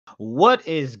What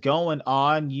is going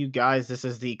on, you guys? This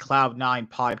is the Cloud9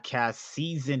 podcast,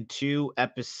 season 2,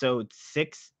 episode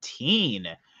 16.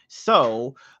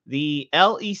 So, the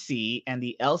LEC and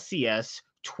the LCS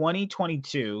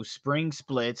 2022 spring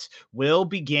splits will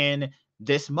begin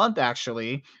this month,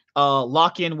 actually.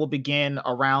 Lock-in will begin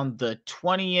around the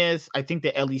 20th. I think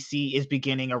the LEC is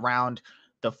beginning around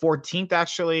the 14th,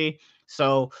 actually.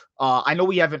 So I know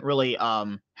we haven't really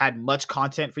had much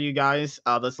content for you guys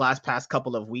this past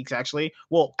couple of weeks, actually.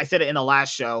 Well, I said it in the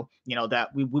last show, that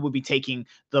we would be taking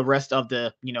the rest of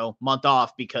the, month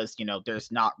off because, there's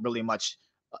not really much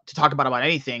to talk about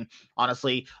anything,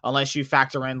 honestly, unless you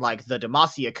factor in like the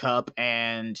Demacia Cup,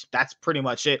 and that's pretty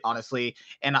much it, honestly.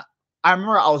 And I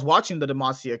remember I was watching the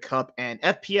Demacia Cup, and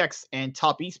FPX and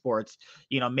Top Esports,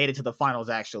 made it to the finals,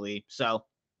 actually. So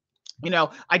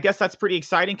I guess that's pretty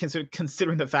exciting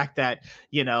considering the fact that,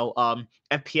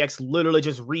 FPX literally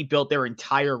just rebuilt their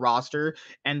entire roster.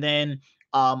 And then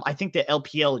I think the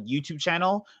LPL YouTube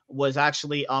channel was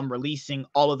actually releasing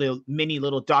all of the mini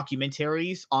little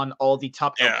documentaries on all the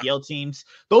top LPL teams.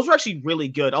 Those were actually really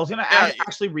good. I was going to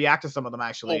actually react to some of them,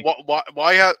 actually. Well,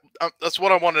 why that's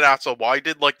what I wanted to ask. So why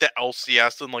did like the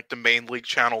LCS and like the main league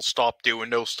channel stop doing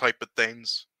those type of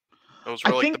things? Those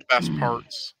were like the best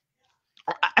parts.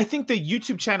 I think the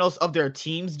YouTube channels of their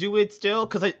teams do it still,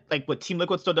 because what Team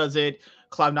Liquid still does it,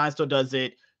 Cloud9 still does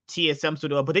it, TSM still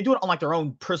do it, but they do it on like their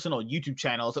own personal YouTube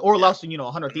channels, or less than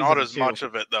 100 things. Not as much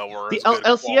of it though. Or the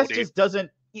LCS just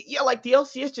doesn't. Yeah, like the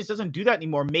LCS just doesn't do that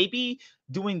anymore. Maybe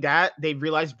doing that, they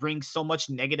realize brings so much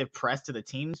negative press to the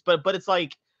teams, but it's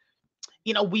like,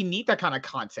 we need that kind of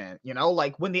content,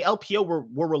 like when the LPO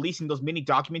were releasing those mini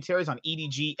documentaries on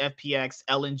EDG, FPX,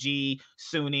 LNG,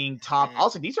 Suning, Top.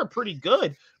 Also, these are pretty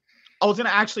good. I was going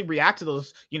to actually react to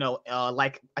those,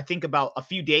 like I think about a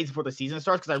few days before the season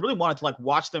starts, because I really wanted to like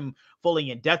watch them fully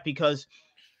in depth, because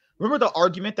remember the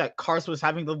argument that Carson was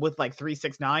having with like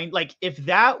 369? Like if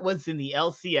that was in the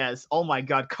LCS, oh my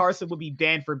God, Carson would be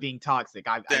banned for being toxic.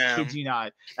 I kid you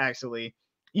not, actually.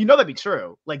 That'd be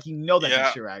true. Like, that'd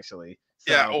be true, actually.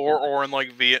 So, yeah, or in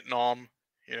like Vietnam,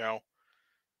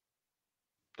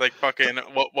 like fucking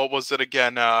what was it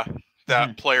again?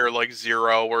 That player like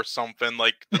Zero or something,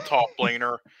 like the top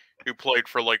laner who played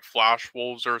for like Flash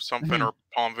Wolves or something, or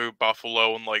Pomvu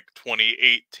Buffalo in like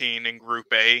 2018 in Group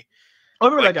A. I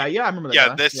remember that guy. Yeah, I remember that guy.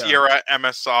 Yeah, this year at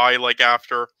MSI, like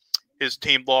after his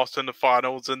team lost in the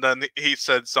finals, and then he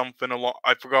said something along.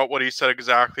 I forgot what he said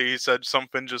exactly. He said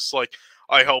something just like,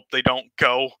 "I hope they don't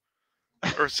go."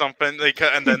 Or something,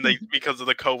 and then because of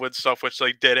the COVID stuff, which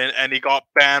they didn't, and he got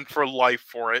banned for life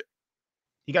for it.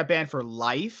 He got banned for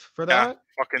life for that? Yeah,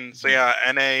 fucking, so yeah,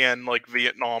 NA and like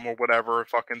Vietnam or whatever,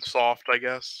 fucking soft, I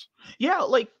guess. Yeah,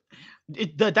 like,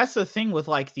 that's the thing with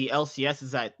like the LCS, is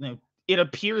that it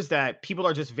appears that people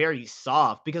are just very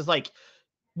soft, because like,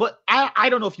 but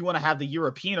I don't know if you want to have the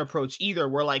European approach either,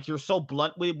 where like you're so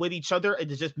blunt with each other, it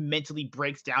just mentally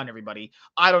breaks down everybody.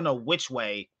 I don't know which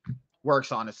way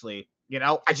works, honestly.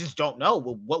 I just don't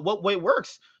know what way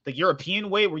works. The European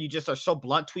way, where you just are so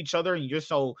blunt to each other and you're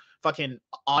so fucking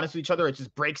honest with each other, it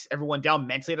just breaks everyone down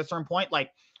mentally at a certain point.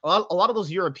 Like a lot of those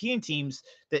European teams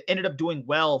that ended up doing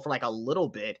well for like a little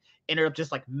bit ended up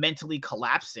just like mentally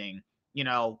collapsing,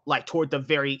 like toward the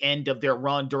very end of their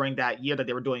run during that year that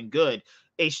they were doing good.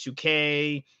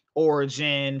 H2K,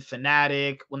 Origin,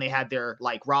 Fnatic, when they had their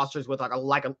like rosters with like a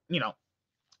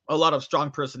lot of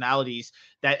strong personalities,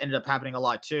 that ended up happening a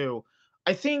lot too.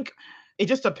 I think it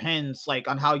just depends like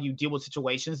on how you deal with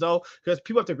situations, though, because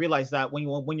people have to realize that when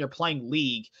you're playing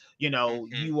League,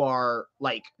 you are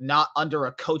like not under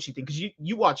a coaching thing, because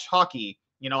you watch hockey.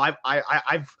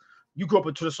 I've you grew up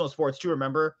with traditional sports too,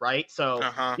 remember, right? So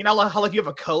how like you have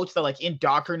a coach that like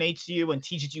indoctrinates you and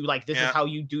teaches you like this is how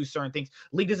you do certain things.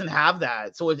 League doesn't have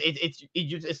that, so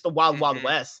it's the wild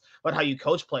west about how you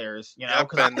coach players.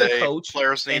 Because I'm a coach.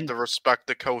 Players need to respect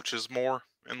the coaches more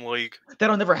in League.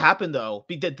 That'll never happen though,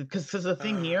 because the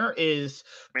thing here is,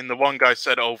 I mean, the one guy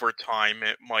said over time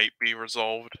it might be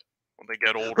resolved when they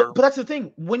get older. But that's the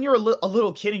thing. When you're a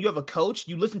little kid and you have a coach,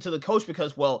 you listen to the coach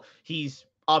because, well, he's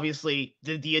obviously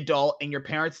the adult, and your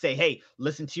parents say, hey,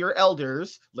 listen to your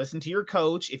elders, listen to your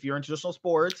coach if you're in traditional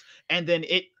sports, and then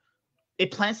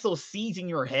it plants those seeds in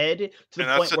your head to the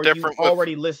point where you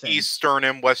already listen. Eastern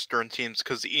and Western teams,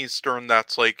 because Eastern,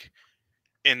 that's like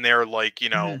in their like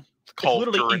culture,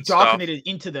 it's literally indoctrinated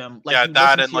stuff into them. Like, yeah,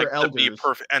 that and like to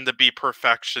be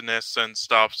perfectionists and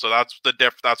stuff. So that's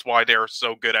that's why they're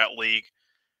so good at League,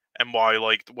 and why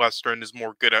like Western is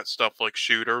more good at stuff like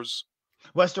shooters.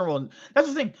 Western World. That's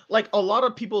the thing. Like a lot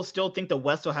of people still think the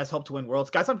West still has hope to win Worlds.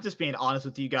 Guys, I'm just being honest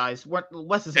with you guys.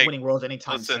 West isn't Hey, winning Worlds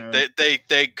anytime listen, soon.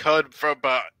 they could,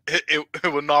 but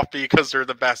it would not be because they're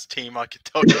the best team. I can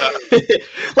tell you that.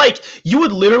 Like you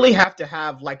would literally have to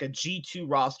have like a G2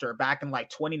 roster back in like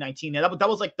 2019, and that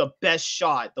was like the best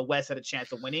shot the West had a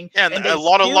chance of winning. Yeah, and they a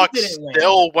lot of still luck didn't win.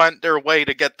 still went their way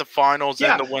to get the finals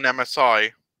Yeah. and to win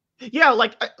MSI. Yeah,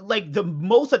 like the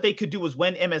most that they could do was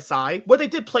win MSI, where they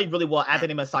did play really well at that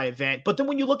MSI event. But then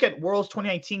when you look at Worlds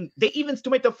 2019, they even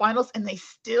still made the finals, and they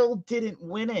still didn't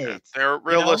win it. Yeah, they're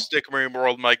realistically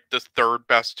world like the third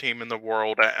best team in the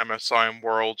world at MSI and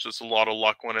Worlds. Just a lot of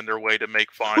luck winning their way to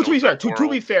make finals. Well, to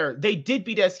be fair, they did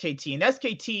beat SKT, and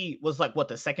SKT was like what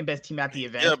the second best team at the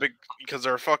event. Yeah, because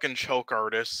they're fucking choke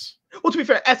artists. Well, to be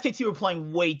fair, SKT were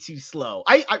playing way too slow.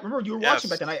 I remember you were watching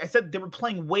back then. I said they were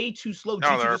playing way too slow.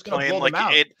 No, they were playing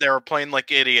like they were playing like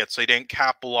idiots. They didn't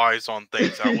capitalize on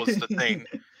things. That was the thing.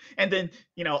 And then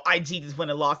IG just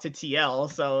went and lost to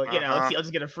TL, so TL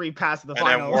just get a free pass to the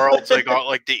finals. And then Worlds, they got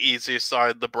like the easiest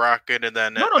side of the bracket, and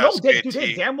then no, SKT.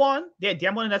 They Damn One and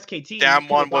SKT. Damn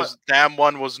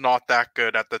One was not that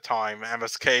good at the time.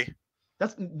 MSK.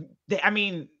 I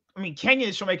mean, Kenya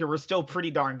and Showmaker were still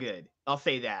pretty darn good. I'll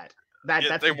say that.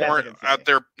 They weren't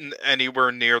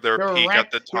anywhere near their peak at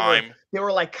the time. They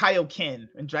were like Kaioken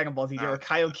in Dragon Ball Z. They were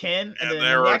Kaioken, and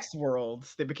then next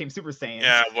Worlds they became Super Saiyans.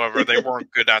 Yeah, whatever. They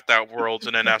weren't good at that Worlds,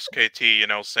 and then SKT,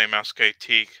 same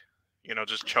SKT,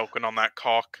 just choking on that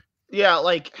cock. Yeah,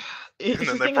 like. And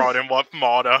then they brought in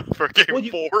Mata for Game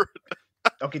 4.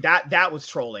 Okay, that was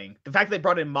trolling. The fact that they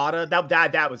brought in Mata,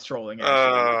 that was trolling.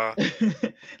 Actually.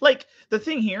 Like the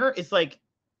thing here is like.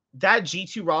 That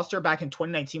G2 roster back in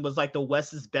 2019 was like the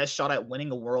West's best shot at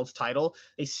winning a Worlds title.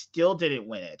 They still didn't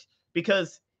win it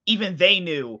because even they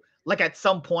knew, like at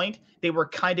some point, they were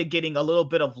kind of getting a little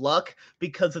bit of luck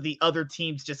because of the other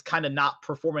teams just kind of not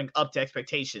performing up to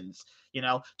expectations.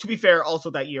 To be fair, also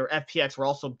that year, FPX were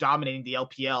also dominating the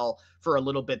LPL for a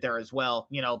little bit there as well,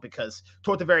 because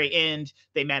toward the very end,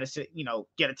 they managed to,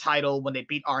 get a title when they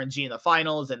beat RNG in the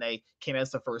finals and they came as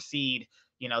the first seed,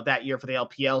 that year for the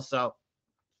LPL. So,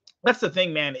 that's the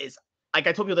thing, man, is like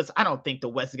I told you this, I don't think the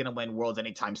West is going to win Worlds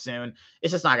anytime soon.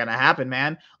 It's just not going to happen,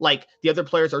 man. Like the other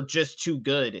players are just too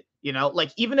good, like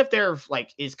even if they're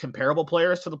like is comparable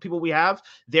players to the people we have,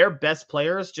 their best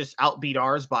players just outbeat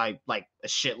ours by like a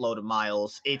shitload of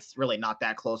miles. It's really not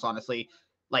that close, honestly.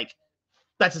 Like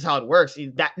that's just how it works.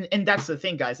 And that's the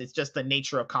thing, guys. It's just the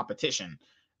nature of competition.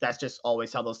 That's just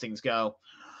always how those things go.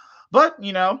 But,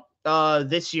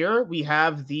 this year we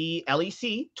have the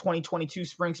LEC 2022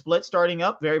 Spring Split starting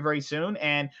up very, very soon.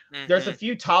 And there's a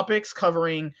few topics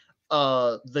covering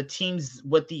the teams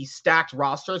with the stacked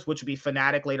rosters, which would be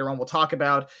Fnatic later on we'll talk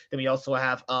about. Then we also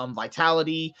have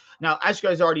Vitality. Now, as you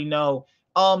guys already know,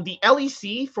 the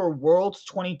LEC for Worlds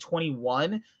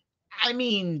 2021, I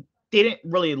mean, they didn't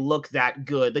really look that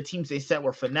good. The teams they sent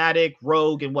were Fnatic,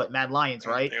 Rogue, and Mad Lions,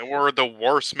 right? They were the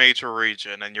worst major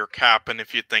region, and you're capping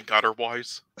if you think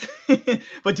otherwise.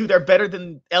 But dude, they're better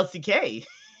than LCK.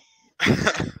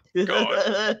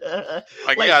 God.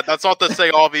 Yeah, that's not to say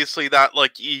obviously that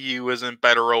like EU isn't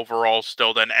better overall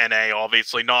still than NA,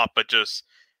 obviously not, but just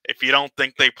if you don't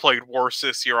think they played worse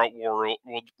this year at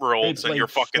Worlds, then you're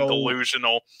fucking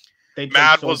delusional.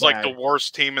 Mad was like the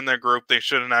worst team in their group. They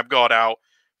shouldn't have got out.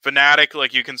 Fnatic,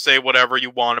 like you can say whatever you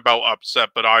want about upset,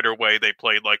 but either way they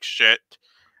played like shit.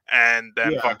 And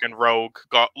then fucking Rogue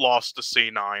got lost to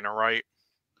C9, alright?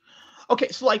 Okay,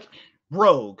 so like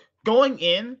Rogue going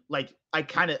in, like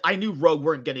I knew Rogue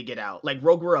weren't gonna get out. Like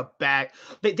Rogue were a bad.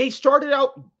 They started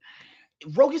out.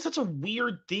 Rogue is such a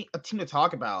weird team to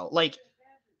talk about. Like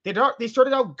they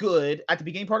started out good at the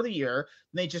beginning part of the year,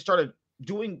 and they just started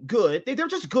doing good. They're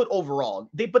just good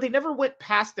overall. But they never went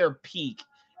past their peak.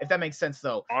 If that makes sense,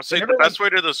 though. Honestly, the best way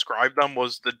to describe them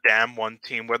was the Damn One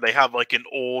team, where they have like an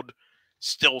old,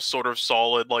 still sort of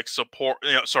solid like support.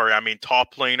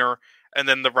 Top laner, and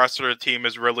then the rest of the team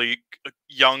is really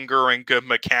younger and good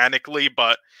mechanically.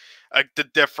 But the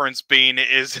difference being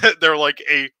is they're like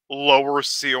a lower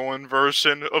ceiling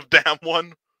version of Damn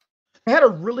One. They had a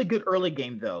really good early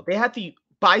game, though. They had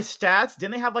by stats,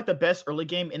 didn't they have like the best early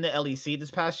game in the LEC this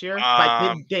past year?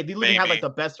 Like they literally had like the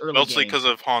best early game. Mostly because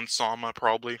of Hansama,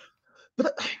 probably.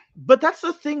 But that's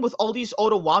the thing with all these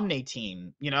Otawamne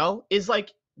team, is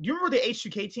like you remember the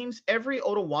H2K teams? Every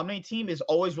Ottawamne team is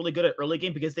always really good at early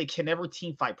game because they can never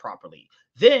team fight properly.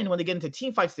 Then when they get into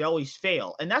team fights, they always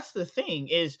fail. And that's the thing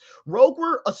is Rogue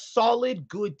were a solid,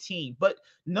 good team, but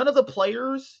none of the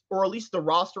players, or at least the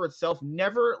roster itself,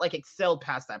 never like excelled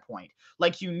past that point.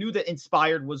 Like you knew that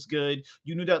Inspired was good,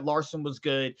 you knew that Larson was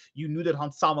good, you knew that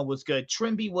Hansama was good,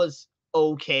 Trimby was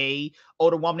okay,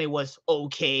 Ottawamne was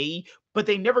okay, but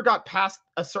they never got past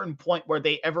a certain point where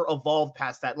they ever evolved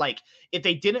past that. Like if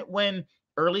they didn't win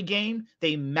early game,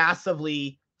 they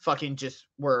massively fucking just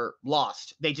were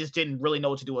lost. They just didn't really know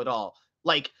what to do at all.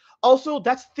 Like also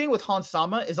that's the thing with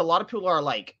Hansama is a lot of people are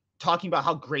like talking about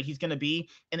how great he's going to be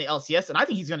in the LCS, and I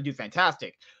think he's going to do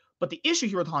fantastic. But the issue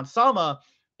here with Hansama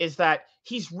is that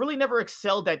he's really never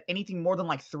excelled at anything more than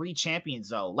like 3 champions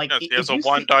though. Like yes, he has a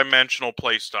one-dimensional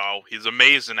playstyle. He's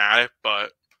amazing at it,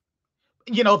 but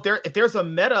you know, if there's a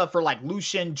meta for like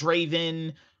Lucian,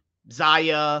 Draven,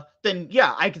 Zaya, then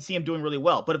yeah, I can see him doing really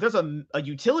well. But if there's a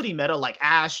utility meta like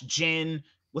Ashe, Jhin,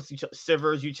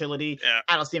 Sivir's utility, yeah.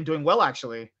 I don't see him doing well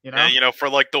actually. You know, and you know, for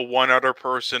like the one other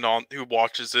person on who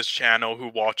watches this channel who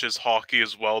watches hockey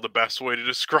as well, the best way to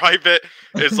describe it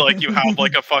is like you have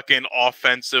like a fucking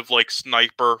offensive like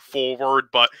sniper forward,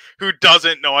 but who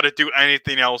doesn't know how to do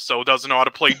anything else, so doesn't know how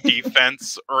to play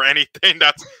defense or anything.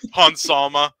 That's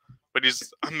Hansama. But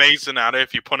he's amazing at it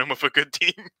if you put him with a good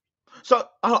team. So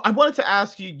I wanted to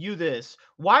ask you this.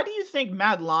 Why do you think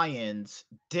Mad Lions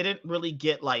didn't really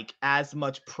get like as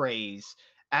much praise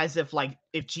as if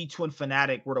G2 and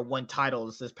Fnatic were to win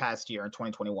titles this past year in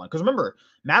 2021? Because remember,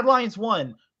 Mad Lions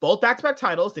won both back-to-back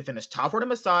titles. They finished top 4 at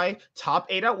MSI, top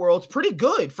 8 at Worlds. Pretty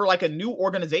good for like a new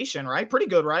organization, right? Pretty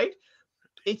good, right?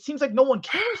 It seems like no one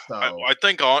cares though.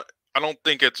 I don't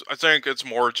think it's. I think it's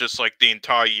more just like the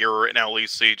entire year in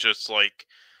LEC, just like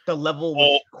the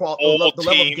level of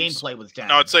gameplay was down.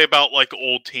 No, I'd say about like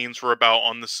old teams were about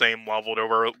on the same level. There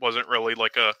wasn't really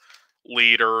like a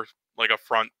leader, like a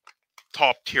front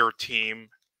top tier team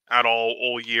at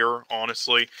all year,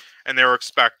 honestly. And they were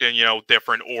expecting, you know,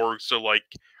 different orgs to like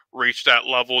reach that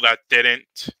level that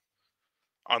didn't,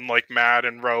 unlike Mad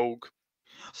and Rogue.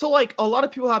 So like a lot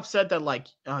of people have said that like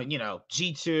you know,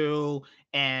 G2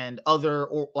 and other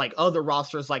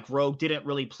rosters like Rogue didn't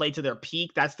really play to their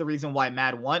peak. That's the reason why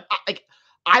Mad won.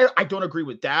 I don't agree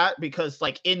with that because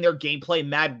like in their gameplay,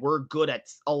 Mad were good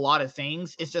at a lot of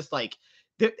things. It's just like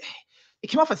it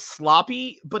came off as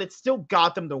sloppy, but it still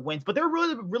got them the wins. But they're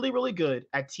really good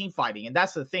at team fighting, and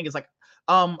that's the thing. Is like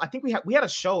I think we had a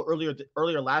show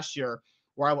earlier last year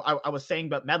where I was saying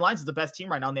that Mad Lions is the best team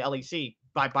right now in the LEC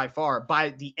by far by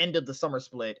the end of the summer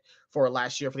split for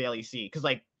last year for the LEC, because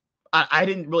like I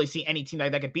didn't really see any team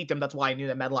that could beat them. That's why I knew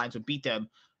that Mad Lions would beat them.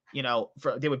 You know,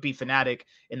 they would beat Fnatic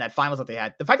in that finals that they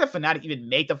had. The fact that Fnatic even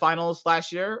made the finals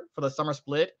last year for the summer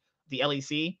split, the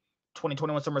LEC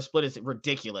 2021 summer split, is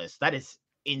ridiculous. That is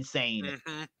insane.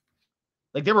 Mm-hmm.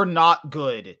 Like they were not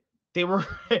good. They were,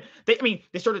 they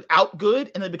started out good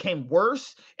and then became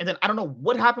worse. And then I don't know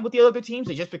what happened with the other teams.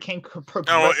 They just became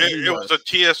progressively worse. It was a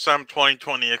TSM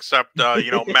 2020, except,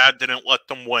 you know, Mad didn't let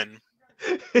them win.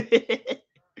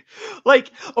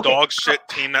 Like, okay, dog shit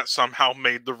team that somehow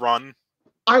made the run.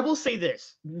 I will say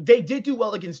this. They did do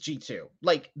well against G2.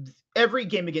 Like, every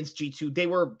game against G2, they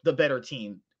were the better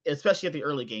team, especially at the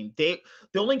early game. The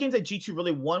only games that G2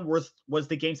 really won was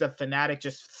the games that Fnatic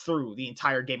just threw the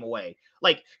entire game away.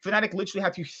 Like, Fnatic literally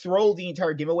had to throw the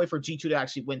entire game away for G2 to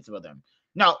actually win some of them.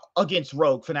 Now, against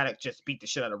Rogue, Fnatic just beat the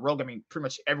shit out of Rogue. I mean, pretty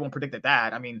much everyone predicted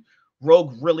that. I mean,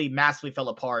 Rogue really massively fell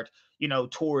apart, you know,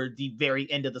 toward the very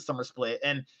end of the summer split.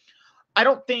 And I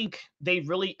don't think they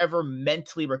really ever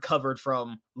mentally recovered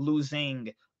from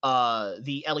losing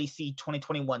the LEC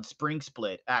 2021 spring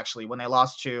split, actually, when they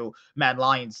lost to Mad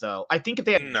Lions, though. I think if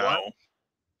they had won,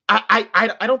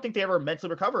 I don't think they ever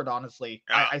mentally recovered, honestly.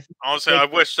 Yeah. Honestly, I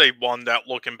wish they won that.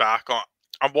 Looking back on,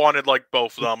 I wanted like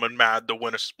both of them and Mad to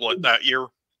win a split that year.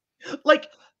 Like,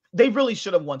 they really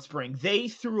should have won spring. They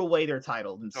threw away their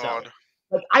title themselves.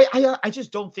 Like, I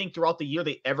just don't think throughout the year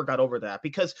they ever got over that,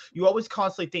 because you always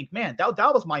constantly think, man, that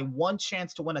was my one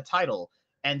chance to win a title,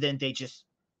 and then they just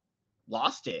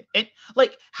lost it. And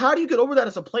like, how do you get over that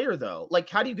as a player, though? Like,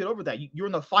 how do you get over that? You're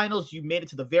in the finals, you made it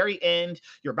to the very end,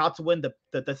 you're about to win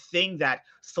the thing that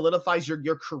solidifies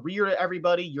your career to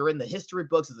everybody, you're in the history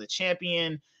books as a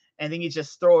champion, and then you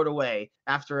just throw it away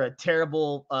after a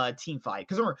terrible team fight.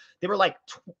 Because remember, they were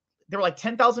like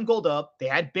 10,000 gold up. They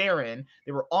had Baron.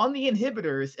 They were on the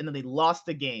inhibitors, and then they lost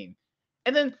the game.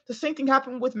 And then the same thing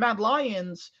happened with Mad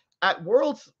Lions at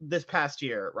Worlds this past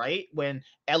year, right? When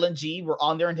LNG were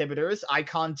on their inhibitors,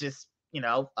 Icon just, you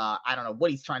know, I don't know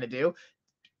what he's trying to do,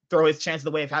 throw his chance in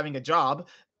the way of having a job.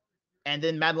 and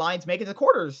then Mad Lions make it to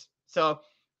quarters. So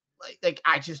like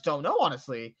I just don't know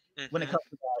honestly when it comes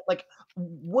to that. Like,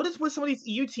 what is with some of these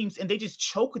EU teams and they just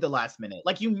choke at the last minute?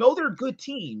 Like, they're good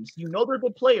teams, they're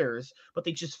good players, but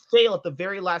they just fail at the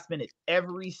very last minute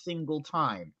every single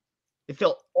time. They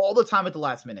fail all the time at the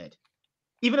last minute,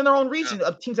 even in their own region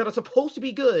of teams that are supposed to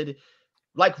be good.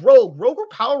 Like Rogue were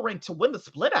power ranked to win the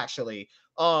split actually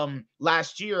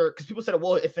last year, because people said,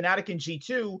 well, if Fnatic and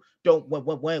G2 don't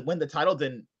win the title,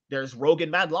 then there's Rogue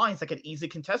and Mad Lions that could easily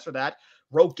contest for that.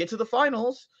 Rogue get to the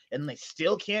finals and they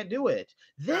still can't do it.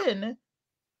 Then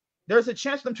there's a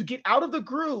chance for them to get out of the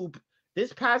group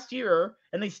this past year,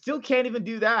 and they still can't even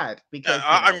do that because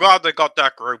I'm glad they got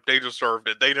that group. They deserved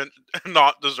it. They didn't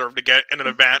not deserve to get an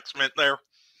advancement there.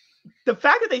 The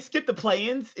fact that they skipped the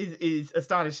play-ins is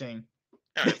astonishing.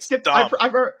 Yeah, they skipped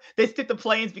the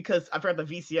play-ins because I've heard the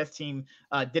VCS team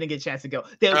didn't get a chance to go.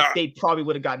 They probably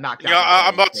would have got knocked out. Yeah,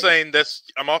 I'm not saying this.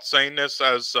 I'm not saying this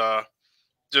as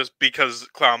just because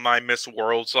Cloud9 missed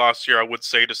Worlds last year. I would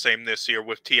say the same this year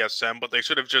with TSM, but they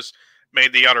should have just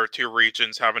made the other two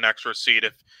regions have an extra seed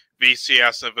if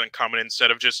VCS have been coming instead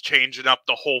of just changing up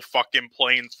the whole fucking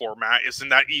playing format. Isn't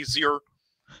that easier?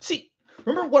 See,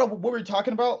 remember what we were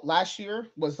talking about last year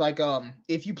was like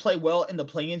if you play well in the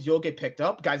play-ins, you'll get picked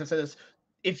up. Guys, I said this.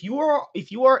 If you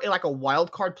are like a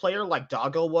wild card player like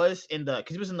Doggo was in the,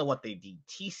 because he was in the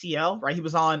TCL, right? He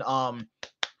was on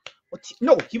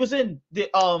he was in the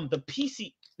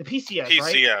PCS, right?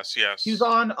 PCS, yes. He was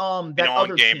on that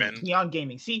other team, Neon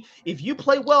Gaming. See, if you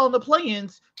play well in the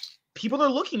play-ins, people are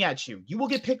looking at you. You will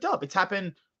get picked up. It's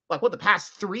happened like the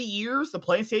past 3 years. The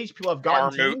playing stage, people have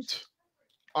gotten teams.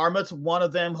 Armut's one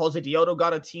of them. Jose Diodo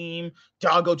got a team.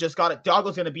 Doggo just got it.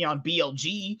 Doggo's going to be on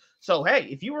BLG. So, hey,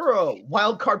 if you were a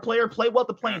wild card player, play well at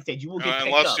the playing stage. You will get picked up.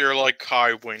 Unless you're like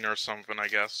Kaiwing or something, I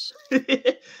guess.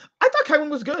 I thought Kaiwing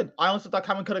was good. I honestly thought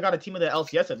Kaiwing could have got a team of the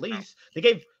LCS at least. They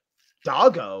gave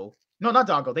Doggo. No, not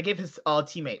Doggo. They gave his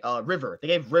teammate, River. They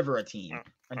gave River a team.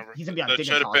 And he's going to be on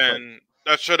Dignitas.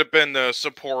 That should have been the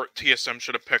support TSM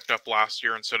should have picked up last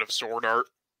year instead of Sword Art.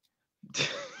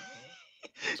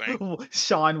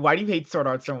 Sean, why do you hate Sword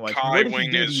Art so much?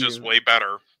 Kaiwing is just way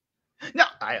better. No,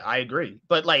 I agree.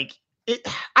 But like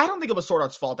I don't think it was Sword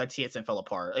Art's fault that TSM fell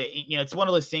apart. It's one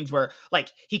of those things where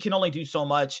like he can only do so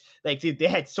much. Like they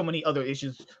had so many other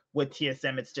issues with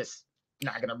TSM. It's just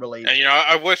not gonna really. And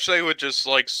I wish they would just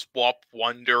like swap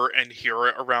Wonder and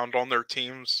Hero around on their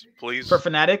teams, please. For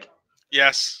Fnatic?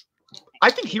 Yes. I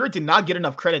think Hero did not get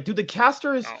enough credit. Dude, the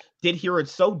casters did Hero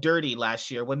so dirty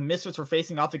last year when Misfits were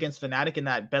facing off against Fnatic in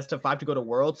that best of 5 to go to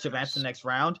Worlds to advance the next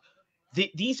round.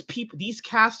 These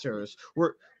casters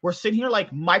were sitting here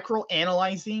like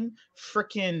micro-analyzing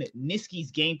freaking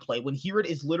Niski's gameplay when Hero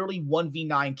is literally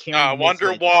 1v9 carrying. I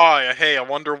wonder why. Hey, I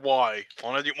wonder why.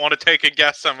 Want to take a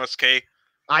guess, MSK?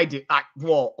 I do.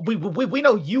 Well, we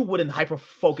know you wouldn't hyper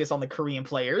focus on the Korean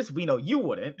players. We know you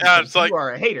wouldn't. Yeah, it's like you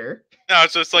are a hater. No,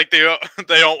 it's just like they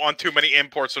don't want too many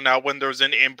imports. So now when there's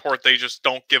an import, they just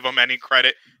don't give them any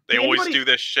credit. They always do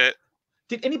this shit.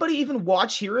 Did anybody even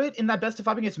watch Hero in that best of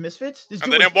 5 against Misfits?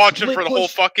 And they didn't watch him for the whole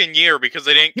fucking year because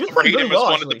they didn't rate him as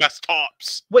one of the best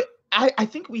tops. Wait, I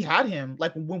think we had him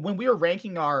like when we were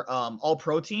ranking our all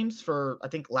pro teams for I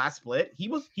think last split.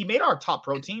 He made our top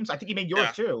pro teams. I think he made yours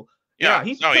too. Yeah,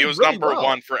 he was really number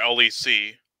one for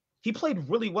LEC. He played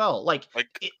really well.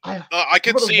 I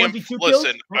can see him.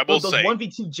 Listen, I will say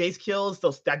 1v2 Jace kills,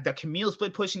 the Camille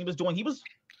split pushing he was doing. He was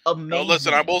amazing. No,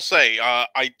 listen, I will say,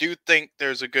 I do think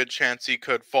there's a good chance he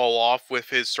could fall off with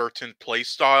his certain play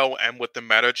style and with the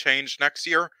meta change next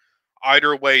year.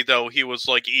 Either way, though, he was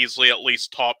like easily at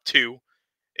least top 2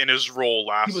 in his role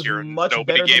last year. Much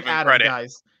nobody gave him Adam, credit.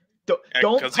 Guys.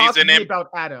 Don't talk to me about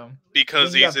Adam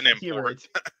because he's an import.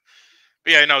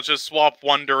 But yeah, just swap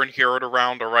Wonder and Hero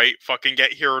around, alright? Fucking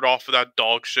get Hero off of that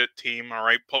dog shit team,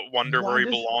 alright? Put Wonder where he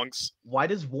belongs. Why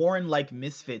does Warren like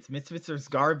Misfits? Misfits are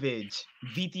garbage.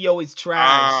 VTO is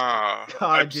trash.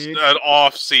 God, dude. That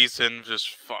off season,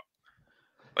 just fuck.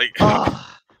 Like,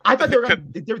 I thought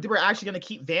they were actually gonna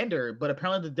keep Vander, but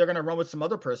apparently they're gonna run with some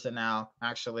other person now.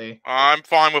 Actually, I'm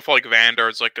fine with like Vander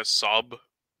as like a sub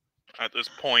at this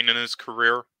point in his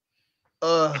career.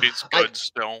 But he's good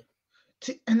still.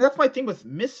 And that's my thing with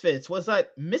Misfits was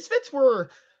that Misfits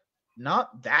were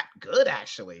not that good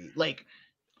actually. Like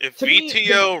if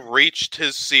VTO reached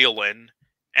his ceiling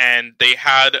and they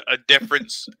had a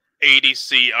different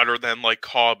ADC other than like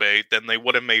Kabe, then they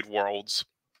would have made Worlds.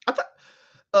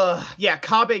 Yeah,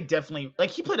 Kabe definitely, like,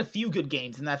 he played a few good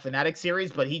games in that Fnatic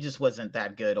series, but he just wasn't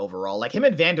that good overall. Like, him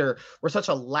and Vander were such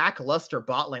a lackluster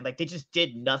bot lane. Like, they just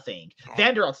did nothing.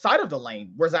 Vander outside of the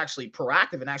lane was actually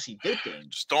proactive and actually did things.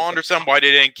 Just don't understand why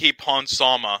they didn't keep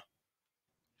Hansama.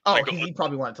 Oh, like, he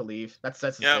probably wanted to leave. That's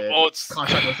yeah. it. Well, it's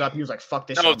Contract was up. He was like, "Fuck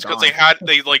this." No, it's because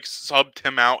they like subbed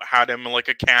him out, had him in like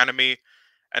academy,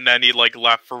 and then he like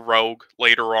left for Rogue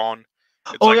later on.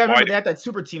 It's oh like, yeah, I remember they had that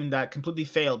super team that completely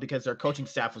failed because their coaching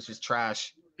staff was just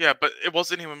trash. Yeah, but it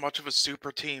wasn't even much of a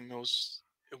super team.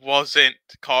 It wasn't.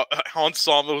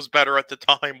 Hansama was better at the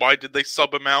time. Why did they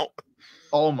sub him out?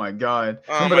 Oh my god!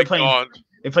 Oh remember my god.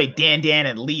 They played Dan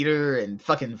and Leader and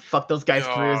fucking fuck those guys'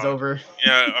 careers over.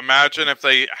 Yeah, imagine if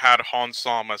they had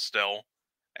Hansama still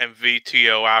and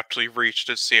VTO actually reached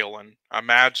a ceiling.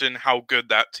 Imagine how good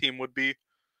that team would be.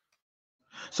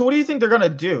 So what do you think they're gonna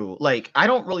do? Like, I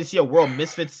don't really see a world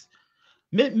Misfits.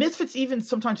 Misfits even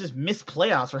sometimes just miss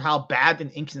playoffs for how bad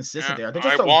and inconsistent they are. They're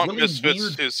just I want really Misfits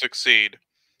weird to succeed.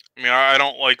 I mean, I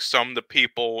don't like some of the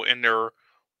people in their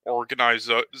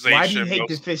organization. Why do you hate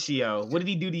Deficio? What did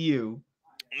he do to you?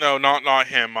 No, not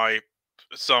him.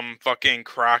 Some fucking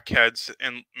crackheads,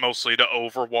 and mostly the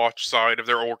Overwatch side of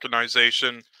their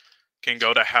organization can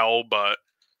go to hell. But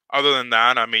other than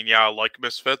that, I mean, yeah, I like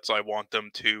Misfits. I want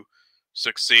them to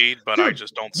succeed, but Dude, I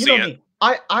just don't see it. Me.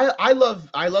 I love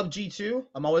G2.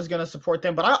 I'm always gonna support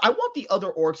them, but I want the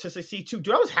other orgs to succeed too.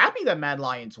 Dude, I was happy that Mad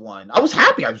Lions won. I was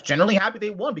happy. I was generally happy they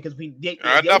won because I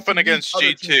had nothing against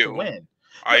G2.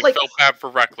 I felt bad for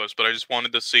Reckless, but I just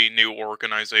wanted to see new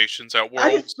organizations at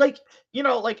Worlds.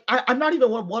 I'm not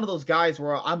even one of those guys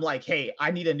where I'm like, hey,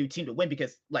 I need a new team to win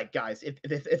because, like, guys,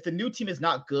 if the new team is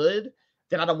not good,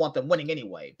 then I don't want them winning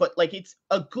anyway. But like, it's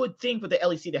a good thing for the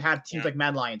LEC to have teams like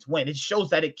Mad Lions win. It shows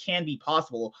that it can be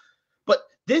possible. But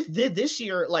this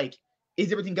year, like,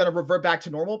 is everything going to revert back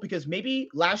to normal? Because maybe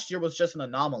last year was just an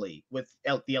anomaly with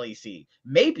the LEC.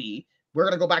 Maybe we're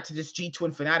going to go back to just G2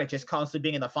 and Fnatic just constantly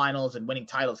being in the finals and winning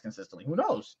titles consistently. Who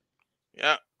knows?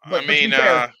 Yeah. But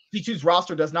G2's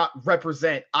roster does not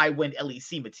represent I win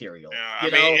LEC material. Yeah, I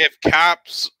mean, if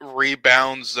Caps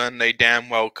rebounds, then they damn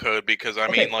well could, because, I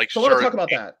mean, like, so let's talk about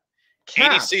that.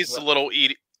 ADC is a little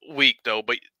weak, though,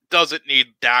 but doesn't need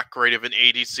that great of an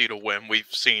ADC to win. We've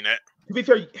seen it. To be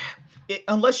fair,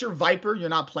 unless you're Viper, you're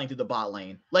not playing through the bot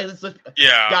lane. Like,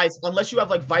 guys, unless you have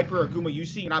like Viper or Guma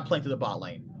Yusi, you're not playing through the bot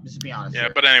lane. Just to be honest. Yeah,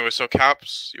 but anyway, so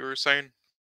Caps, you were saying?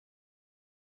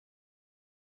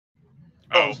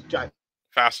 Oh,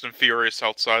 Fast and Furious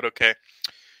outside. Okay.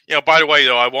 Yeah. By the way,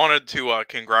 though, I wanted to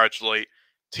congratulate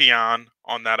Tian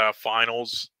on that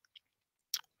finals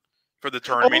for the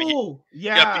tournament. Oh,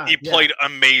 he played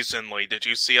amazingly. Did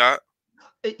you see that?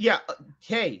 Yeah.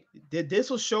 Hey, this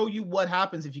will show you what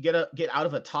happens if you get out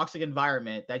of a toxic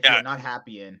environment that you're not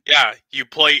happy in. Yeah, you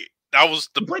play. That was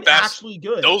the best. Actually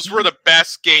good. Those were the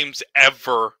best games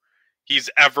ever he's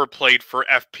ever played for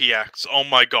FPX. Oh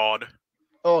my god.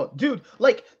 Oh, dude,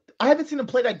 like, I haven't seen him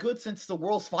play that good since the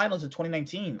World's Finals in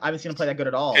 2019. I haven't seen him play that good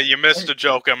at all. Okay, you missed a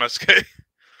joke, MSK.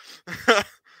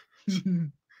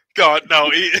 God,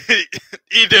 no,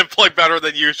 he did play better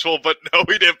than usual, but no,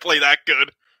 he didn't play that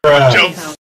good.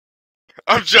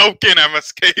 I'm joking,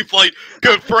 MSK. He played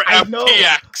good for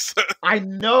FPX. I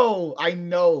know.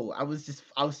 I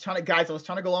was trying to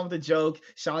go along with the joke.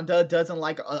 Shonda doesn't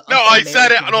like. I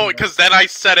said it. No, because then I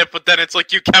said it, but then it's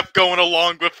like you kept going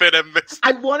along with it and missed.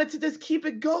 I wanted to just keep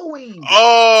it going.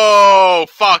 Oh,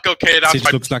 fuck. Okay, that's.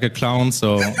 It looks like a clown,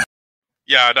 so.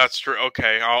 Yeah, that's true.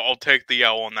 Okay, I'll take the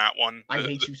L on that one. I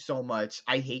hate you so much.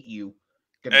 I hate you.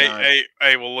 Hey,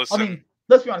 well, listen. I mean,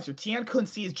 let's be honest here. Tian couldn't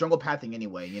see his jungle pathing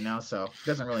anyway, so it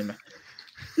doesn't really matter.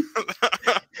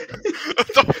 What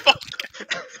the fuck?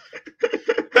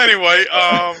 Anyway,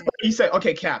 you said,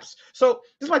 okay, Caps. So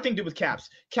this is my thing, dude, with Caps.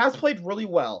 Caps played really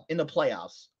well in the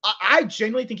playoffs. I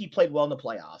genuinely think he played well in the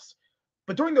playoffs.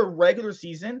 But during the regular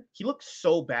season, he looked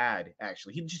so bad,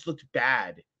 actually. He just looked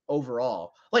bad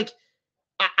overall. Like,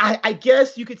 I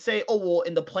guess you could say, oh, well,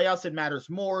 in the playoffs it matters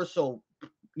more. So,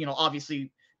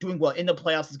 obviously doing well in the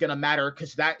playoffs is going to matter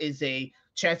because that is a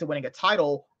chance of winning a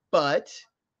title. But,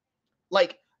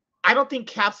 like, I don't think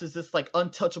Caps is this, like,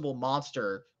 untouchable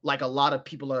monster like a lot of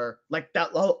people are, like,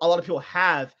 that a lot of people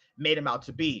have made him out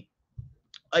to be.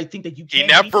 I think that he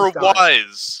never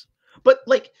was. But,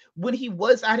 like, when he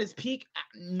was at his peak,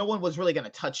 no one was really going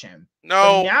to touch him.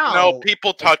 No,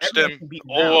 people touched him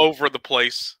all over the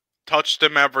place. Touched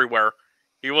him everywhere.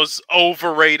 He was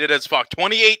overrated as fuck.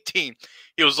 2018,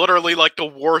 he was literally like the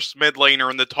worst mid laner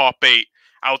in the top 8,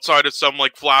 outside of some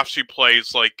like flashy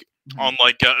plays like on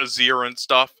like Azir and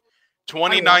stuff.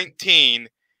 2019,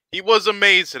 he was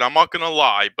amazing. I'm not gonna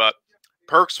lie, but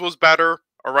Perks was better.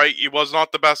 All right, he was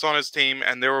not the best on his team,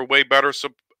 and there were way better,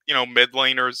 mid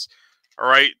laners. All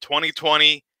right,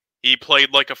 2020 he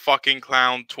played like a fucking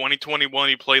clown. 2021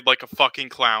 he played like a fucking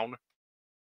clown.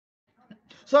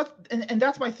 So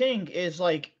that's my thing is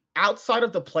like outside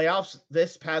of the playoffs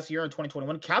this past year in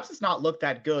 2021, Caps has not looked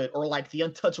that good or like the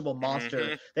untouchable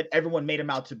monster that everyone made him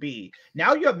out to be.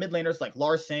 Now you have mid laners like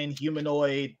Larson,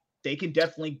 Humanoid. They can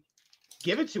definitely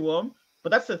give it to him. But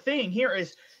that's the thing here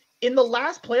is in the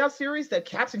last playoff series that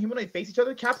Caps and Humanoid face each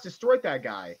other, Caps destroyed that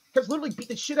guy. Caps literally beat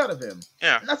the shit out of him.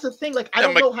 Yeah. And that's the thing. Like, I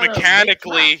don't know how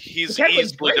mechanically, he's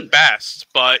easily the best,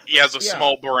 but he has a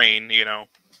small brain, you know.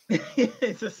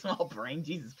 It's a small brain,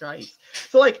 Jesus Christ.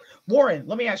 So, like, Warren,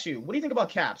 let me ask you, what do you think about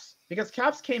Caps? Because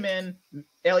Caps came in,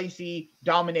 LEC,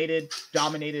 dominated,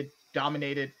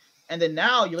 and then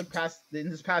now you look past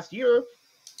in this past year,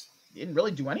 he didn't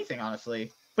really do anything,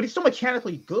 honestly. But he's still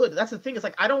mechanically good. That's the thing. It's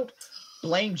like I don't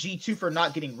blame G2 for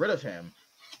not getting rid of him.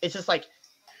 It's just like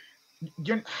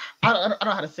I don't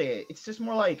know how to say it. It's just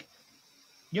more like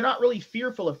you're not really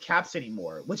fearful of Caps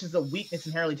anymore, which is a weakness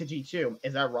inherently to G2.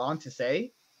 Is that wrong to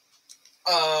say?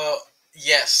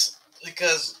 Yes,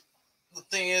 because the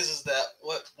thing is that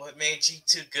what made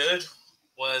G2 good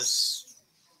was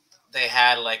they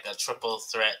had like a triple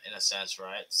threat in a sense,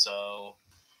 right? So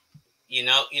you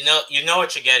know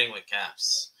what you're getting with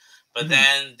Caps, but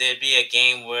then there'd be a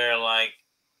game where like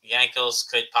Jankos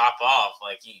could pop off.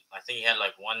 Like I think he had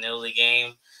like 1-0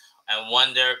 game, and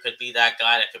Wonder could be that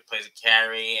guy that could play the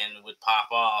carry and would pop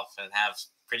off and have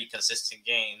pretty consistent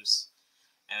games.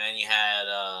 And then you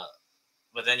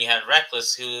had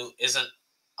Reckless, who isn't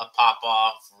a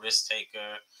pop-off risk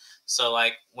taker. So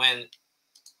like when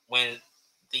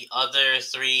the other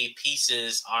three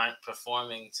pieces aren't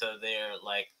performing to their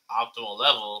like optimal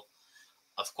level,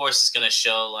 of course it's gonna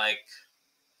show like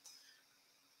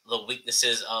the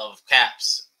weaknesses of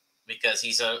Caps, because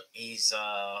he's I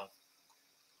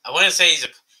wouldn't say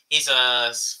he's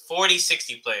a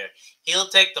 40-60 player. He'll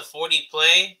take the 40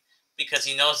 play because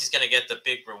he knows he's gonna get the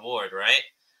big reward, right?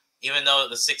 Even though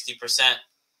the 60%,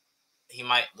 he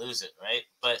might lose it, right?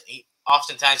 But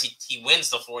oftentimes he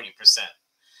wins the 40%.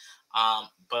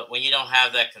 But when you don't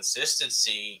have that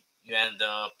consistency, you end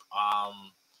up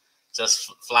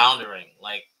just floundering.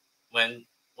 Like when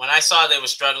I saw they were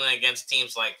struggling against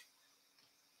teams like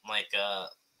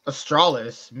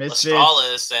Astralis, Misfits,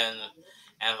 Astralis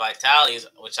and Vitalis,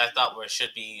 which I thought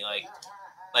should be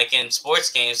like in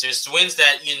sports games, there's wins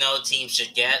that teams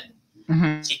should get.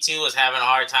 G2 was having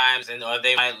hard times, or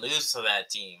they might lose to that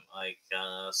team. I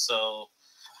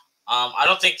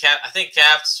don't think I think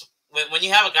Caps, when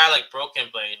you have a guy like Broken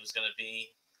Blade who's going to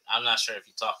be, I'm not sure if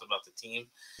you talked about the team,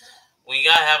 when you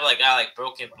got to have like a guy like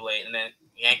Broken Blade and then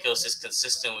Jankos is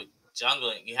consistent with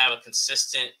jungling, you have a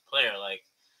consistent player. Like,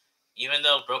 even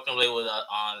though Broken Blade was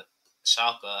on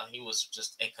Schalke, he was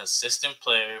just a consistent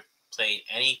player, played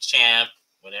any champ,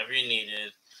 whatever you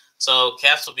needed. So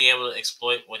Caps will be able to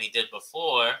exploit what he did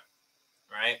before,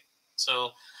 right? So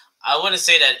I wouldn't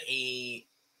say that he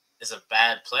is a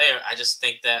bad player. I just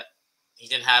think that he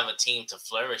didn't have a team to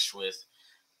flourish with,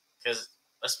 because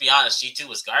let's be honest, G2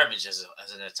 was garbage as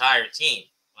an entire team.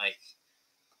 Like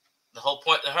the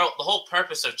whole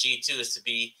purpose of G2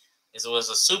 it was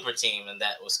a super team, and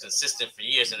that was consistent for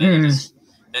years, and then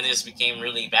it just became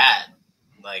really bad.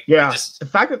 Like, yeah, the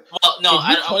fact that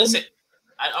I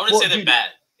wouldn't say they're bad.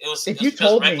 If you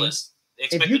told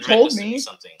me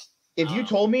something. If you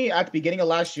told me at the beginning of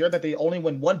last year that they only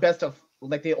win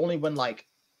they only win like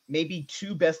maybe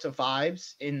 2 best of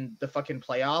 5s in the fucking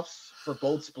playoffs for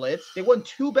both splits. They won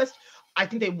 2 best. I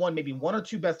think they won maybe 1 or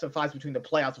 2 best of 5s between the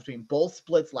playoffs between both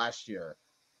splits last year.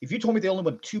 If you told me they only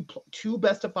won two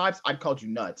best of 5s, I'd call you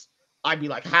nuts. I'd be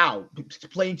like, how?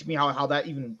 Explain to me how that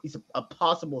even is a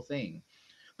possible thing.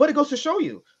 But it goes to show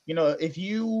you, if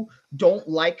you don't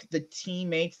like the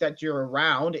teammates that you're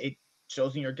around, it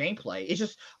shows in your gameplay. It's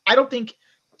just, I think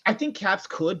Caps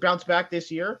could bounce back this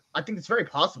year. I think it's very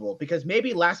possible, because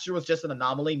maybe last year was just an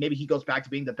anomaly. Maybe he goes back to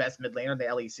being the best mid laner in the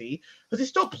LEC, because he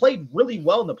still played really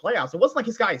well in the playoffs. It wasn't like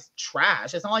his guy's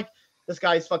trash. It's not like this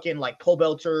guy's fucking like pole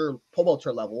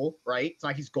belter level, right? It's not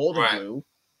like he's golden blue.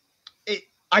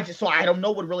 I don't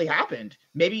know what really happened.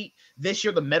 Maybe this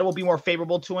year the meta will be more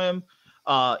favorable to him.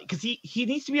 Because he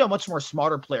needs to be a much more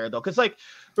smarter player, though. Because, like,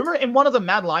 remember in one of the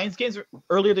Mad Lions games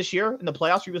earlier this year in the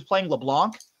playoffs, he was playing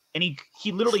LeBlanc, and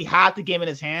he literally had the game in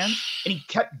his hands, and he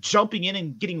kept jumping in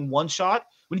and getting one shot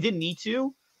when he didn't need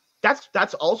to.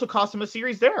 That's also cost him a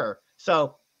series there.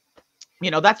 So,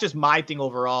 that's just my thing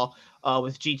overall.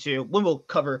 with G2. We'll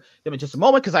cover them in just a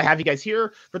moment because I have you guys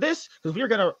here for this because we're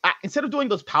gonna instead of doing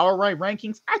those power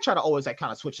rankings, I try to always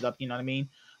kind of switch it up. You know what I mean?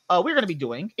 We're gonna be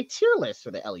doing a tier list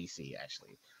for the LEC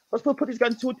actually. Let's put these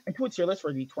guys into a tier list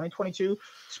for the 2022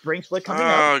 spring split coming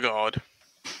up. Oh God!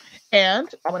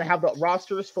 And I'm gonna have the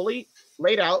rosters fully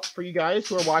laid out for you guys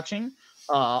who are watching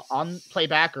on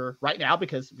playback or right now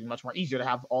because it'd be much more easier to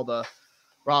have all the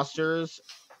rosters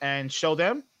and show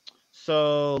them.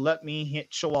 So let me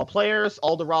hit show all players.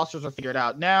 All the rosters are figured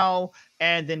out now,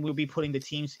 and then we'll be putting the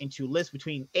teams into lists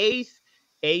between A,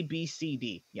 B, C,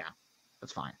 D. Yeah,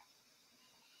 that's fine.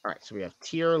 All right, so we have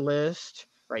tier list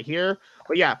right here.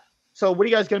 But yeah, so what are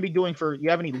you guys going to be doing for? You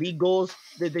have any league goals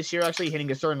this year? Actually,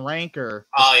 hitting a certain rank or?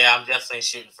 Oh yeah, I'm definitely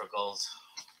shooting for goals.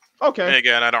 Okay. And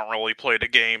again, I don't really play the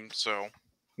game, so.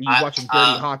 You watching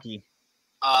dirty hockey?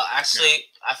 Actually,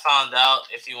 I found out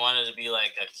if you wanted to be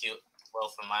like a cute, well,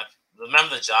 for my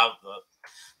remember the job,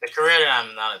 the career that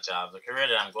I'm not a job, the career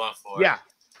that I'm going for. Yeah.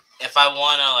 If I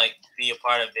want to like be a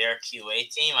part of their QA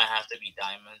team, I have to be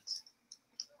diamonds.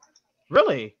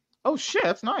 Really? Oh shit,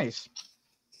 that's nice.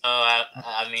 So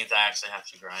that means I actually have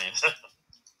to grind.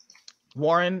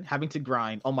 Warren having to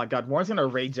grind. Oh my god, Warren's gonna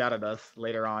rage out at us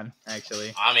later on,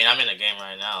 actually. I mean, I'm in the game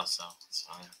right now, so it's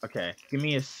fine. Okay, give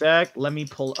me a sec. Let me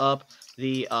pull up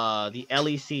the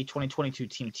LEC 2022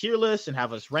 team tier list and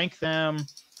have us rank them.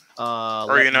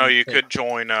 Or you could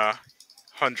join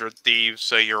 100 Thieves.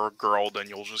 Say you're a girl, then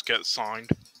you'll just get signed.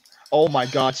 Oh my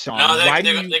god, Sean! No,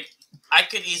 I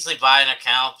could easily buy an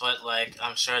account, but like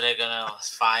I'm sure they're gonna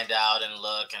find out and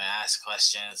look and ask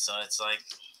questions. So it's like.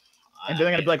 And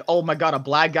they're gonna be like, "Oh my god, a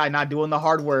black guy not doing the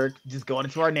hard work, just going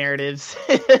into our narratives."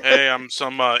 Hey, I'm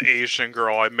some Asian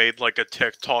girl. I made like a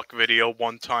TikTok video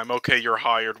one time. Okay, you're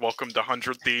hired. Welcome to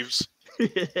 100 Thieves.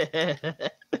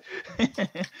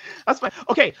 That's fine.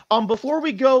 Okay, before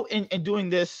we go and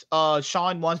doing this,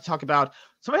 Sean wants to talk about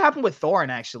something happened with Thorin.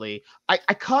 Actually, I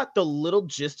caught the little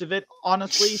gist of it.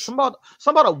 Honestly, some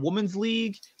about a women's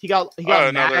league. He got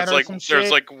mad at her or some shit.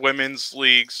 There's like women's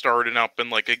league starting up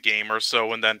in like a game or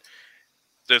so, and then.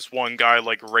 This one guy,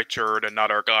 like Richard,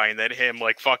 another guy, and then him,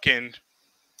 like, fucking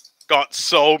got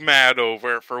so mad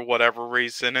over it for whatever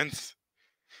reason, and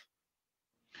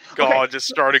just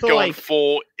started going like,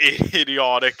 full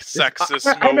idiotic sexist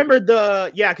mode. I remember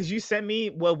because you sent me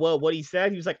what he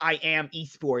said. He was like, I am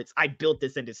esports. I built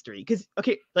this industry. Because,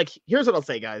 okay, like, here's what I'll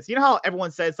say, guys. You know how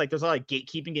everyone says, like, there's a lot of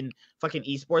gatekeeping in fucking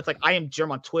esports? Like, I am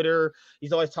Germ on Twitter.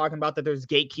 He's always talking about that there's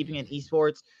gatekeeping in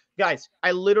esports. Guys,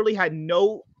 I literally had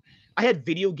I had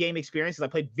video game experience because I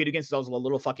played video games since I was a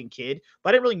little fucking kid, but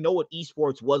I didn't really know what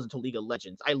esports was until League of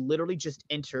Legends. I literally just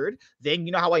entered. Then,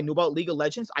 you know how I knew about League of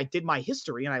Legends? I did my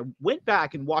history and I went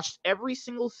back and watched every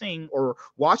single thing or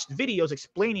watched videos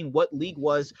explaining what League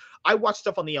was. I watched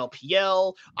stuff on the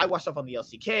LPL. I watched stuff on the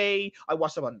LCK. I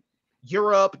watched stuff on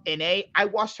Europe, NA. I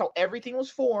watched how everything was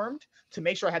formed to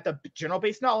make sure I had the general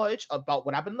base knowledge about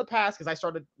what happened in the past because I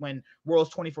started when Worlds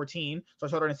 2014. So I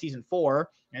started in season 4.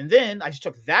 And then I just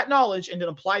took that knowledge and then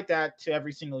applied that to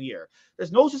every single year.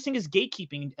 There's no such thing as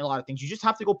gatekeeping in a lot of things. You just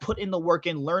have to go put in the work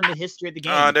and learn the history of the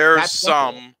game. There's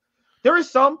some. There is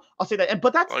some. I'll say that.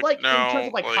 But that's like no, in terms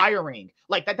of like hiring.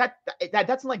 Like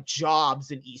that's in like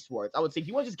jobs in esports. I would say if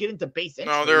you want to just get into base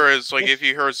entry. No, there is. Like if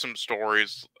you heard some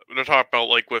stories, they're talking about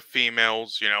like with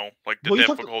females, like the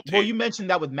difficulty. You mentioned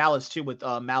that with Malice too, with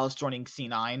Malice joining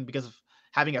C9 because of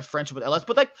having a friendship with LS.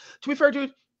 But like to be fair,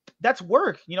 dude, that's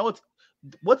work.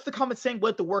 What's the common saying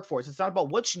with the workforce? It's not about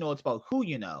what you know, it's about who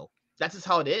you know. That's just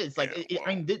how it is. Like,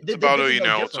 it's about who you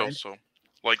know. It's also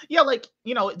like,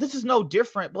 this is no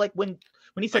different. But like when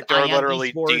he said, like there are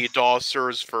literally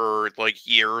DDoSers for like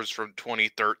years from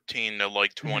 2013 to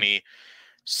like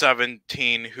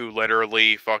 2017 who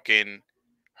literally fucking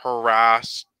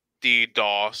harassed,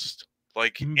 DDoSed,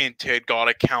 like Inted got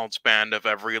accounts banned of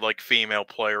every like female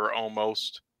player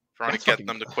almost trying to get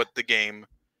them to quit the game.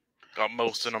 Got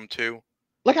most of them too.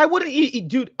 Like I wouldn't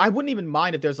even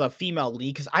mind if there's a female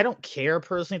league because I don't care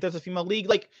personally if there's a female league.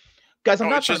 Like, guys, I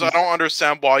don't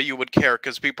understand why you would care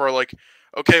because people are like,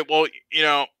 okay, well,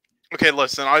 okay,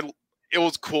 listen, it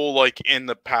was cool like in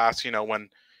the past, when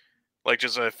like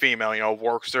just a female,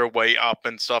 works their way up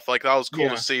and stuff like that was cool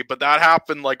to see, but that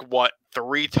happened like what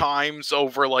 3 times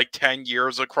over like 10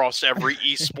 years across every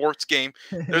esports game.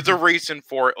 There's a reason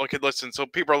for it. Okay, listen, so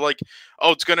people are like,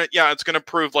 oh, it's gonna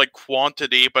improve like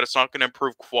quantity, but it's not gonna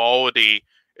improve quality.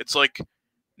 It's like,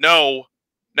 no,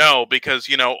 because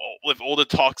with all the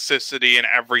toxicity and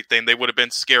everything, they would have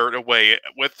been scared away.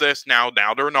 With this now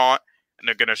they're not, and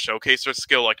they're gonna showcase their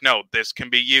skill. Like, no, this can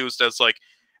be used as like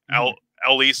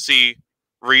LEC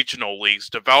regional leagues,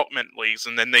 development leagues,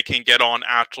 and then they can get on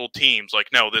actual teams. Like,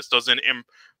 no, this doesn't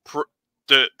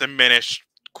diminish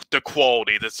the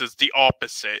quality. This is the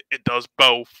opposite. It does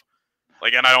both.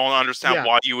 Like, and I don't understand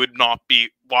why you would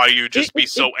just be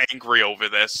so angry over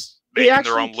this, making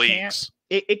their own leagues.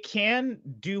 It can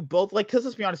do both. Like, because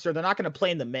let's be honest here, they're not going to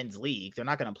play in the men's league. They're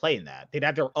not going to play in that. They'd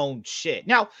have their own shit.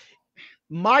 Now,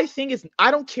 my thing is,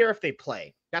 I don't care if they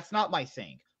play. That's not my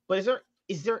thing. But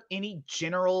is there any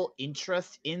general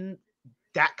interest in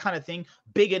that kind of thing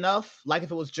big enough? Like,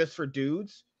 if it was just for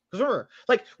dudes? Because remember,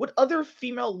 like, would other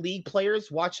female league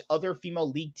players watch other female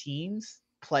league teams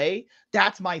play?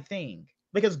 That's my thing.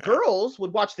 Because girls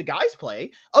would watch the guys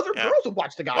play. Other girls would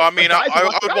watch the guys. Well, I mean,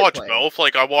 I would watch both.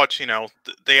 Like, I watch, the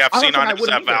AFC9 is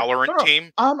that Valorant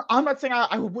team. I'm not saying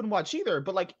I wouldn't watch either,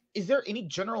 but, like, is there any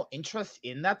general interest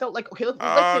in that, though? Like, okay, let's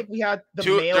say we had the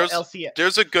male LCS.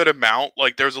 There's a good amount.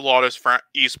 Like, there's a lot of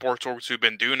esports orgs who've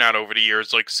been doing that over the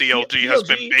years. Like, CLG has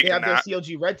been big in that. They have their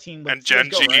CLG red team. And Gen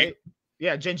G. Right?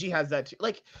 Yeah, Gen G has that, too.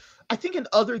 Like, I think in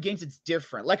other games it's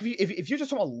different. Like if you're just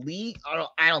from a league, I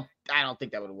don't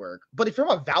think that would work. But if you're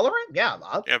on Valorant,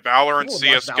 Valorant,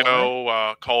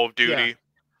 CS:GO, Call of Duty. Yeah.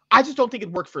 I just don't think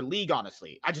it'd work for League.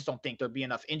 Honestly, I just don't think there'd be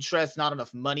enough interest, not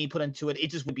enough money put into it. It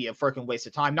just would be a freaking waste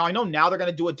of time. Now I know they're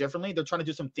gonna do it differently. They're trying to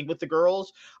do something with the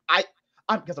girls.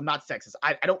 Because I'm not sexist.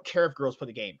 I don't care if girls play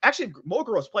the game. Actually, more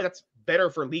girls play. That's better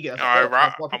for League. I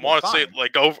want to say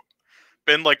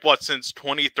since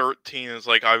 2013 is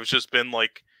like I've just been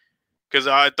like. Because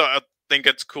I think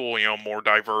it's cool, more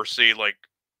diversity. Like,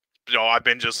 I've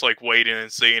been just like waiting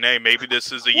and seeing, hey, maybe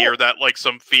this is a year that like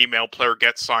some female player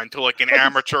gets signed to like an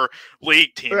amateur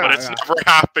league team, but it's never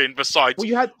happened. Besides,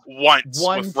 you had once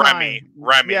with Remy.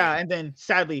 Yeah, and then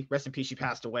sadly, rest in peace, she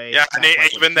passed away. Yeah, and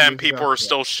even then, people are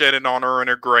still shitting on her in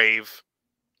her grave.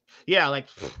 Yeah, like,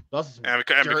 and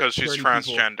because she's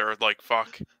transgender, like,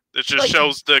 fuck, it just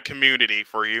shows the community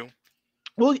for you.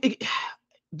 Well,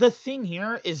 the thing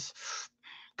here is,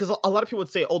 because a lot of people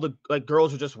would say, the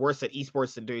girls are just worse at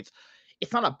esports than dudes.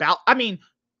 It's not about,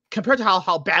 compared to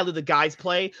how badly the guys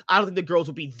play, I don't think the girls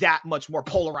would be that much more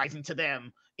polarizing to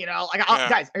them.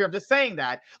 Guys, I'm just saying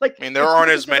that. Like, there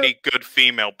aren't as many good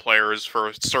female players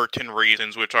for certain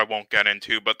reasons, which I won't get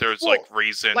into, but there's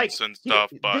reasons and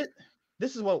stuff. But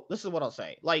this is what I'll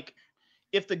say. Like,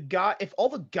 if all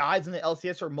the guys in the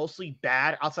LCS are mostly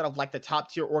bad outside of like the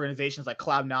top tier organizations like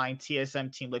Cloud9,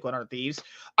 TSM, Team Liquid, 100 Thieves,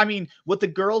 would the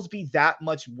girls be that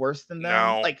much worse than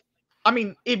them? No. Like,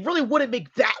 it really wouldn't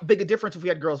make that big a difference if we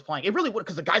had girls playing. It really would,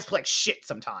 because the guys play like shit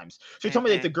sometimes. So you tell me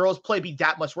that the girls play be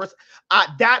that much worse?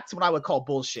 That's what I would call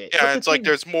bullshit. Yeah, it's like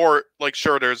there's more, like,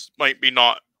 sure, there's might be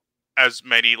not as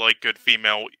many like good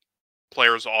female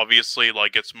players. Obviously,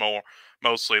 like it's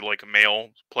mostly like male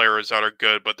players that are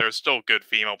good, but there's still good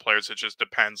female players. It just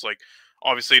depends. Like,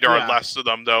 obviously there are less of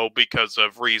them though because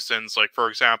of reasons. Like, for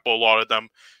example, a lot of them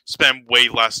spend way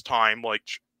less time like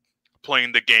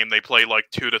playing the game. They play like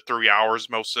 2 to 3 hours,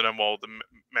 most of them, while the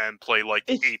men play like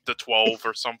 8 to 12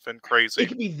 or something crazy. It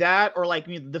could be that, or like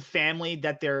the family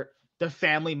that the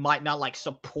family might not like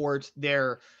support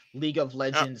their League of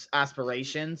Legends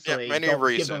aspirations, so they many don't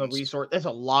reasons. give them a resource. There's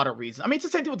a lot of reasons. It's the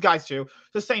same thing with guys too.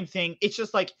 It's the same thing. It's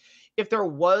just like, if there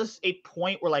was a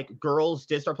point where like girls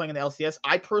did start playing in the LCS,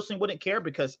 I personally wouldn't care,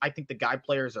 because I think the guy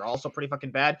players are also pretty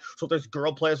fucking bad. So if there's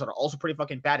girl players that are also pretty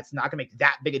fucking bad, it's not gonna make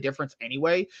that big a difference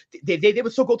anyway. They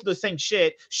would still go through the same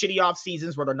shitty off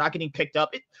seasons where they're not getting picked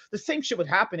up. The same shit would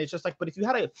happen. It's just like, but if you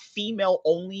had a female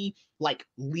only like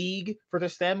league for the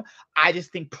STEM, I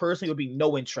just think personally would be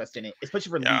no interest in it, especially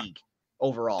for league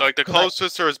overall. Like, the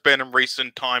closest there has been in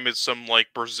recent time is some like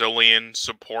Brazilian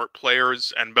support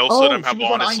players, and most of them have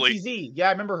honestly. Yeah,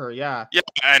 I remember her. Yeah,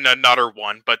 and another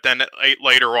one, but then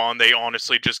later on, they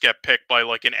honestly just get picked by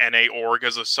like an NA org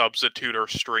as a substitute or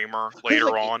streamer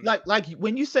later on. Like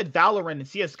when you said Valorant and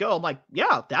CS:GO, I'm like,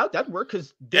 yeah, that'd work,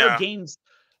 because their games.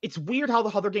 It's weird how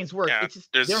their games work. Yeah, it's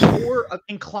just they're more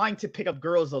inclined to pick up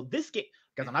girls. Though this game,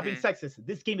 because I'm not being sexist,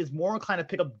 this game is more inclined to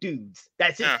pick up dudes.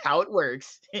 That's just how it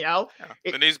works.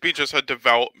 It needs to be just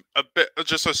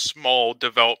just a small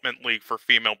development league for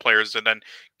female players, and then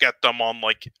get them on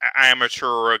like amateur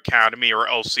or academy or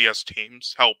LCS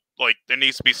teams. Like, there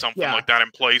needs to be something like that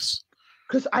in place.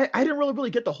 Because I didn't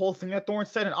really get the whole thing that Thorne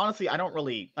said, and honestly, I don't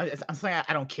really. I'm saying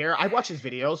I don't care. I watch his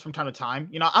videos from time to time.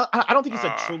 I don't think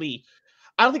he's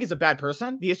I don't think he's a bad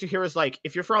person. The issue here is, like,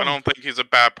 if you're from... I don't think he's a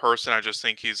bad person. I just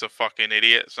think he's a fucking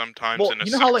idiot sometimes. Well,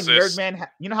 you know how like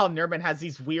Nerdman has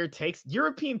these weird takes?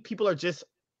 European people are just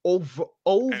over.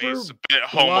 And he's a bit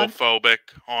homophobic,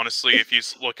 honestly, if you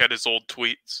look at his old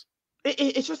tweets.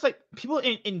 It's just like people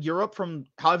in Europe, from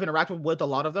how I've interacted with a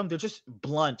lot of them, they're just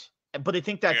blunt. but they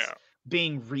think that's Yeah.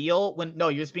 being real when no,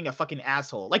 you're just being a fucking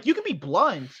asshole. Like you can be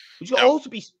blunt, but you can Yeah. also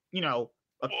be, you know,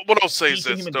 a What I'll say is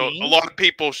decent this, human though. being. A lot of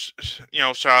people,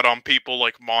 shout on people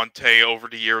like Monte over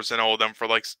the years and all of them for,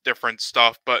 like, different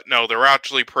stuff. But no, they're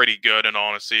actually pretty good, and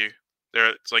honestly,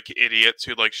 it's like idiots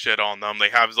who, like, shit on them. They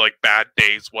have, like, bad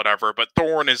days, whatever. But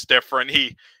Thorne is different.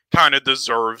 He kind of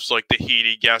deserves, like, the heat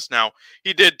he gets. Now,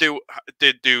 he did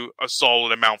do a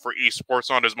solid amount for esports.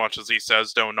 Not as much as he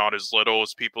says, though. Not as little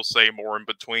as people say, more in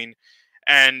between.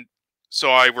 And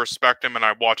so I respect him, and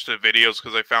I watched the videos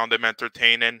because I found him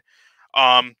entertaining.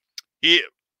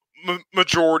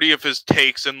 Majority of his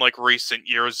takes in, like, recent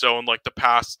years, though, in, like, the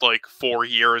past, like, 4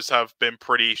 years have been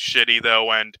pretty shitty,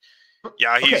 though, and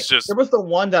yeah, he's just... There was the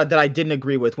one that I didn't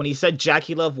agree with when he said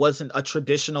Jackie Love wasn't a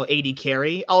traditional AD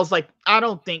carry. I was like, I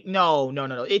don't think, no.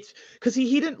 It's because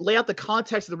he didn't lay out the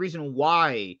context of the reason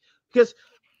why. Because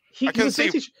he was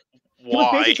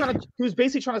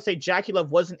basically trying to say Jackie Love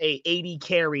wasn't a AD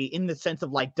carry in the sense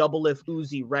of like double lift,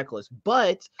 Uzi, reckless,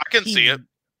 but I can see it.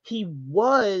 He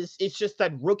was. It's just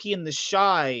that Rookie and the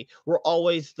Shy were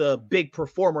always the big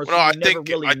performers. Well, I think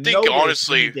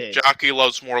honestly, Jackie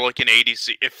Love's more like an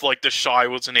ADC. If like the Shy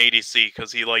was an ADC,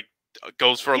 because he like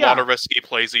goes for a lot of risky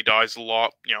plays, he dies a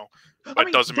lot, But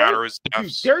it doesn't matter his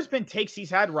deaths. There's been takes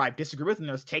he's had where I disagree with, and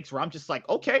there's takes where I'm just like,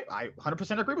 okay, I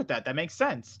 100% agree with that. That makes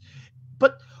sense.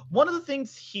 But one of the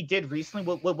things he did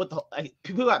recently, with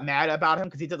people got mad about him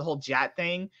because he did the whole Jat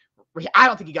thing. I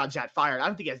don't think he got Jat fired. I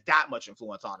don't think he has that much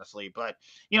influence, honestly. But,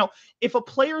 if a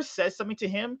player says something to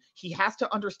him, he has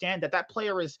to understand that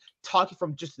player is talking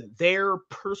from just their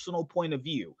personal point of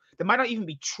view. That might not even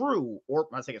be true, or I'm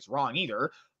not saying it's wrong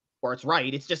either, or it's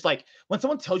right. It's just like when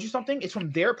someone tells you something, it's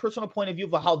from their personal point of view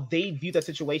of how they view that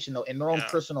situation, though, in their own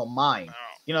personal mind.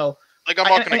 Like, I'm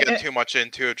not going to get too much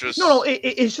into it.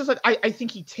 It's just like I think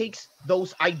he takes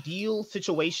those ideal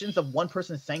situations of one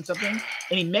person saying something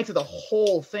and he makes it the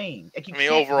whole thing. Like,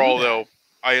 overall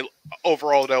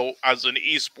though, as an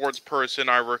esports person,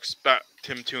 I respect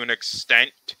him to an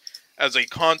extent. As a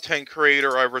content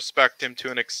creator, I respect him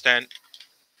to an extent.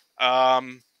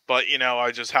 But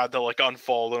I just had to like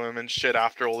unfollow him and shit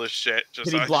after all this shit. Did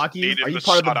he block you? Are you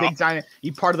part of the big giant?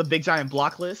 You part of the big giant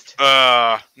block list?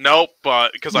 Nope.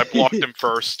 But because I blocked him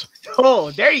first. Oh,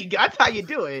 there you go. That's how you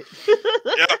do it.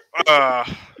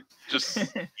 Just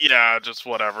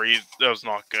whatever. That was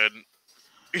not good.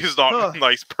 He's not a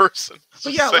nice person.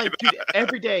 But yeah, like dude,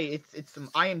 every day it's some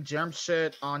I am Germ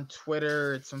shit on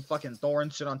Twitter. It's some fucking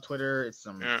Thorn shit on Twitter. It's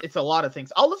a lot of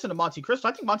things. I'll listen to Monte Cristo.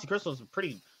 I think Monte Cristo is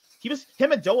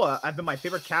him and Doa have been my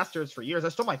favorite casters for years.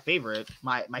 That's still my favorite.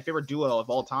 My favorite duo of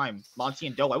all time. Monty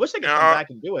and Doa. I wish they could come back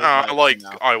and do it.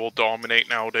 I Will Dominate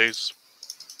nowadays.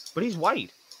 But he's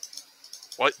white.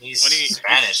 What? He's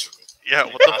Spanish. Yeah,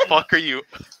 what the fuck are you?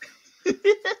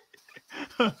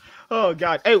 Oh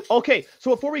god. Hey, okay.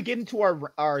 So before we get into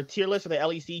our tier list of the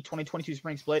LEC 2022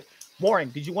 spring split, Warren,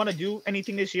 did you want to do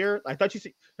anything this year? I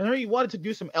know you wanted to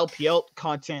do some LPL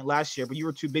content last year, but you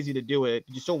were too busy to do it.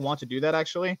 Did you still want to do that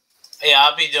actually? Yeah,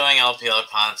 I'll be doing LPL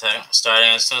content starting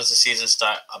as soon as the season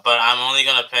starts. But I'm only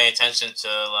gonna pay attention to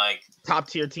like top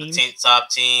tier teams. Top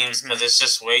teams, because it's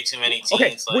just way too many teams. Okay,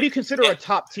 like, what do you consider a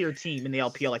top tier team in the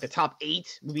LPL? Like the top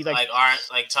 8 would be like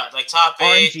top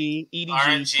 8, RNG,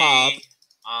 EDG, Pop.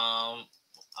 I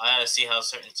gotta see how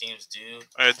certain teams do.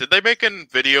 Did they make a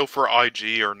video for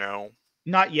IG or no?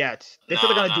 Not yet. They said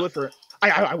they're gonna do it for.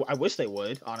 I wish they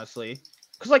would, honestly.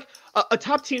 Because like a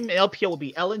top team in LPL would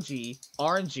be LNG,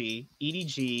 RNG,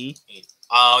 EDG,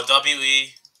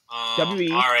 WE,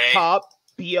 RA. Top,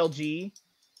 BLG,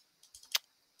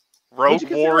 Rogue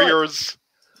Warriors.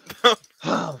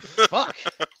 Oh fuck.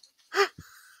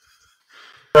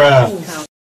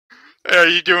 Are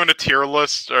you doing a tier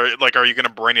list, or like, are you gonna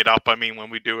bring it up? I mean, when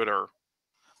we do it, or?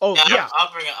 Oh yeah,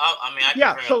 I'll bring it up. I mean, I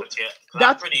can bring up the tier.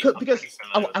 That's because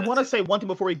I want to say one thing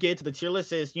before we get to the tier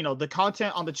list is, the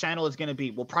content on the channel is going to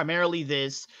be, primarily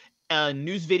this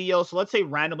news video. So let's say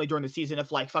randomly during the season,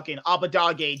 if like fucking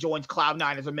Abadage joins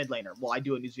Cloud9 as a mid laner, I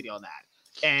do a news video on that.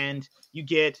 And you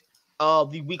get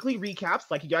the weekly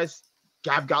recaps, like you guys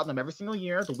have gotten them every single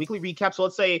year, the weekly recaps. So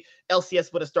let's say LCS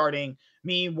split is starting,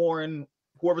 me, Warren,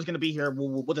 whoever's going to be here,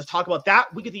 we'll just talk about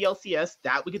that week of the LCS,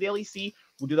 that week of the LEC.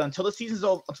 We'll do that until the season's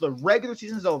over, until the regular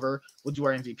season's over. We'll do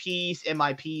our MVPs,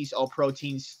 MIPs, all pro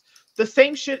teams. The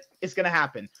same shit is going to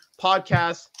happen.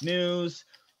 Podcasts, news,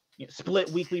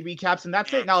 split weekly recaps, and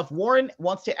that's it. Now, if Warren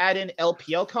wants to add in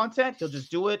LPL content, he'll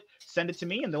just do it, send it to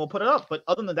me, and then we'll put it up. But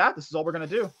other than that, this is all we're going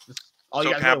to do. This is all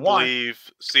you guys really want. I can't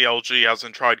believe CLG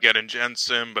hasn't tried getting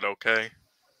Jensen, but okay.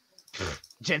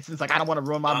 Jensen's like, I don't want to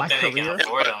ruin my career.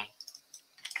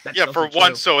 That's Yeah, also for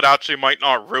one, true. so it actually might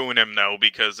not ruin him though,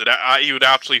 because he would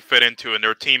actually fit into it, and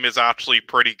their team is actually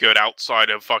pretty good outside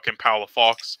of fucking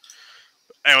Palafox.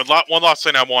 And one last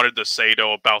thing I wanted to say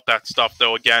though about that stuff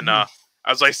though, again,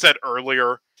 as I said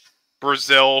earlier,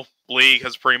 Brazil League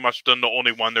has pretty much done the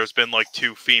only one. There's been like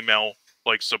 2 female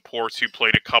like supports who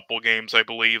played a couple games, I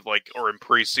believe, like or in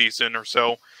preseason or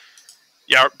so.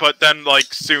 Yeah, but then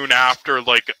like soon after,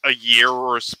 like a year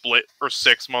or a split or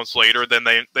 6 months later, then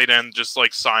they then just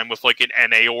like sign with like an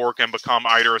NA org and become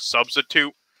either a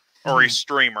substitute or a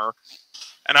streamer.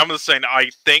 And I'm just saying, I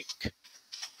think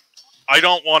I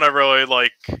don't want to really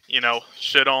like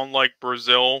shit on like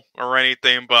Brazil or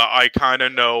anything, but I kind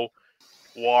of know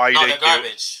why No, they they're do.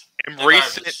 garbage. In They're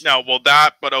recent, garbage. no, well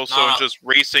that, but also No. in just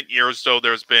recent years, though,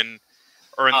 there's been,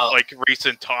 or in like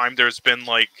recent time, there's been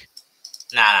like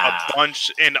a bunch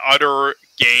in other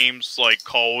games like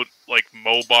called like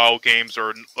mobile games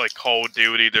or like Call of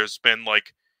Duty. There's been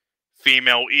like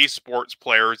female esports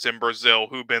players in Brazil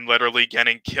who've been literally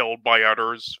getting killed by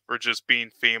others for just being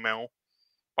female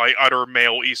by other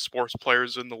male esports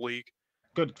players in the league.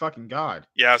 Good fucking God.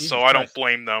 Yeah, Jesus so I Christ. don't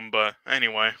blame them, but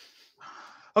anyway.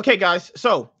 Okay, guys.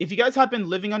 So, if you guys have been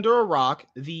living under a rock,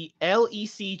 the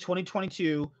LEC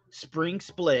 2022 Spring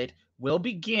Split will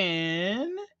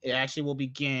begin. It actually will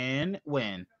begin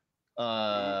when?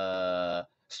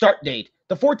 Start date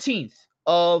the 14th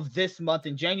of this month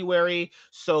in January.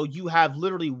 So you have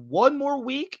literally one more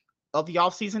week of the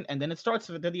off season, and then it starts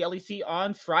with the LEC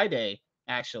on Friday.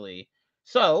 Actually,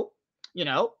 so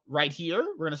right here,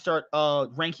 we're going to start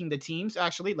ranking the teams.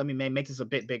 Actually, let me make this a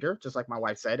bit bigger, just like my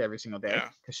wife said every single day.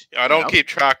 Yeah, I don't keep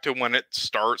track to when it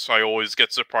starts. I always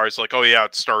get surprised, like, oh yeah,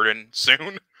 it's starting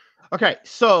soon. Okay,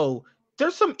 so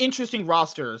there's some interesting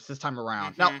rosters this time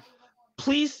around. Now,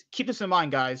 please keep this in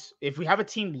mind, guys. If we have a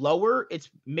team lower, it's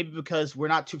maybe because we're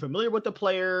not too familiar with the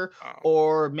player,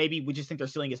 or maybe we just think their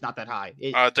ceiling is not that high.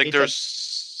 I think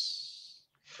there's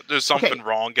something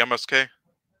wrong, MSK.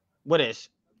 What is?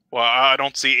 Well, I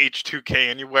don't see H2K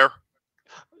anywhere.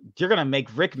 You're gonna make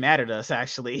Rick mad at us,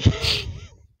 actually.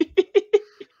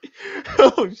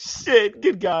 Oh shit!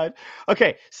 Good God.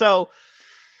 Okay, so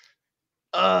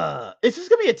this is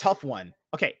gonna be a tough one.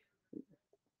 Okay,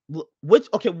 we'll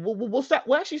start.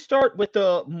 We'll actually start with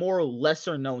the more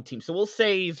lesser known team. So we'll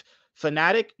save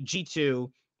Fnatic,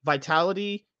 G2,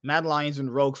 Vitality, Mad Lions,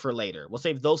 and Rogue for later. We'll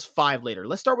save those 5 later.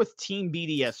 Let's start with Team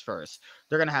BDS first.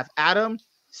 They're gonna have Adam,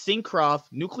 Syncroft,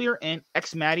 Nuclear, and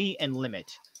Xmatty and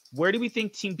Limit. Where do we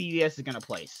think Team BDS is gonna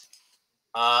place?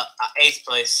 8th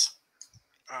place.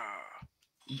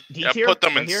 Yeah, put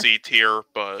them in C tier,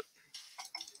 but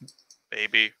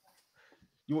maybe.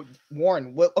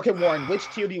 Warren, Warren, which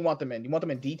tier do you want them in? Do you want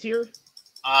them in D tier?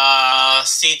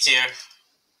 C tier.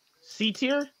 C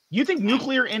tier? You think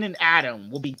Nuclear and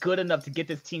Adam will be good enough to get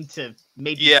this team to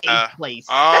maybe 8th place?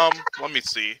 Let me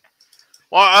see.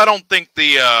 Well, I don't think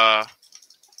the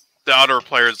other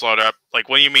players like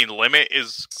when you mean Limit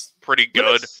is pretty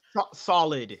good.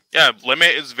 Solid. Yeah,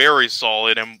 Limit is very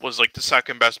solid and was like the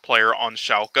 2nd best player on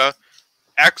Schalke.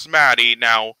 Xmatty,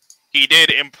 now he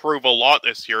did improve a lot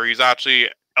this year. He's actually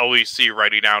LEC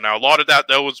ready now. Now a lot of that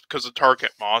though was because of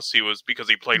Target Moss. Because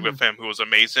he played with him, who was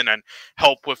amazing and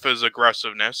helped with his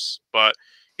aggressiveness. But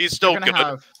he's still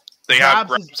good. They have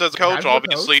Grabs as a coach,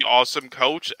 obviously awesome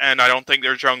coach, and I don't think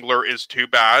their jungler is too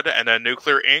bad. And then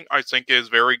Nuclear Inc. I think is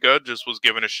very good. Just was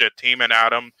given a shit team, and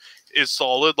Adam is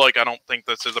solid. Like I don't think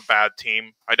this is a bad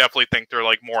team. I definitely think they're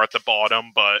like more at the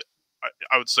bottom, but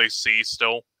I would say C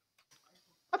still.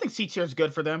 I think C tier is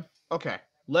good for them. Okay,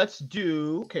 let's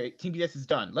do. Okay, Team BDS is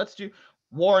done. Let's do.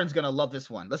 Warren's gonna love this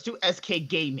one. Let's do SK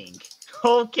Gaming.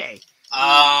 Okay.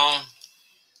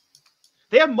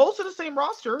 They have most of the same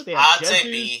roster. They have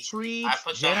Jesus, Trees,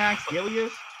 Genax,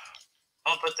 Gilius.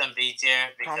 I'm gonna put them B tier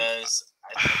because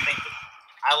I think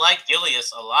I like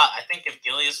Gilius a lot. I think if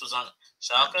Gilius was on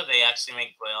Schalke, they actually make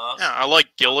playoffs. Yeah, I like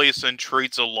Gilius and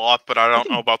Treats a lot, but I don't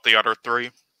know about the other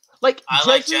 3. Like I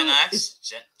like Genax.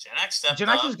 Genax stepped up.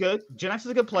 Genax is good. Genax is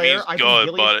a good player. I think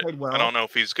Gilius played well. I don't know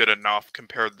if he's good enough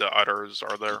compared to others.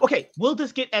 Are there? Okay, we'll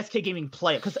just get SK Gaming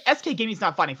play because SK Gaming's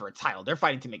not fighting for a title. They're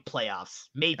fighting to make playoffs.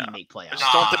 Maybe make playoffs.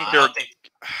 I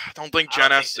don't think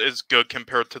Genax is good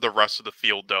compared to the rest of the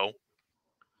field, though.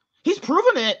 He's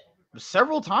proven it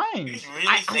several times. You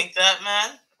really think that,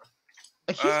 man?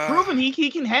 He's proven he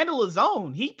can handle his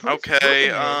own.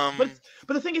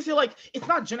 But the thing is, it's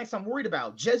not Genax I'm worried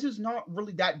about. Jesu's not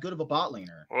really that good of a bot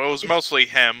laner. Well, it was mostly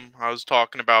him. I was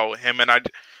talking about him, and I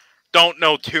don't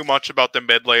know too much about the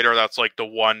mid laner. That's like the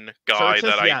one guy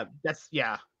that I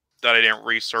didn't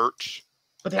research.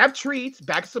 But they have Treats,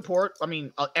 back support. I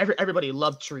mean, everybody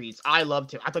loved Treats. I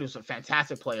loved him. I thought he was a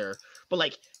fantastic player. But,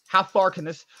 like, how far can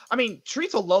this... I mean,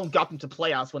 Treats alone got them to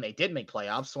playoffs when they did make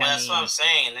playoffs. So yeah, that's what I'm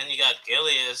saying. And then you got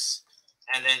Gilius,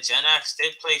 and then Genax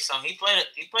did play some. He played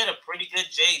a pretty good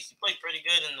Jace. He played pretty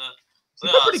good in the playoffs. He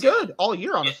played pretty good all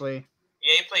year, honestly.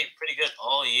 Yeah, he played pretty good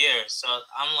all year. So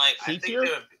I'm like, I think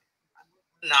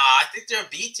they're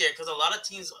B tier because a lot of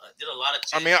teams did a lot of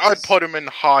changes. I mean, I'd put him in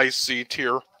high C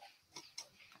tier.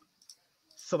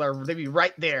 So they'd be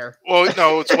right there. Well,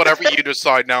 no, it's whatever you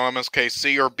decide now, MSK,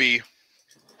 C or B.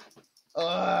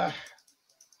 I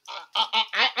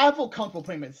feel comfortable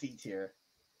putting them in C tier.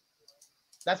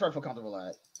 That's where I feel comfortable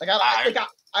at. Like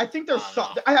I think they're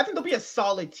I think they'll be a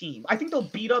solid team. I think they'll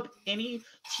beat up any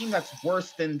team that's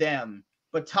worse than them.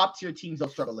 But top tier teams they'll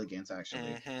struggle against actually.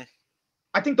 Mm-hmm.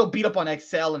 I think they'll beat up on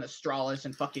Excel and Astralis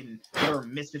and fucking whatever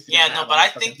Misfits. Yeah, no, but I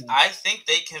think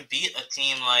they can beat a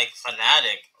team like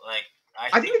Fnatic. Like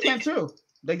I think they can too.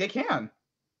 They can.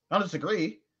 I don't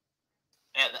disagree.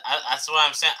 Yeah, that's what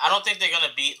I'm saying. I don't think they're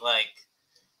gonna beat like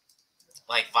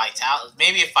Vital.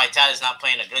 Maybe if Vital is not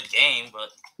playing a good game,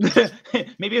 but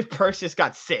maybe if Perks just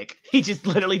got sick. He just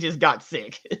literally just got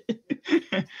sick.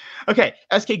 Okay,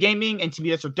 SK Gaming and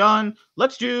TBS are done.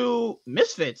 Let's do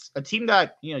Misfits, a team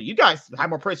that you guys have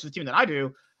more praise for the team than I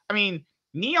do. I mean,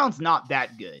 Neon's not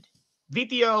that good.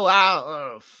 VTO,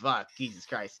 oh fuck, Jesus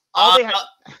Christ.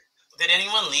 Did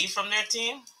anyone leave from their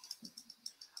team?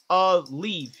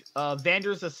 Leave.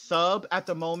 Vander's a sub at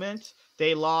the moment.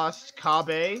 They lost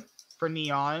Kabe for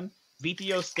Neon.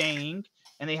 VTO staying,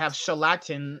 and they have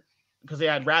Shalatin because they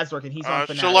had Razork and he's on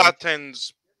Fnatic.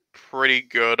 Shalatin's pretty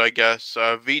good, I guess.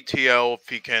 VTO, if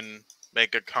he can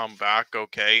make a comeback,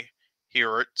 okay.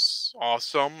 Here it's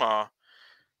awesome.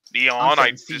 Neon,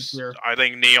 I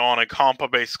think Neon and Comp are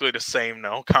basically the same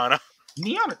now, kind of.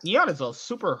 Neon is a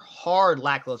super hard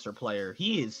lackluster player.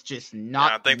 He is just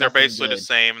not. Yeah, I think they're basically the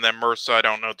same. And then Mercer, I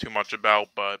don't know too much about,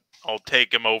 but I'll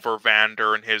take him over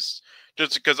Vander and his.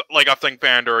 Just because, like, I think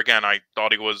Vander again. I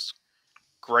thought he was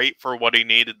great for what he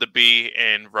needed to be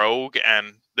in Rogue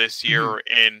and this year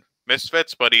in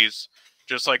Misfits, but he's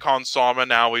just like Hansama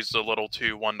now. He's a little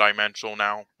too one-dimensional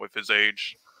now with his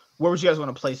age. Where would you guys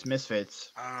want to place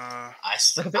Misfits? I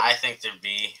think they're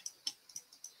B.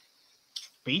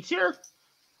 B tier?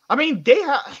 I mean, they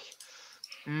have.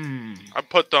 I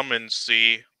put them in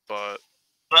C, but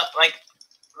like,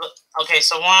 okay.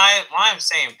 So why I'm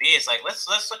saying B is like let's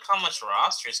look how much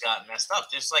rosters got messed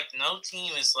up. There's like no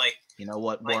team is like. You know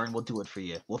what, Warren? We'll do it for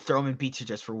you. We'll throw them in B tier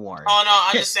just for Warren. Oh no,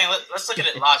 I'm just saying. Let's look at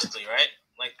it logically, right?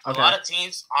 Like a lot of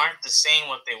teams aren't the same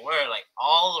what they were. Like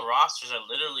all the rosters are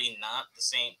literally not the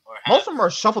same. Most of them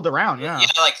are shuffled around. Yeah. Yeah,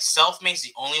 like Selfmade's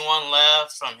the only one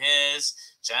left from his.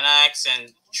 Genax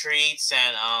and Treats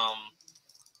and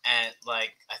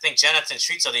like I think Genax and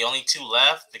Treats are the only two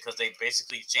left because they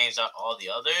basically changed out all the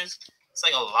others. It's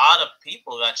like a lot of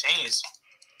people got changed.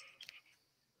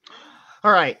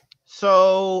 All right,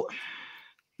 so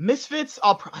Misfits,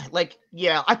 I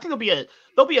think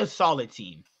they'll be a solid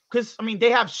team because I mean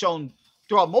they have shown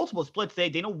throughout multiple splits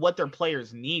they know what their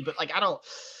players need, but like I don't.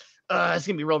 It's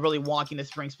gonna be really wonky in the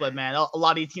spring split, man. A lot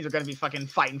of these teams are gonna be fucking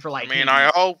fighting for like. I mean,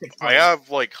 I have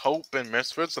like hope in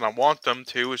Misfits, and I want them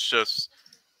to. It's just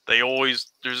they're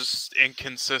just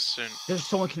inconsistent. They're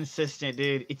so inconsistent,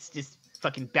 dude. It's just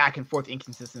fucking back and forth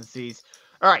inconsistencies.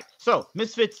 All right, so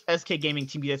Misfits, SK Gaming,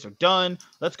 TBS are done.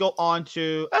 Let's go on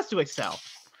to Excel.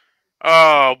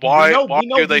 Why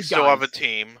do they still have a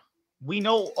team? We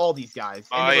know all these guys.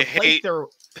 And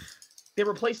they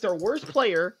replaced their worst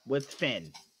player with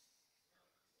Finn.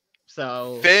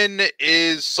 So Finn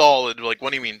is solid. Like, what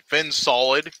do you mean? Finn's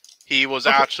solid. He was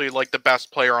actually like the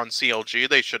best player on CLG.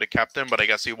 They should have kept him, but I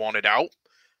guess he wanted out.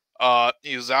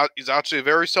 He's actually a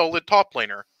very solid top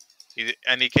laner. He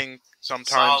can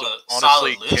sometimes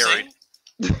honestly carry.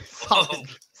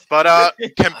 But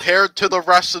compared to the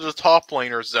rest of the top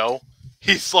laners, though,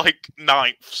 he's like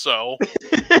 9th. So.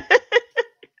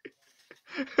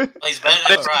 He's better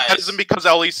than Prize. That isn't because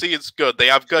LEC is good. They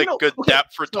have good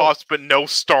depth for tops, but no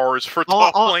stars for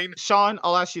top lane. Sean,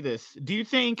 I'll ask you this. Do you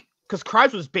think, because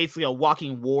Kryze was basically a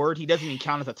walking ward, he doesn't even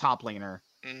count as a top laner.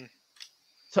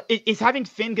 So is having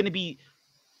Finn going to be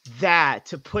that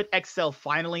to put XL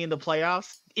finally in the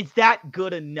playoffs? Is that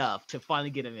good enough to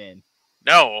finally get him in?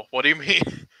 No. What do you mean?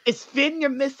 Is Finn your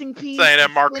missing piece? Saying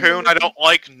that Marcoon, I don't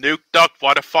like Nuke Duck.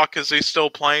 Why the fuck is he still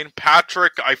playing?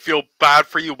 Patrick, I feel bad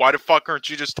for you. Why the fuck aren't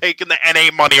you just taking the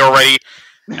NA money already?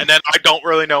 And then I don't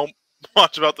really know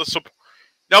much about the support.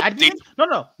 Nope.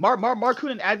 No.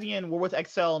 Marcoon and Advian were with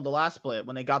XL in the last split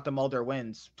when they got them all their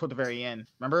wins toward the very end.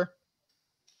 Remember?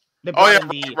 They Oh brought yeah, in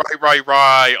the.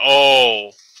 right.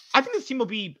 Oh, I think this team will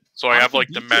be. so I have honestly like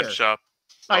B tier. dementia.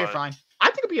 No, you're fine. I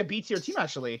think it'll be a B tier team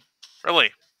actually.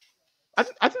 Really? I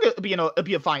think it'd be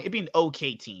it'd be an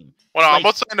okay team. Well, Like, I'm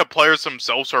not saying the players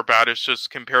themselves are bad. It's just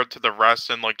compared to the rest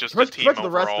and like just the team compared to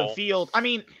overall. the rest of the field. I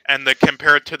mean, and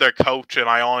compared to their coach, and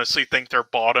I honestly think they're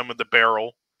bottom of the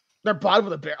barrel. they're bottom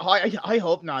of the barrel. I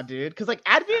hope not, dude. Because like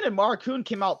Advin and Marcoon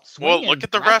came out swinging. Well, look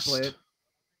at the rest.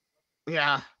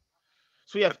 Yeah.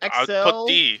 So we have I'd XL. put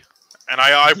D. And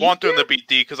I D want them tier? to be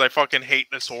D because I fucking hate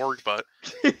this org, but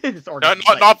This org is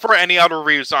not for any other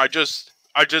reason. They're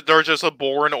just a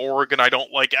boring org, and I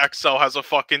don't like XL has a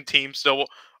fucking team still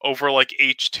over like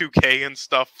H2K and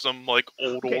stuff. Some like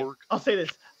old org. I'll say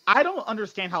this: I don't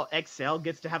understand how XL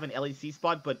gets to have an LEC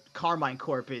spot, but Carmine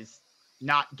Corp is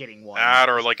not getting one. That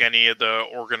or like any of the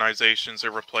organizations they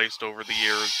replaced over the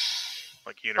years,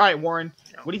 like All right, Warren,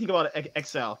 Yeah. what do you think about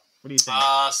XL? What do you think?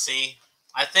 See,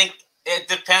 I think it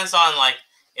depends on like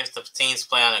if the teams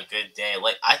play on a good day.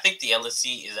 Like I think the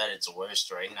LEC is at its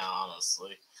worst right now,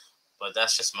 honestly. But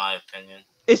that's just my opinion.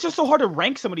 It's just so hard to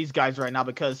rank some of these guys right now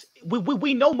because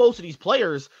we know most of these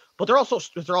players, but they're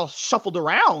all shuffled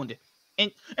around.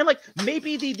 And like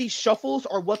maybe these shuffles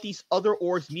are what these other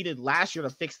orgs needed last year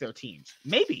to fix their teams.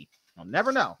 Maybe. I'll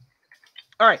never know.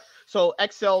 All right. So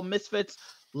XL Misfits.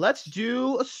 Let's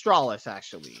do Astralis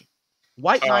actually.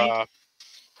 White Knight.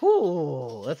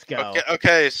 Ooh, let's go.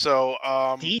 Okay, so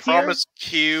D tier? Promise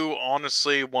Q,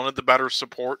 honestly, one of the better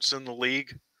supports in the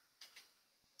league.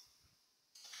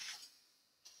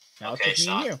 Now Okay, it's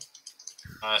me and you.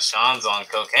 Sean's on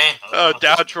cocaine.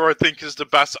 Dadro, I think, is the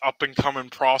best up-and-coming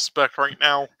prospect right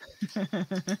now.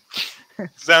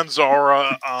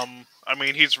 Zanzara, I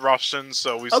mean, he's Russian,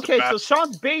 so he's okay, the best. so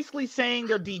Sean's basically saying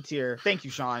they're D tier. Thank you,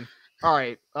 Sean. All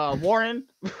right, Warren.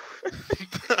 Who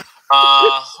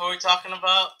are we talking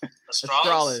about?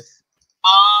 Astralis?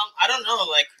 I don't know.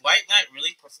 Like, White Knight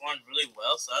really performed really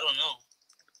well, so I don't know.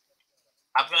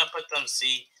 I'm gonna put them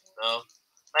C, though.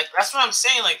 Like, that's what I'm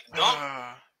saying. Like, don't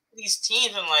these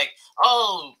teams and like,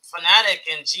 oh, Fnatic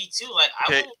and G2. Like,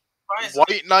 Okay. I wouldn't.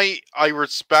 White Knight, I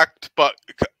respect, but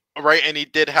right, and he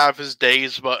did have his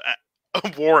days. But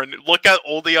Warren, look at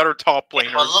all the other top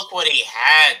laners. But look what he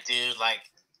had, dude. Like,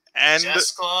 and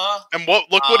Jessica, and look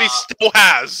what he still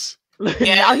has.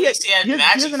 Yeah, now he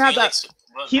doesn't have that.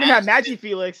 He didn't have Magi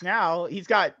Felix. Now he's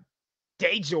got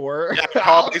Dajor. Yeah,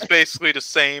 Kabe's basically the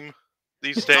same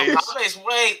these days.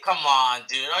 Wait, come on,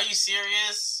 dude. Are you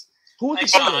serious? Who's Hey,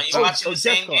 Sean, are you watching the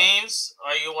same games?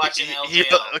 Or are you watching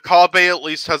LJL? Kabe at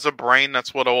least has a brain.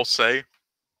 That's what I'll say.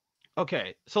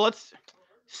 Okay, so let's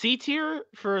C tier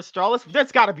for Astralis.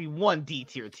 There's got to be one D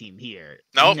tier team here.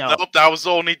 Nope, that was the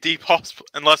only D possible.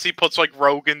 Unless he puts like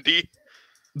Rogue in D.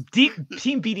 Team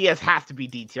BDS has to be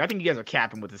D tier. I think you guys are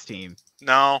capping with this team.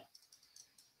 No.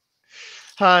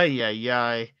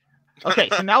 Ay. Okay,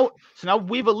 so now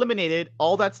we've eliminated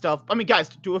all that stuff. I mean, guys,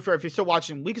 do it fair. If you're still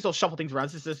watching, we can still shuffle things around.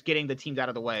 This is just getting the teams out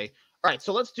of the way. All right,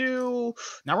 so let's do.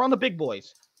 Now we're on the big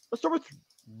boys. Let's start with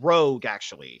Rogue,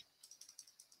 actually.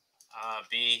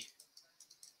 B.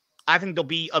 I think they'll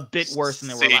be a bit worse than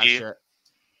they were last year.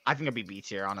 I think they'll be B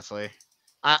tier, honestly.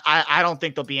 I don't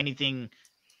think there'll be anything.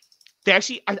 They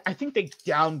actually, I think they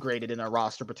downgraded in their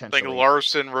roster potentially. I think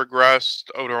Larson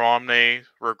regressed. Odoramne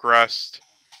regressed.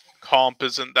 Comp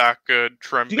isn't that good.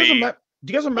 Tremby.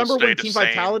 Do you guys remember when Team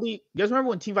Vitality? You guys remember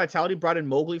when Team Vitality brought in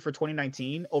Mowgli for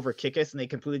 2019 over Kickus, and they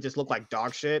completely just looked like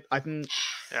dog shit? I think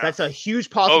that's a huge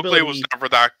possibility. Mowgli was never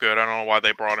that good. I don't know why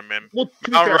they brought him in. Well,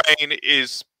 Rain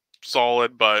is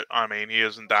solid, but I mean, he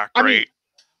isn't that great.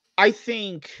 I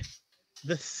think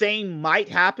the same might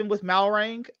happen with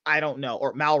Malrang. I don't know.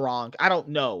 Or Malrong. I don't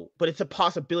know. But it's a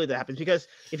possibility that happens because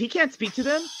if he can't speak to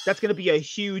them, that's going to be a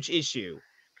huge issue.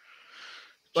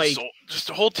 Like, just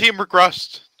the whole team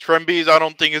regressed. Tremby's, I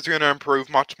don't think is going to improve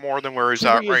much more than where he's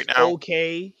at right now.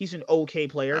 Okay. He's an okay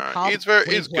player.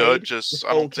 He's good. Just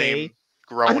I don't see him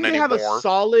growing anymore. I think they have a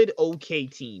solid okay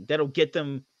team that'll get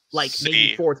them like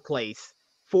maybe fourth place.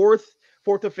 Fourth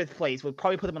or fifth place would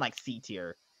probably put them in like C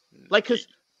tier. Like, because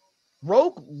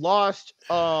Rogue lost,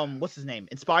 what's his name?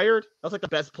 Inspired? That was like the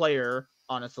best player,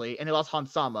 honestly. And they lost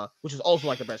Hansama, which is also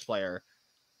like the best player.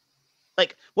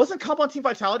 Like, wasn't Comp on Team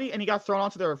Vitality and he got thrown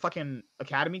onto their fucking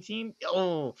academy team?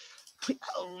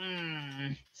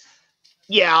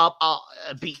 Yeah,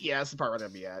 that's the part where they'll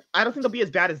be at. I don't think they'll be as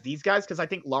bad as these guys because I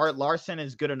think Larson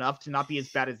is good enough to not be as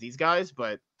bad as these guys,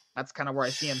 but that's kind of where I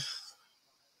see him.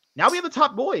 Now we have the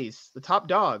top boys, the top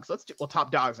dogs. Let's do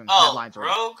top dogs and headlines.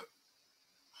 Rogue.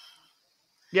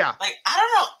 Yeah. Like, I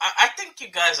don't know. I think you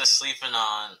guys are sleeping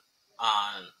on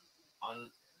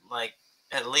like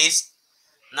at least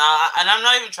Nah, and I'm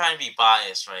not even trying to be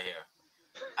biased right here.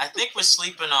 I think we're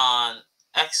sleeping on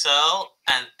XL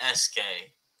and SK.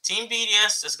 Team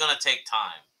BDS is gonna take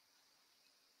time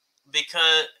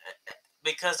because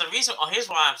the reason. Oh, here's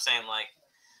why I'm saying like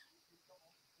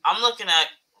I'm looking at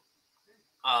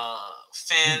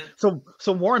Finn.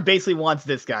 So Warren basically wants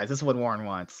this, guys. This is what Warren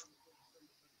wants.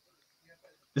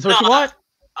 This is No, what you want?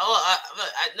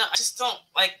 no, I just don't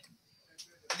like.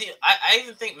 I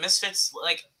even think Misfits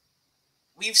like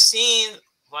we've seen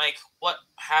like what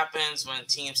happens when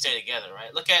teams stay together,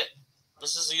 right?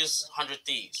 Let's just use 100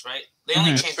 Thieves, right? They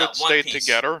only changed out Misfits one stayed piece.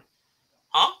 together.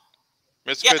 Huh?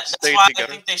 Yeah, Misfits that's stayed why together.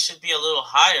 I think they should be a little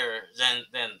higher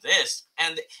than this.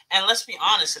 And let's be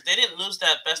honest, if they didn't lose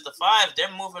that best of 5, they're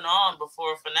moving on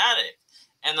before Fnatic.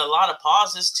 And a lot of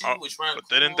pauses too, which weren't But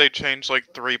cool. didn't they change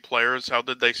like 3 players? How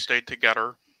did they stay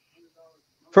together?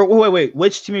 For wait,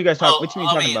 which team are you guys talking? Which team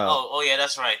are you talking about? Oh yeah,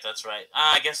 that's right.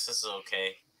 I guess this is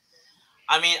okay.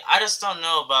 I mean, I just don't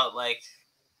know about like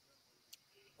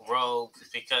Rogue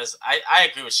because I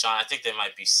agree with Sean. I think they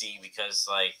might be C because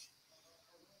like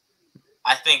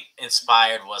I think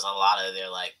Inspired was a lot of their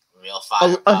like real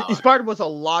firepower. Inspired was a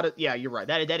lot of you're right.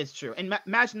 That is true. And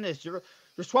imagine this: you're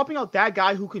swapping out that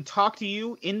guy who can talk to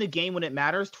you in the game when it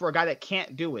matters for a guy that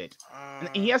can't do it, and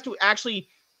he has to actually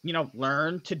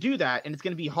learn to do that, and it's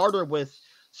going to be harder with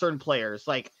certain players.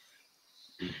 Like,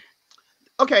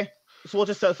 okay, so we'll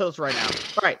just settle this right now.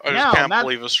 All right, I just can't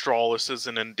believe Astralis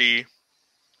isn't in D.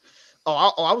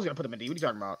 Oh, I was gonna put him in D. What are you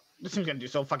talking about? This team's gonna do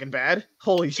so fucking bad.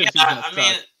 Holy shit! Yeah, I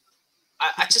mean,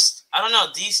 I don't know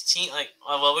these teams. Like,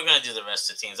 well, we're gonna do the rest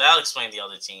of the teams. I'll explain the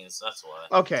other teams. That's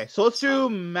why. Okay, so let's do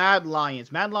Mad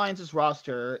Lions. Mad Lions'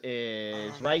 roster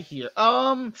is right here.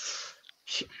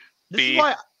 This B. is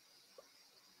why.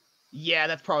 Yeah,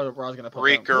 that's probably where I was gonna put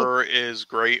Reeker is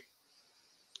great.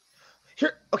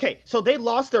 Here, okay, so they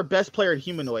lost their best player in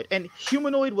Humanoid, and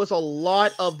Humanoid was a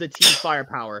lot of the team's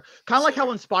firepower. Kind of like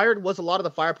how Inspired was a lot of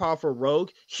the firepower for Rogue,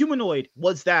 Humanoid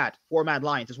was that for Mad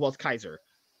Lions as well as Kaiser.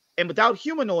 And without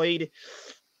Humanoid,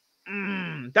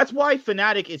 that's why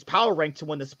Fnatic is power ranked to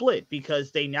win the split,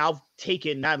 because they now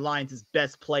taken Mad Lions'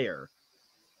 best player.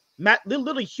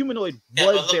 Literally, Humanoid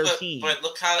was their team. But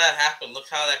look how that happened. Look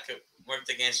how that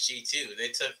worked against G2. They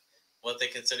took what they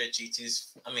considered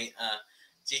G2's.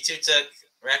 G2 took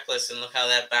Reckless, and look how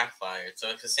that backfired.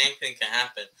 So the same thing can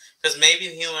happen. Because maybe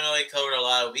Humanoid covered a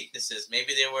lot of weaknesses.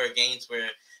 Maybe there were games where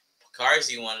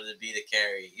Carzy wanted to be the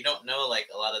carry. You don't know like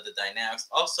a lot of the dynamics.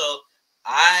 Also,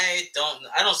 I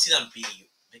don't see them beat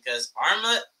because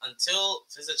Arma until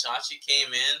Fizachachi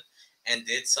came in and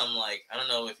did some like I don't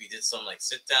know if he did some like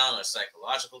sit down or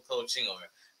psychological coaching or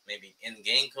maybe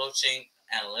in-game coaching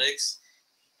analytics.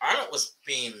 Arma was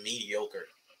being mediocre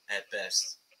at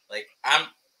best. Like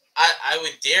I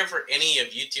would dare for any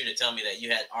of you two to tell me that you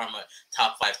had Arma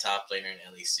top 5 top laner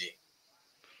in LEC.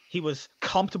 He was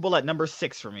comfortable at number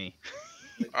 6 for me.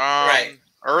 Right.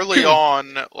 Early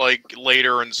on, like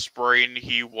later in spring,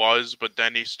 he was, but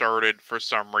then he started for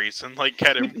some reason, like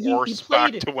getting worse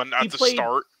back to when at the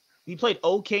start. He played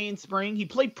okay in spring. He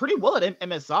played pretty well at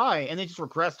MSI, and then just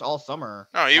regressed all summer.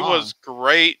 No, he was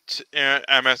great at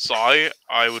MSI.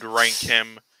 I would rank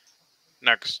him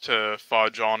next to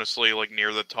Fudge, honestly, like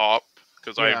near the top,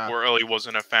 because I really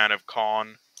wasn't a fan of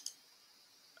Khan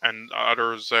and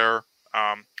others there.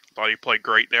 Thought he played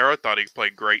great there. I thought he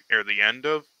played great near the end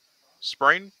of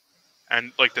spring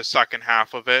and like the second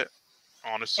half of it,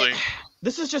 honestly.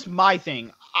 This is just my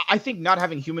thing. I think not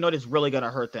having Humanoid is really going to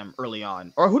hurt them early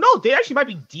on. Or who knows, they actually might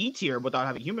be D tier without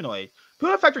having Humanoid.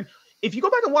 If you go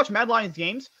back and watch Mad Lions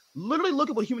games, literally look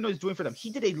at what Humanoid is doing for them. He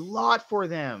did a lot for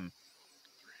them.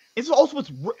 This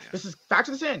is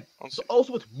factor this in. It's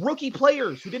also with rookie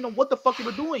players who didn't know what the fuck they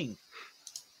were doing.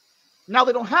 Now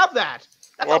they don't have that.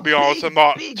 I'll be honest, I'm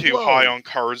not too high on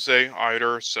Carzy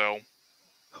either, so...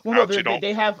 Well, no,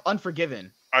 they have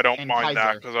Unforgiven. I don't mind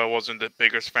that, because I wasn't the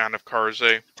biggest fan of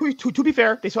Carzy. To be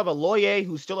fair, they still have a Loyer,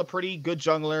 who's still a pretty good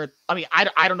jungler. I mean,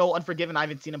 I don't know Unforgiven. I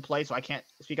haven't seen him play, so I can't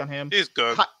speak on him. He's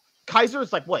good. Kaiser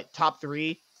is like, what, top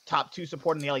 3, top 2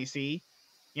 support in the LEC?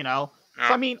 You know? Yeah.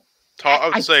 So, I mean...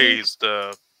 I would say he's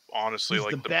honestly,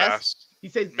 the best. You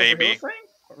say maybe.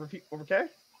 Okay.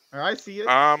 All right, see it.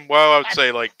 Well, I would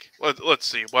say, like, let's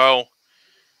see. Well,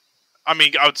 I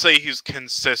mean, I would say he's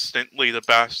consistently the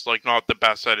best. Like, not the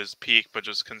best at his peak, but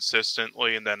just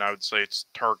consistently. And then I would say it's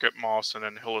Target Moss and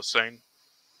then Hylissane.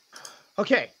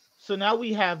 Okay, so now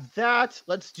we have that.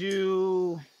 Let's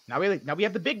do... Now we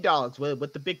have the big dogs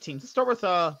with the big teams. Let's start with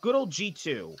good old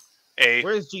G2. A.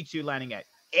 Where is G2 landing at?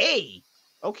 A.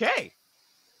 Okay.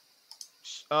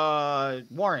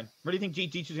 Warren, where do you think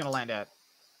G2 is going to land at?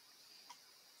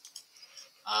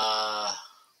 A.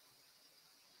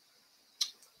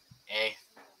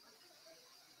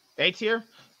 A tier.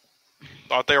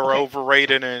 Thought they were Okay.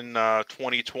 overrated in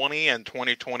 2020 and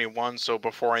 2021. So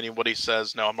before anybody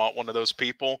says no, I'm not one of those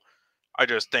people. I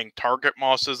just think Target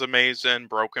Moss is amazing.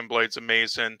 Broken Blade's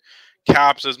amazing.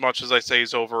 Caps, as much as I say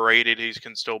he's overrated, he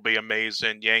can still be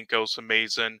amazing. Yanko's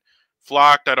amazing.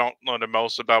 Flack, I don't know the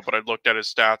most about, but I looked at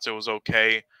his stats. It was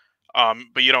okay.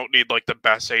 But you don't need like the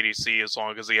best ADC as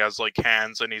long as he has like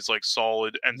hands and he's like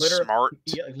solid and smart.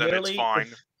 Then it's fine.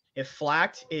 If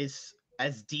Flacked is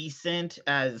as decent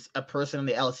as a person in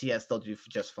the LCS, they'll do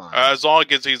just fine. As long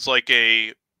as he's like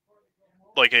a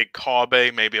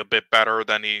Kabe, maybe a bit better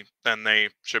than they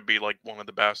should be like one of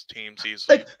the best teams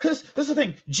easily. Like, because this is the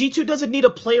thing, G2 doesn't need a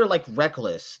player like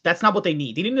Reckless. That's not what they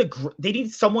need. They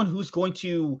need someone who's going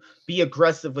to be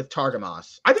aggressive with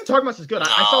Targamas. I think Targamas is good. I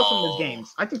saw some of his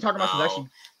games. I think Targamas is actually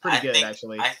pretty good.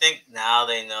 Actually, I think now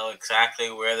they know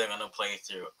exactly where they're going to play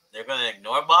through. They're going to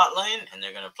ignore bot lane and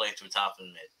they're going to play through top and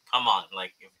mid. Come on,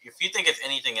 like if you think it's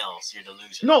anything else, you're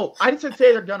delusional. No, I didn't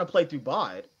say they're going to play through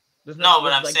bot. But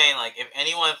I'm saying, like, if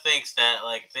anyone thinks that,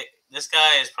 like, this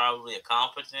guy is probably a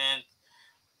competent,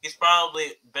 he's probably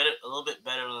a little bit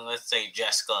better than, let's say,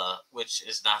 Jessica, which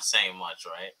is not saying much,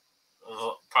 right?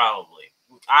 Probably.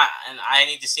 I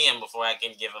need to see him before I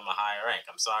can give him a higher rank.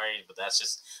 I'm sorry, but that's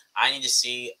just, I need to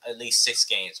see at least 6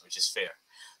 games, which is fair.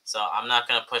 So I'm not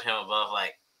going to put him above,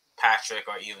 like, Patrick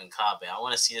or even Kabe. I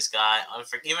want to see this guy,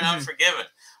 Unforgiven.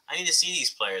 I need to see these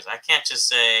players. I can't just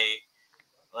say...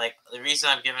 Like, the reason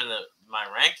I'm giving my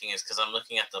ranking is because I'm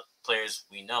looking at the players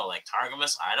we know. Like,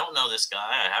 Targamas, I don't know this guy.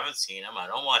 I haven't seen him. I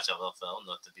don't watch LFL,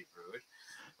 not to be rude.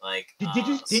 Like,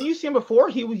 didn't you see him before?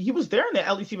 He was there in the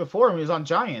LEC before when he was on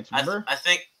Giants, remember? I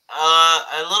think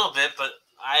a little bit, but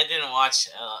I didn't watch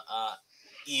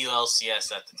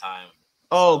EULCS at the time.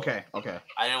 Oh, okay.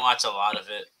 I didn't watch a lot of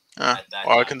it at that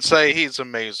time. I can say he's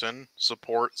amazing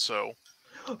support, so...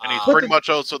 And he's pretty much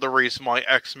also the reason why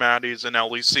X-Maddie's in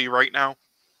LEC right now.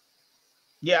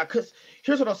 Yeah, because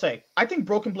here's what I'll say. I think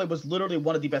Broken Blade was literally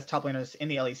one of the best top laners in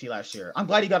the LEC last year. I'm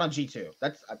glad he got on G2.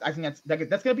 I think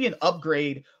that's going to be an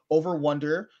upgrade over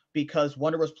Wonder because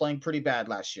Wonder was playing pretty bad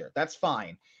last year. That's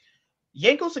fine.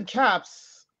 Yankos and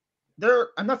Caps,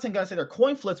 I'm not going to say they're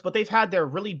coin flips, but they've had their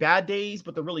really bad days,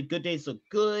 but the really good days look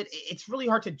good. It's really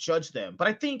hard to judge them. But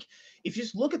I think if you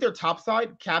just look at their top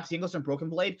side, Caps, Yankos, and Broken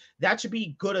Blade, that should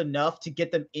be good enough to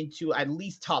get them into at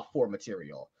least top 4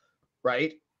 material,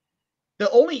 right? The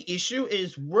only issue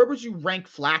is where would you rank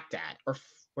Flacked at, or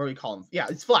what do we call him? Yeah,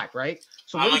 it's Flack, right?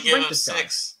 So I'm gonna give him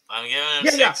 6. I'm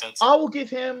giving him 6. I will give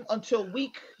him until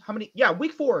week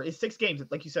 4 is 6 games,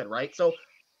 like you said, right? So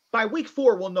by week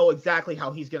 4, we'll know exactly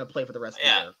how he's gonna play for the rest of the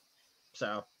year.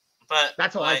 So, but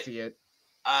that's how I see it.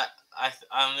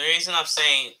 The reason I'm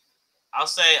saying, I'm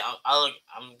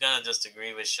gonna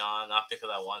disagree with Sean, not because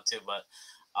I want to, but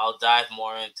I'll dive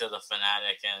more into the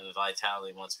Fnatic and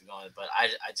Vitality once we go in. But I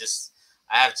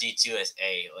have G2 as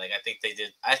A. Like, I think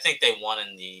they won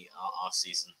in the off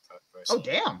season. Oh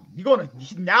damn!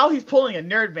 Now he's pulling a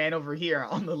nerd man over here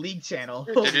on the league channel.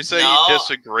 Did you say you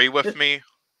disagree with me?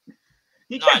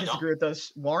 You can't disagree with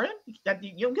us, Warren. You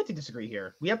don't get to disagree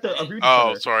here. We have to agree with each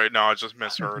other. Oh, sorry. No, I just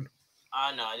misheard.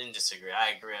 No, I didn't disagree.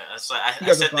 I agree. I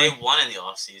said they won in the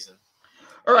off season.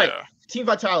 All right, Team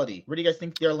Vitality. Where do you guys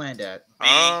think they'll land at? B.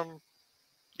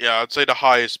 Yeah, I'd say the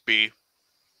highest B.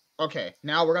 Okay,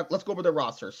 now let's go over the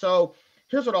roster. So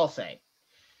here's what I'll say.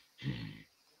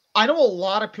 I know a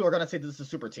lot of people are gonna say this is a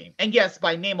super team, and yes,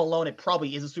 by name alone, it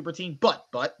probably is a super team. But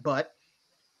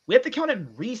we have to count in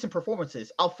recent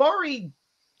performances. Alfari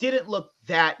didn't look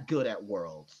that good at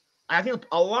Worlds. I think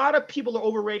a lot of people are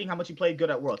overrating how much he played good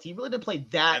at Worlds. He really didn't play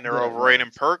that. And they're overrating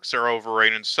Perks. They're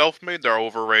overrating Selfmade. They're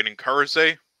overrating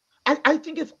Kurze. I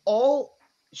think if all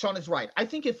Sean is right. I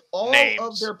think if all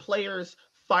of their players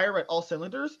fire at all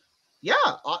cylinders,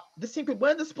 this team could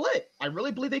win the split. I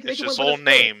really believe they could. It's just all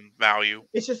name value.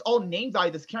 It's just all name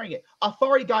value that's carrying it.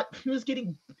 Alfari he was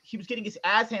getting his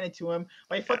ass handed to him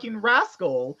by a fucking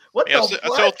Rascal. What the fuck?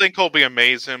 I still think he'll be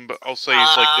amazing, but I'll say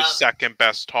he's like the second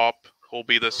best top he'll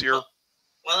be this year.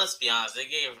 Well, let's be honest. They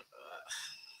gave.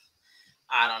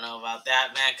 I don't know about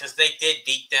that, man, because they did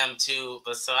beat them too.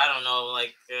 But so I don't know,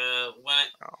 like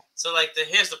So like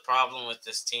here's the problem with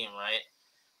this team, right?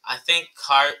 I think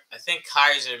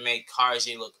Kaiser made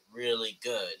Karji look really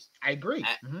good. I agree.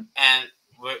 And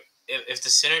if the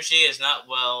synergy is not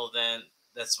well, then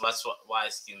that's why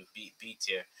it's team B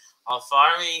tier.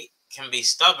 Alfari can be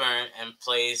stubborn and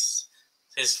plays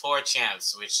his 4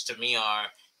 champs, which to me are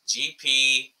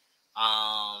GP,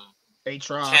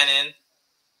 Aatrox, Kennen,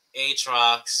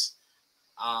 Aatrox,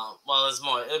 Well, it's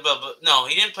more, but no,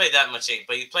 he didn't play that much 8,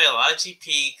 but he played a lot of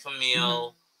GP,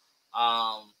 Camille,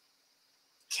 Kennen.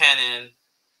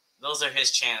 Those are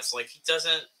his chance. Like, he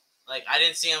doesn't, like, I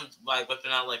didn't see him like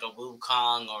whipping out like a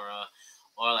Wukong or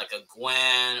like a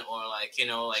Gwen or like, you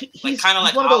know, like kind of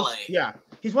like Hale. Yeah,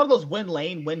 he's one of those win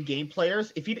lane, win game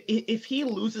players. If he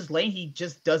loses lane, he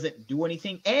just doesn't do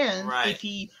anything. And if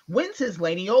he wins his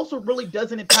lane, he also really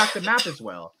doesn't impact the map as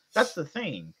well. That's the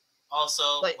thing.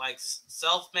 Also, like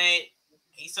Selfmade,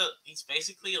 he's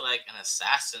basically like an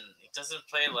assassin. He doesn't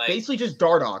play like basically just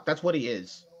Dardoch. That's what he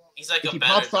is. He's like if a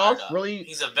better Dardoch. Really,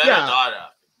 he's a better Dardoch.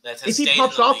 If he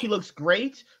pops off, he looks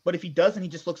great. But if he doesn't, he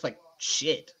just looks like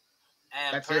shit.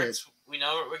 And that's Perks, we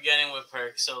know what we're getting with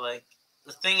Perks. So like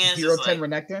the thing is, 0-10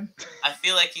 Renekton. I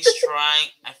feel like he's trying.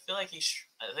 I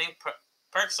think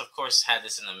Perks, of course, had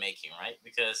this in the making, right?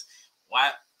 Because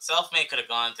Selfmade could have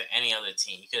gone to any other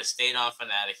team. He could have stayed on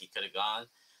Fnatic. He could have gone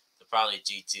to probably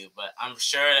G2. But I'm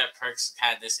sure that Perks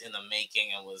had this in the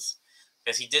making and was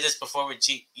because he did this before with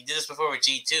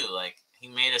G2. Like he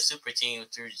made a super team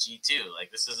through G2.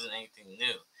 Like this isn't anything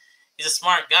new. He's a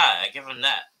smart guy. I give him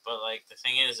that. But like the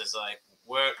thing is like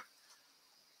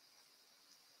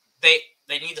they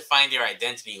need to find their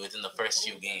identity within the first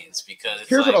few games because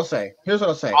here's what I'll say.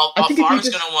 Alfar's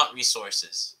gonna want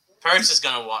resources. Perks is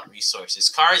gonna want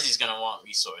resources. Karzi's gonna want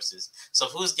resources. So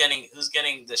who's getting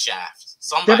the shaft?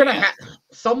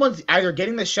 Someone's either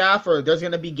getting the shaft, or there's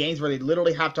gonna be games where they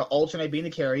literally have to alternate being the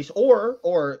carries. Or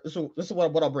this is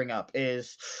what I'll bring up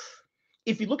is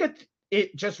if you look at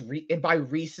it just by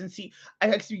recency.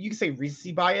 Actually, you can say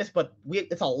recency bias, but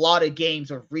it's a lot of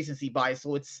games of recency bias,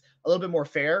 so it's a little bit more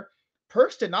fair.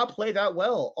 Perks did not play that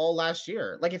well all last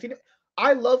year. Like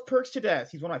I love Perks to death.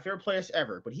 He's one of my favorite players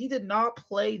ever, but he did not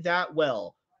play that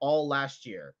well all last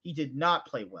year. He did not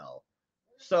play well.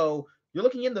 So you're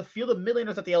looking in the field of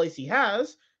millionaires that the LEC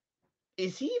has.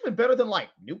 Is he even better than like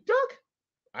Nuke Duck?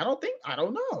 I don't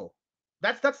know.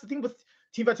 That's the thing with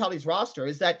Team Vitality's roster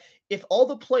is that if all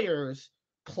the players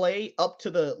play up to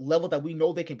the level that we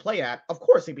know they can play at, of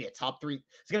course it'd be a top 3.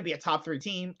 It's going to be a top 3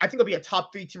 team. I think it'll be a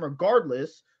top 3 team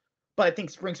regardless, but I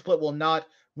think Spring Split will not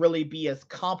really be as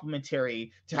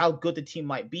complementary to how good the team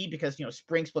might be because, you know,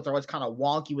 Spring Splits are always kind of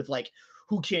wonky with like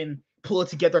who can pull it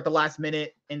together at the last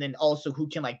minute and then also who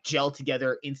can like gel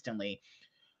together instantly.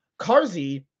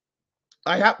 Karzi,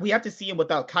 we have to see him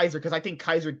without Kaiser because I think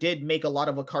Kaiser did make a lot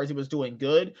of what Karzi was doing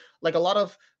good. Like a lot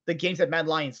of the games that Mad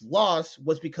Lions lost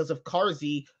was because of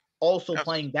Karzi also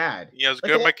playing bad. He has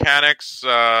good mechanics,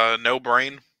 no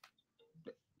brain.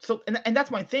 So and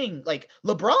that's my thing. Like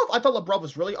Lebrov, I thought Lebrov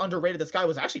was really underrated. This guy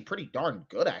was actually pretty darn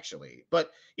good, actually.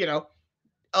 But you know,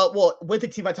 with the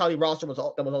Team Vitality roster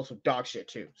that was also dog shit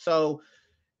too. So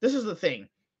this is the thing.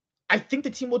 I think the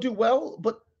team will do well,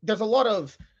 but there's a lot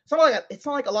of it's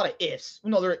not like a lot of ifs.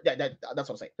 No, that's what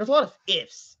I'm saying. There's a lot of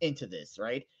ifs into this,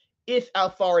 right? If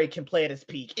Alfari can play at his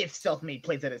peak, if Selfmade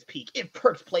plays at his peak, if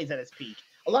Perks plays at his peak.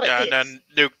 A lot of ifs. And then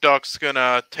Nuke Duck's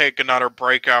gonna take another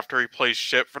break after he plays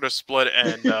shit for the split,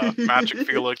 and Magic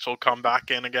Felix will come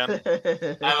back in again.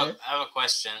 I have a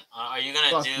question. Are you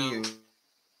gonna do?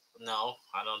 No,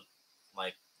 I don't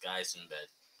like guys in bed.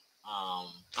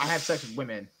 I have sex with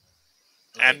women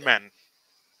and men.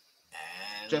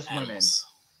 And just animals. Women.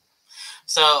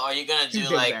 So, are you gonna do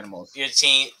like animals. Your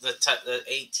team, the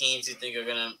 8 teams you think are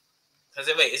gonna? Because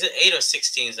wait, is it 8 or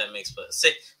 6 teams that makes play?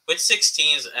 Which 6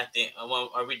 teams at the?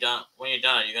 Are we done? When you're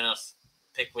done, are you gonna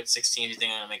pick which 6 teams you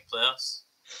think are gonna make playoffs?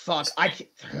 Fuck, I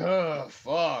can't.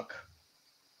 Fuck.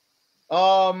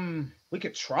 We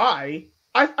could try.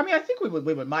 I mean, I think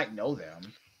we might know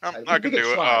them. I could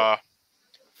do it.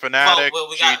 Fnatic,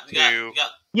 G2.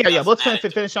 Yeah. Let's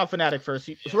finish off Fnatic first.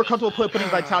 So we're comfortable putting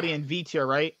Vitality in V tier,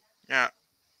 right? Yeah.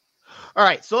 All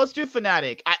right, so let's do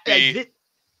Fnatic.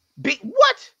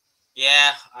 What?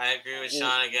 Yeah, I agree with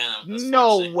Sean again.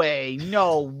 No way.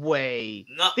 No,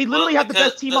 they literally have the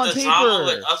best team on paper. The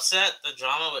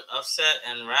drama with Upset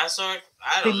and Razork,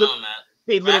 I don't know, man.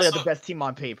 They literally have the best team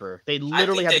on paper. They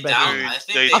literally have the best team. I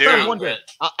think they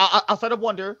outside of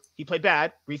Wonder, he played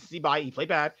bad. Recency by, he played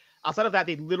bad. Outside of that,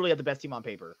 they literally have the best team on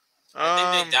paper.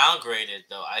 I think they downgraded,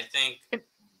 though. I think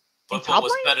Bubba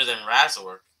was better than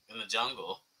Razork in the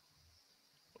jungle.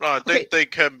 Well, I think they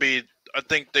can be. I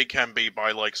think they can be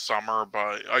by like summer,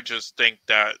 but I just think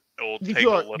that it will take a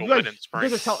little bit in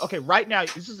spring. Okay, right now,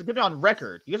 this is going to be on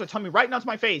record. You guys are telling me right now to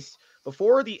my face,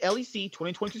 before the LEC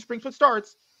 2022 Spring Split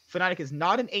starts, Fnatic is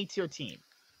not an A-tier team.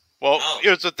 Well,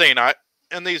 here's the thing.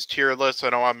 In these tier lists, I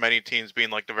don't have many teams being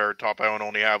like the very top. I would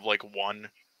only have like one.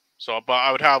 So, but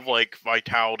I would have like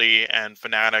Vitality and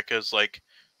Fnatic as like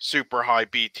super high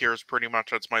B tiers. Pretty much,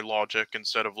 that's my logic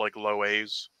instead of like low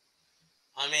A's.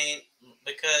 I mean,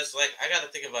 because like I got to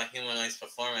think about Humanoid's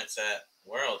performance at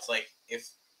Worlds. Like if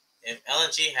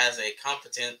LNG has a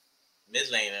competent mid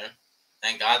laner,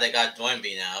 thank God they got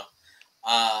Doinby now.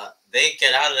 They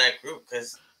get out of that group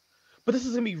because. But this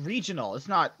is gonna be regional. It's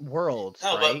not Worlds,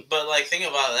 No, right? but like think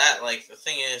about that. Like the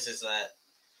thing is that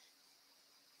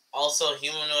also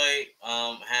Humanoid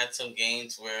had some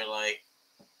games where like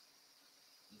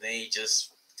they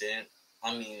just didn't.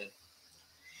 I mean,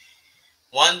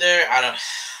 Wonder. I don't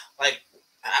like.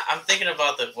 I'm thinking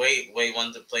about the way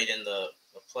Wonder played in the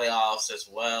playoffs as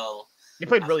well. They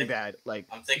played really bad. Like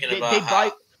I'm thinking about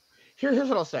how. Here's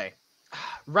what I'll say.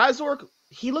 Razork,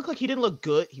 he looked like he didn't look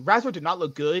good. Razork did not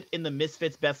look good in the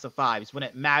Misfits best of fives when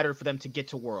it mattered for them to get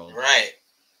to Worlds. Right.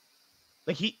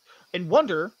 Like and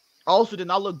Wonder also did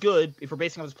not look good if we're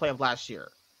basing on his play of last year.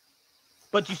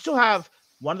 But you still have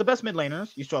one of the best mid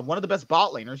laners. You still have one of the best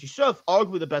bot laners. You still have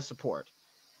arguably the best support.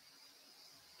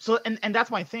 So, and that's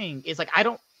my thing, is like,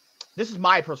 this is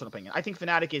my personal opinion. I think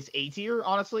Fnatic is A tier,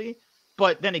 honestly.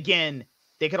 But then again,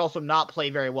 they could also not play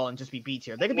very well and just be B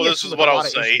tier. They could be. Well, this is what I'll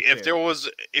say.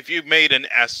 If you made an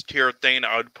S tier thing,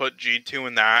 I would put G2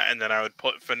 in that, and then I would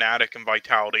put Fnatic and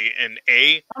Vitality in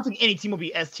A. I don't think any team will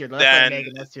be S tier.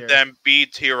 Then B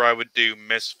tier, I would do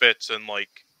Misfits and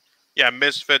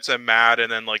Misfits and Mad,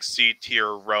 and then like C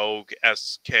tier Rogue,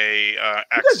 SK,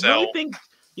 XL.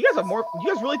 You guys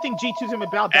really think G2's gonna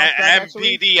bounce back? And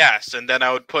PDS, and then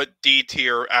I would put D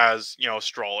tier as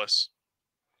Astralis.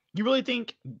 You really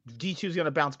think G2's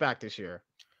gonna bounce back this year?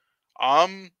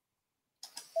 Yeah.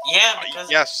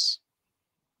 Yes.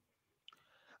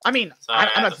 I mean,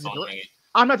 I'm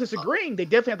not disagreeing. They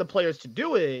definitely have the players to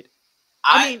do it.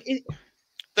 I think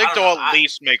they'll at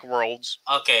least make Worlds.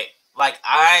 Okay,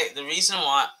 the reason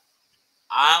why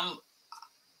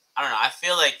I don't know. I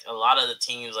feel like a lot of the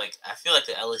teams, I feel like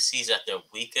the LEC is at their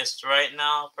weakest right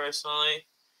now, personally.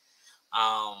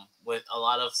 With a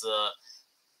lot of the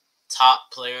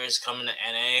top players coming to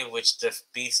NA, which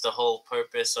defeats the whole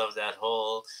purpose of that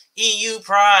whole EU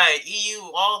pride, EU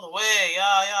all the way,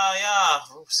 yeah.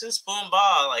 Since Boom Ba,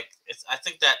 I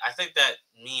think that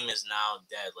meme is now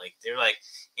dead. Like they're like,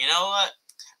 you know what?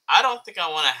 I don't think I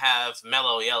want to have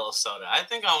mellow yellow soda. I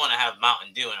think I want to have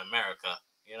Mountain Dew in America.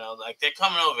 They're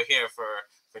coming over here for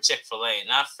Chick-fil-A,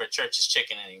 not for Church's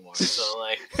Chicken anymore. So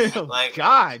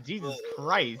God, Jesus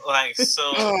Christ.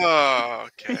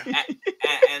 Okay.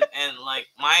 And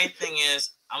my thing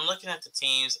is, I'm looking at the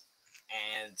teams,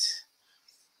 and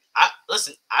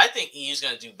I think EU's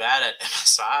gonna do bad at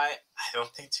MSI. I don't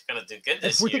think they're gonna do good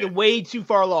this year. We're thinking way too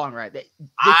far along, right?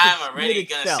 I'm already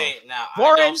gonna say it now.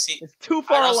 It's too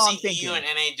far along. I don't see EU and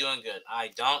NA doing good. I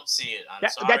don't see it.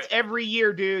 Sorry. That's every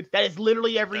year, dude. That is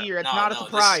literally every year. It's not a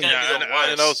surprise.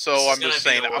 And also, I'm just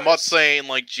saying. I'm not saying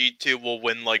G2 will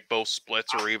win both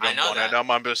splits or even one of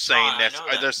them. I'm just saying this.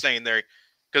 They're saying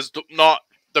because not.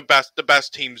 The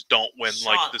best teams don't win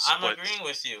Sean, the splits. I'm agreeing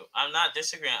with you. I'm not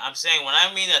disagreeing. I'm saying when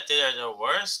I mean that they're the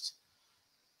worst,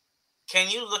 can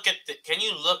you look at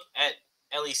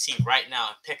LEC right now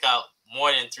and pick out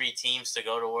more than 3 teams to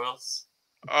go to Worlds?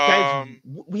 Guys,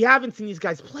 we haven't seen these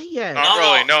guys play yet. Not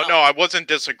really. No. I wasn't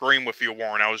disagreeing with you,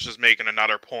 Warren. I was just making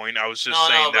another point. I was just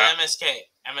saying that.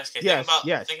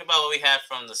 MSK. Think about what we had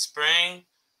from the spring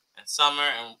and summer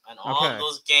and all of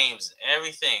those games,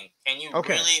 everything. Can you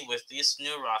really, with these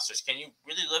new rosters, can you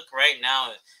really look right now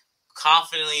and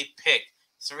confidently pick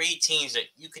 3 teams that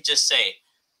you could just say,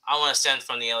 I want to send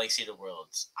from the LEC to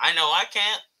Worlds? I know I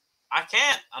can't.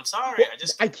 I'm sorry.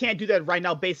 I can't do that right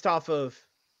now based off of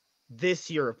this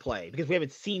year of play because we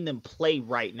haven't seen them play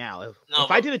right now.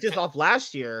 If I did it just off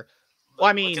last year,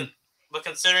 but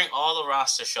considering all the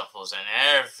roster shuffles and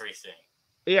everything.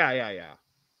 Yeah.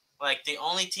 The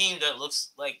only team that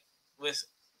looks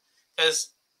because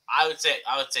I would say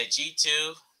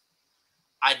G2.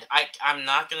 I'm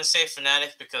not gonna say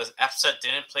Fnatic because Upset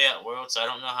didn't play at Worlds, so I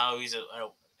don't know how he's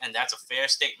and that's a fair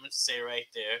statement to say right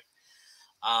there.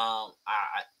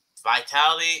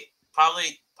 Vitality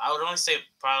probably. I would only say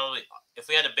probably if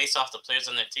we had to base off the players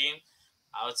on their team,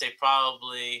 I would say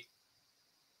probably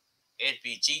it'd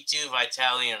be G2,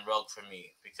 Vitality, and Rogue for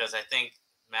me because I think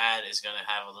Mad is gonna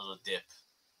have a little dip.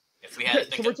 If we had to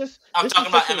think I'm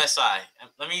talking about MSI.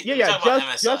 Talk about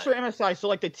MSI. Just for MSI.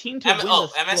 So the team to win the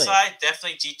split. MSI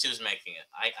definitely G2's making it.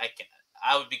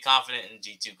 I would be confident in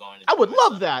G2 going to. I would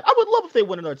love that. I would love if they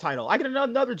win another title. I get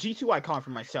another G2 icon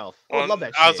for myself. I would love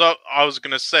that. I was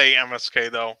gonna say MSK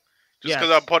though, just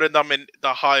because I'm putting them in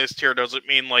the highest tier doesn't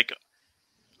mean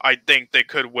I think they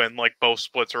could win like both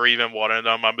splits or even one of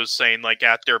them. I'm just saying, like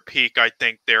at their peak, I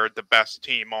think they're the best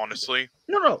team, honestly.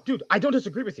 No, dude, I don't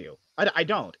disagree with you. I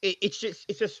don't. It's just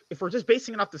if we're just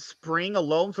basing it off the spring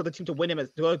alone for the team to win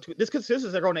this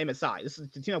is their own MSI. This is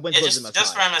the team that wins. Yeah, MSI.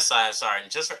 just for MSI. Sorry,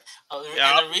 just for.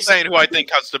 Yeah, And I'm saying who I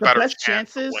think has the better best chance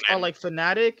chances of are winning. like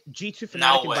Fnatic, G2 Fnatic,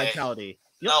 No and way. Vitality.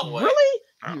 No way. Really?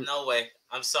 No way.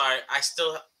 I'm sorry. I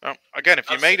still. Again, if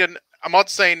you made an, I'm not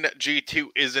saying that G2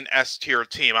 is an S tier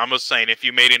team. I'm just saying if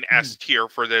you made an S tier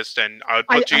for this, then I would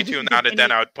put G2 in that, and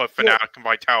then I would put Fnatic and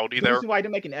Vitality there. The reason why I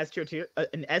didn't make an S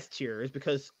tier is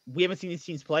because we haven't seen these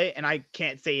teams play, and I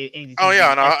can't say anything. Oh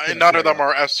yeah, and none of them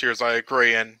are S tiers. I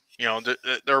agree, and you know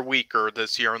they're weaker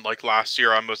this year, and like last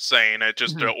year, I'm just saying it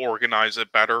just to organize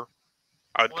it better.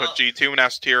 I'd put G2 in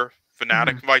S tier, Fnatic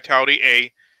and Vitality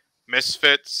A,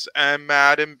 Misfits and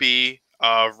Madden B,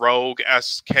 Rogue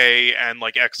SK and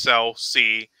like XL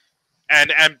C,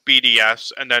 and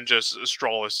BDS, and then just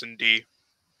Astralis in D.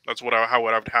 That's how I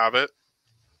would have it.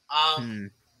 The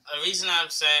reason I'm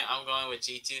saying I'm going with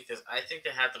G2 because I think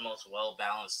they have the most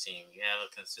well-balanced team. You have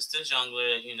a consistent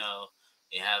jungler, you know.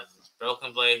 You have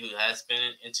Broken Blade, who has been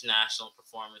in international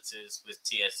performances with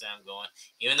TSM going.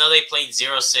 Even though they played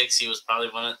 0-6, he was probably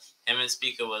him and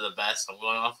Speaker were the best. I'm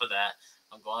going off of that.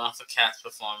 I'm going off of Cat's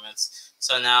performance.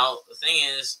 So now the thing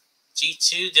is,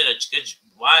 G2 did a good.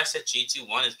 Why I said G2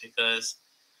 won is because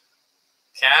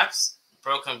Caps,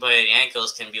 Broken Blade,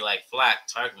 Yankos can be like Flack,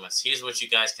 Targamas. Here's what you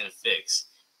guys can fix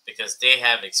because they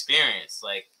have experience.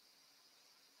 Like,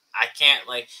 I can't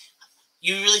like.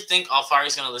 You really think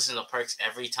Alfari's going to listen to Perks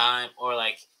every time? Or,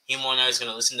 like, Himona is going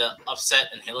to listen to Upset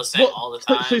and Hillesang all the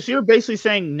time? So you're basically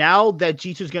saying now that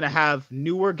G2 is going to have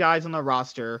newer guys on the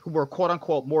roster who are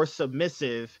quote-unquote more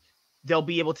submissive, they'll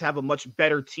be able to have a much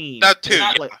better team. That too,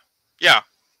 yeah.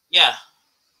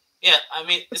 I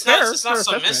mean, it's not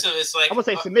submissive. It's like... I would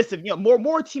say submissive. You know,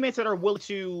 more teammates that are willing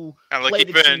to and like play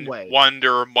the team way.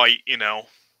 Wonder might, you know,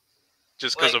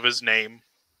 just because of his name.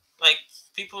 Like...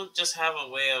 People just have a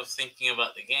way of thinking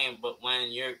about the game, but when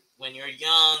you're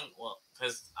young, well,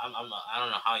 because I don't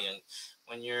know how young.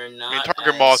 When you're not, I mean,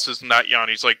 Target Moss isn't that young.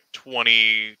 He's like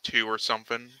 22 or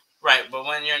something. Right, but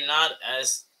when you're not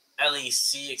as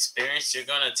LEC experienced, you're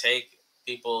gonna take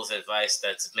people's advice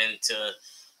that's been to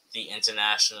the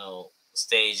international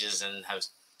stages and have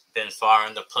been far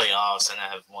in the playoffs and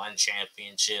have won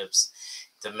championships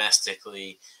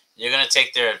domestically. You're gonna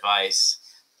take their advice.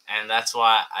 And that's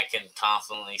why I can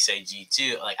confidently say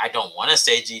G2. Like, I don't want to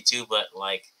say G2, but,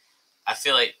 like, I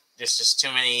feel like there's just too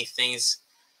many things.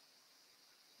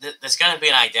 There's going to be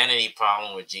an identity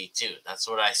problem with G2. That's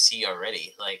what I see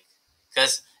already. Like,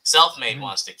 because Selfmade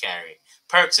wants to carry.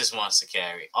 Perks wants to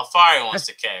carry. Alfari wants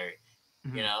to carry.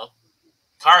 You know?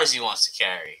 Karzi wants to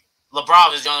carry.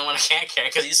 LeBron is the only one that can't carry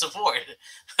because he's support.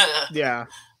 Yeah.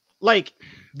 Like,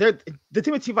 the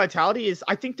team with Team Vitality is,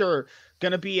 I think they're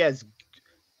going to be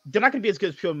they're not going to be as good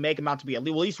as people make them out to be, at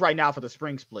least right now for the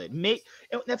spring split.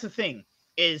 That's the thing,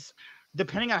 is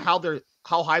depending on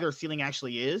how high their ceiling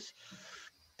actually is,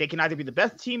 they can either be the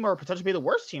best team or potentially be the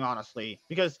worst team, honestly,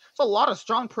 because there's a lot of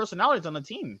strong personalities on the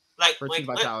team for Team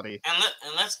Vitality. And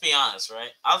let's be honest,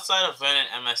 right? Outside of VIT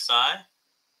and MSI,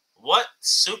 what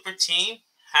super team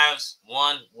has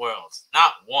won Worlds?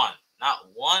 Not one. Not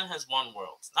one has won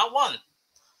Worlds. Not one.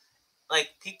 Like,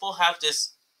 people have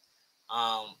this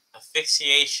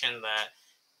asphyxiation that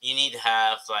you need to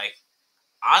have. Like,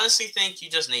 honestly think you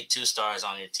just need 2 stars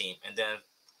on your team and then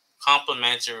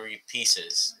complementary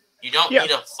pieces. You don't need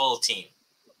a full team.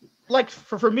 Like,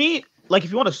 for me, like,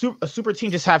 if you want a super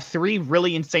team, just have 3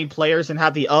 really insane players and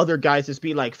have the other guys just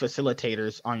be like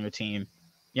facilitators on your team,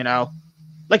 you know?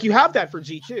 Like, you have that for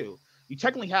G2. You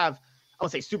technically have, I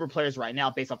would say, super players right now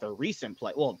based off their recent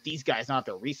play. Well, these guys, not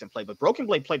their recent play, but Broken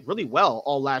Blade played really well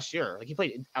all last year. Like, he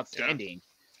played outstanding.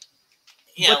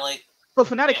 But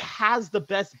Fnatic has the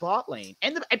best bot lane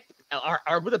and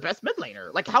are the best mid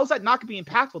laner. Like, how's that not going to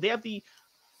be impactful? They have the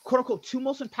quote-unquote 2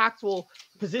 most impactful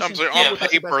positions. On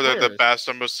paper, they're the best.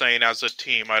 I'm just saying, as a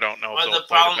team, I don't know if they'll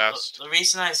play the best. The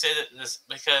reason I say that is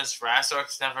because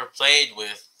Razork's never played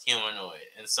with Humanoid,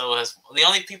 and so the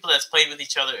only people that's played with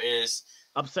each other is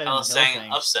Upset.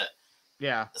 Upset.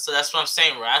 Yeah. So that's what I'm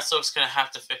saying. Razork's going to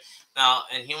have to fit. Now,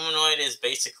 and Humanoid is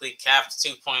basically Capped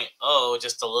 2.0,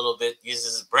 just a little bit,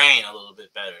 uses his brain a little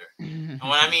bit better. And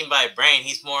what I mean by brain,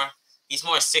 he's more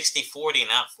 60-40,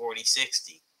 not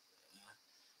 40-60.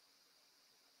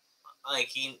 Like,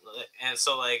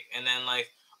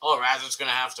 Razor's going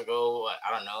to have to go,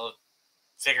 I don't know,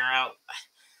 figure out.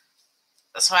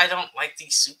 That's why I don't like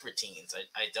these super teams.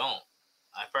 I don't.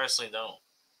 I personally don't.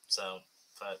 So,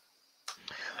 but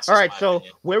All right, so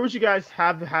where would you guys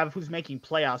have who's making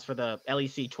playoffs for the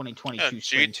LEC 2022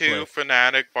 spring G2, split?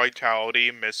 Fnatic,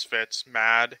 Vitality, Misfits,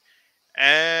 Mad,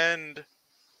 and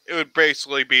it would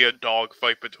basically be a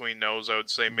dogfight between those. I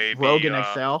would say maybe Rogue and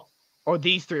XL, or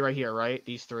these three right here, right?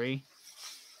 These three.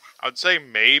 I'd say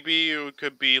maybe it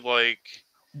could be like,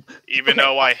 even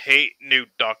though I hate New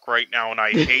Duck right now and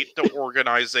I hate the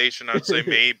organization, I'd say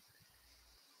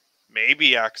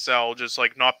maybe XL, just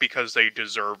like not because they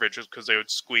deserve it, just because they would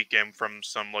squeak in from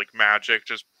some like magic,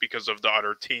 just because of the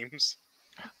other teams.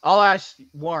 I'll ask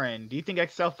Warren. Do you think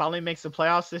XL finally makes the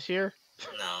playoffs this year?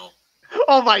 No.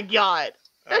 Oh my god,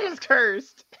 that is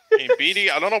cursed. I mean, BD.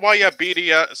 I don't know why you have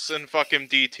BDS and fucking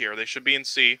D tier. They should be in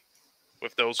C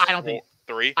with those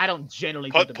three. I don't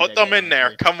generally put them in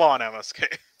there. Come on, MSK.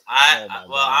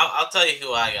 I'll tell you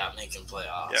who I got making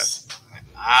playoffs. Yes.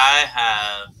 I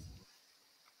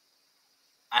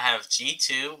have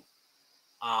G2.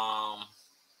 I'm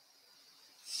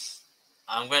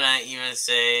gonna even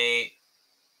say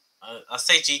I'll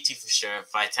say G2 for sure.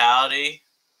 Vitality.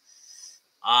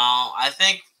 I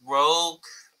think Rogue.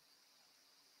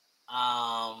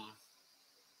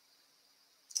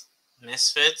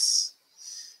 Misfits.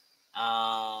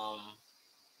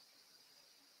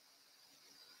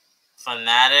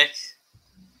 Fnatic.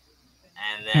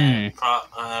 And then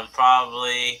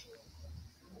probably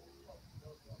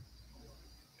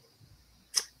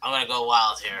I'm gonna go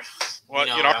wild here. What?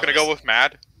 You're not gonna go with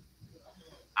Mad?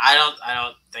 I don't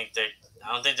think they're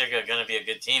gonna be a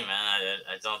good team, man.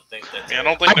 I don't think that. I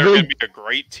don't think they're gonna be a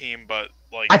great team, but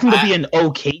like I think they'll be an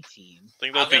okay team. I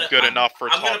think they'll be good enough for.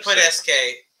 I'm gonna put SK.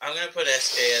 I'm gonna put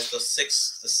SK as the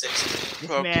sixth. This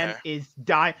man is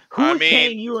dying. Who's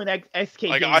paying you an SK?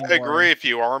 Like I agree with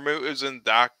you. Armu isn't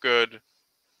that good,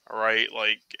 right?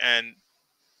 Like, and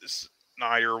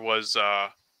Snyder was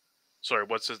sorry,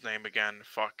 what's his name again?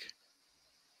 Fuck.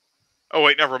 Oh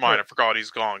wait, never mind. I forgot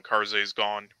he's gone. Karze's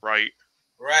gone. Right.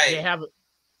 Right.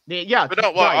 Yeah. But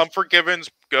no, well, Unforgiven's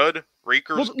good.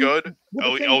 Reeker's good.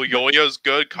 Yoya's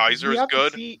good. Kaiser's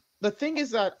good. The thing is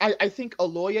that I think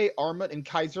Aloye, Armut, and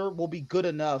Kaiser will be good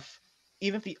enough,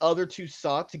 even if the other two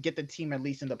suck, to get the team at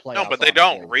least in the playoffs. No, but they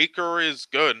don't. Reeker is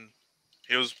good.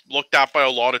 He was looked at by a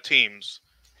lot of teams.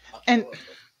 And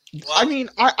I mean,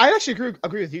 I actually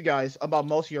agree with you guys about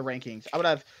most of your rankings. I would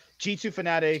have G2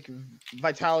 Fnatic,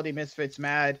 Vitality, Misfits,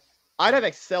 Mad. I'd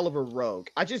have XL over Rogue.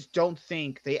 I just don't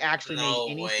think they actually made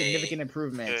any significant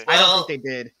improvements. I don't think they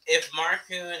did. If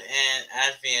Marcoon and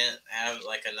Adviant have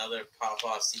like another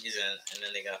pop-off season and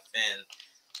then they got Finn.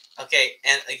 Okay,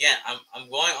 and again, I'm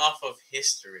going off of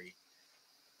history.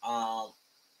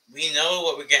 We know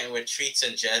what we're getting with Treats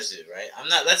and Jezu, right?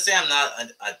 Let's say I'm not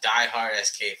a diehard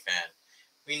SK fan.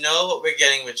 We know what we're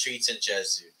getting with Treats and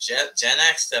Jezu.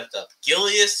 Genax stepped up.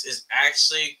 Gilius is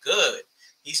actually good.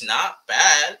 He's not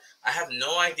bad. I have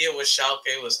no idea what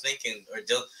Schalke was thinking. Or I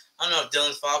don't know if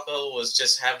Dylan Falco was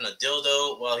just having a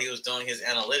dildo while he was doing his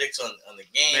analytics on the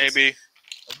games. Maybe.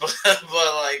 But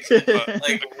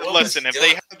listen, if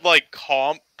they had like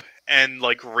Comp and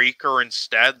like Reeker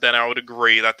instead, then I would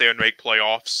agree that they would make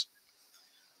playoffs.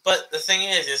 But the thing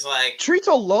is like Treats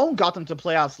alone got them to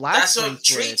playoffs last. That's what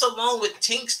Treats alone with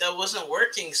Tinks that wasn't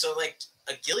working. So like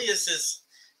Gilius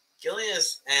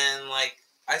and like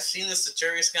I've seen the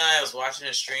Saturius guy. I was watching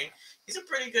his stream. He's a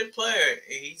pretty good player.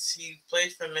 He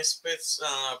played for Misfits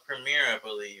Premier, I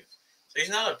believe. So he's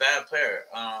not a bad player.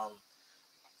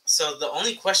 So the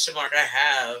only question mark I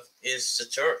have is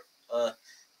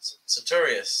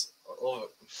Saturius.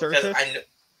 Because I know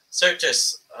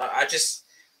Certus.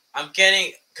 I'm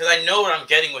getting, because I know what I'm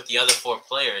getting with the other four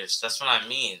players. That's what I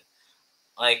mean.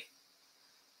 Like,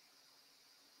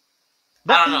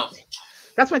 I don't know.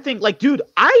 That's my thing. Like, dude,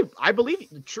 I believe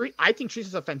I think Trees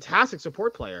is a fantastic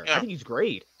support player. Yeah. I think he's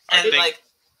great. And like,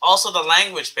 also the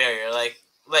language barrier. Like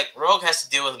Rogue has to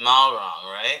deal with Malrong,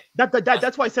 right?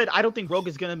 That's why I said I don't think Rogue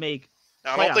is gonna make.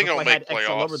 I don't think he'll make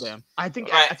playoffs. Over them. I think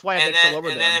that's why I had XL over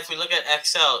them. And then if we look at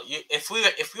XL, if we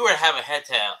were to have a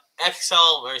head-to-head,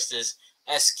 XL versus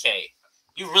SK,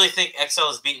 you really think XL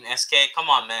is beating SK? Come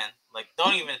on, man. Like,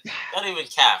 don't even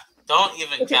cap. Don't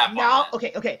even cap. Now,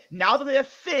 okay. Now that they have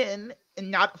Finn and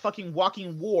not fucking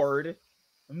walking Ward,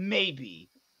 maybe.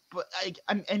 But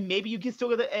and maybe you can still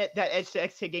get that edge to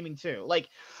XK gaming too. Like,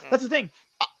 that's the thing.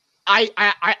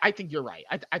 I think you're right.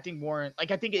 I think Warren.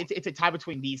 Like, I think it's a tie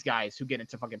between these guys who get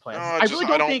into fucking playoffs. I really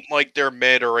don't think like they're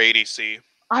mid or ADC.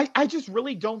 I just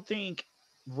really don't think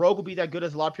Rogue will be that good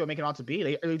as a lot of people make it out to be.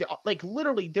 They like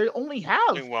literally they only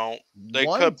have. They won't. They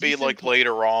could be like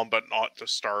later on, but not to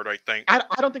start. I think. I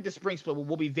don't think the spring split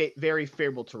will be very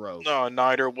favorable to Rogue. No,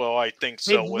 neither will I think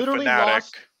so. With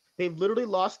Fnatic, They've literally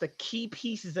lost the key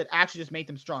pieces that actually just made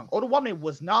them strong. Ottawamne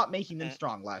was not making them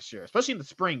strong last year, especially in the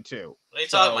spring too. What are you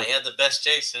talking about? He had the best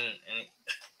Jason.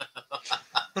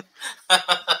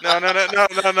 No.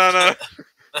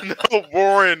 No,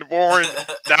 Warren.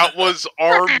 That was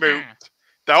our moot.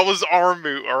 That was our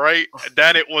moot, all right?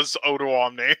 Then it was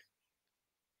Ottawamne.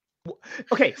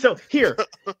 Okay, so here,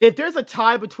 if there's a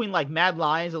tie between like Mad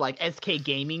Lions or like SK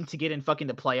Gaming to get in fucking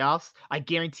the playoffs, I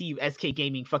guarantee you SK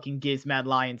Gaming fucking gives Mad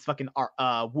Lions fucking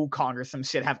Wukong or some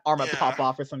shit, have Arma pop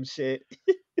off or some shit.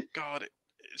 God,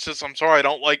 it's just, I'm sorry, I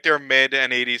don't like their mid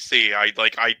and ADC.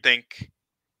 I think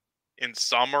in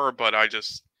summer, but I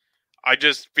just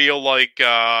feel like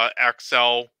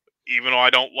XL, even though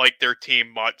I don't like their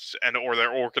team much or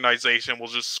their organization, will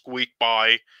just squeak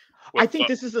by. I think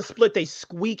this is a split they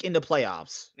squeak in the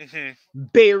playoffs. Mm-hmm.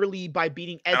 Barely by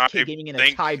beating SK Gaming in a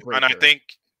tiebreaker. And I think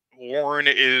Warren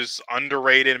is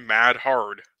underrated mad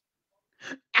hard.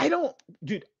 I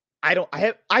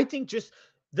think just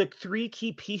the 3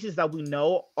 key pieces that we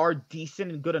know are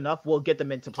decent and good enough will get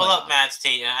them into playoffs. Pull up Matt's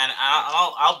team, and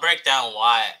I'll break down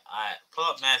why. Pull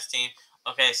up Matt's team.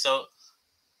 Okay, so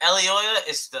Elioya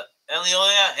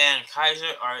and Kaiser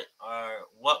are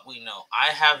what we know. I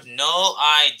have no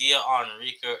idea on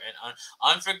Reeker, and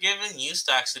Unforgiven used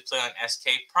to actually play on SK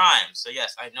Prime. So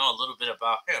yes, I know a little bit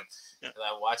about him. Yeah.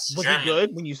 I watched. Was he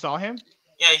good when you saw him?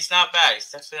 Yeah, he's not bad. He's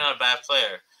definitely not a bad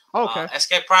player. Okay.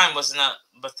 SK Prime was not.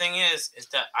 But thing is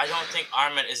that I don't think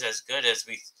Armad is as good as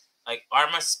we like.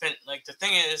 Armad spent like the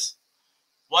thing is,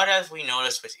 what have we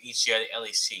noticed with each year at the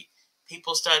LEC?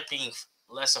 People start being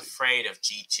less afraid of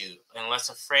G2 and less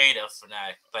afraid of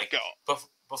Fnatic. Like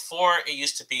before, it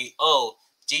used to be,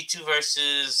 G2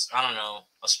 versus, I don't know,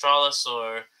 Astralis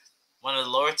or one of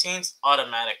the lower teams,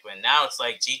 automatic win. Now it's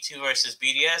like G2 versus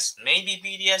BDS. Maybe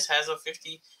BDS has a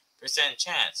 50%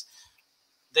 chance.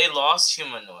 They lost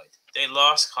Humanoid. They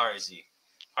lost Karzi.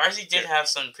 Karzi did have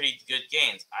some pretty good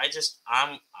games.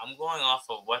 I'm going off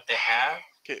of what they have.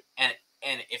 Okay.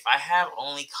 And if I have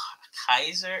only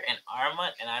Kaiser and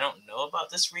Arma and I don't know about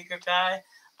this Reeker guy,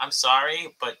 I'm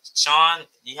sorry, but Sean,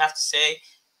 you have to say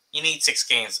you need 6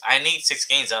 games. I need 6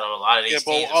 games out of a lot of these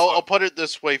teams. I'll put it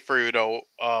this way for you though,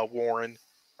 Warren.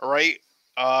 All right,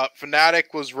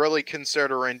 Fnatic was really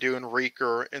considering doing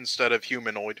Reeker instead of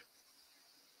Humanoid.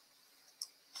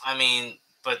 I mean,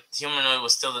 but Humanoid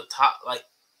was still the top.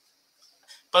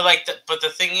 But the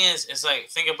thing is like,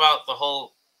 think about the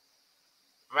whole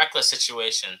Reckless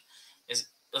situation.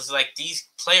 It's like these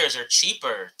players are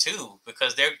cheaper too,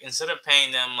 because they're, instead of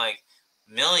paying them like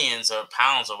millions or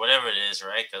pounds or whatever it is,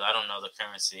 right? Because I don't know the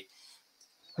currency.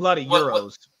 A lot of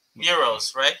euros.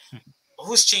 Euros, right?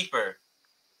 Who's cheaper,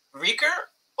 Reeker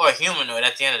or Humanoid?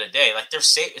 At the end of the day, like, they're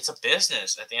safe. It's a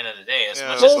business at the end of the day.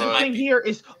 The thing here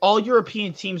is all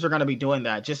European teams are going to be doing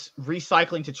that, just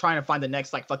recycling to trying to find the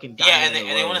next like fucking diamond. Yeah,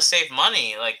 and they want to save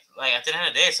money. Like at the end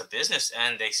of the day, it's a business,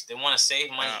 and they want to save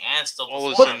money and still. Well,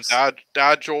 listen,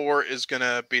 Dajor is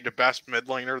gonna be the best mid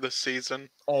laner this season.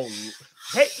 Oh,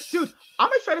 hey, dude,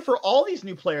 I'm excited for all these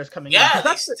new players coming in.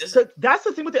 That's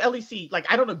the thing with the LEC. Like,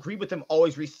 I don't agree with them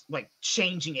always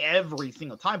changing every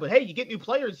single time, but hey, you get new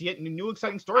players, you get new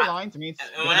exciting storylines. I mean,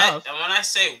 when I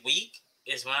say weak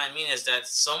is what I mean is that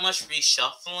so much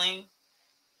reshuffling.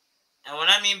 And what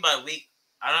I mean by weak,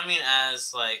 I don't mean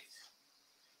as like,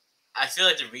 I feel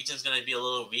like the region's going to be a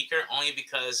little weaker only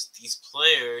because these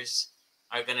players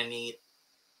are going to need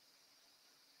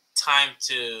time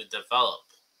to develop,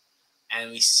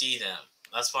 and we see them.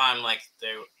 That's why I'm like,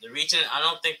 the region, I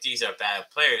don't think these are bad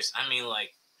players. I mean,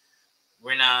 like,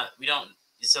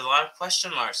 it's a lot of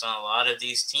question marks on a lot of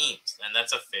these teams, and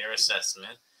that's a fair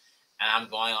assessment. And I'm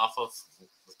going off of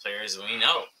the players we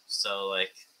know. So,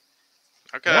 like,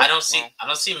 okay. I don't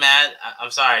see Mad. I'm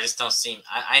sorry, I just don't see.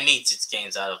 I need 6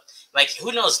 games out of, like,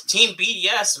 who knows? Team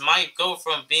BDS might go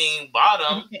from being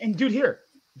bottom. And dude, here,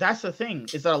 that's the thing,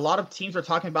 is that a lot of teams are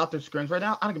talking about their scrims right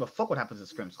now. I don't give a fuck what happens in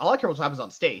scrims. All I care what happens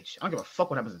on stage. I don't give a fuck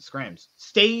what happens in scrims.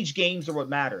 Stage games are what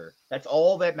matter. That's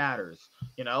all that matters,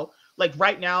 you know? Like,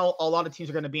 right now, a lot of teams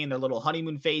are going to be in their little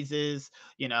honeymoon phases,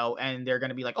 you know, and they're going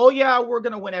to be like, oh, yeah, we're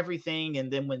going to win everything.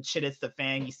 And then when shit hits the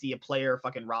fan, you see a player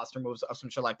fucking roster moves or some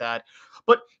shit like that.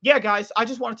 But, yeah, guys, I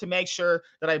just wanted to make sure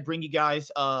that I bring you guys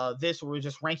this. We're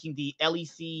just ranking the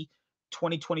LEC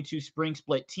 2022 spring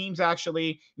split teams.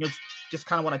 Actually, you know, just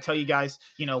kind of want to tell you guys,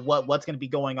 you know, what's going to be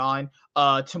going on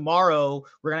tomorrow.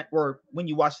 We're when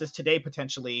you watch this today,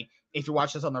 potentially, if you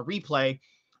watch this on the replay,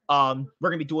 we're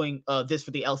going to be doing this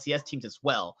for the LCS teams as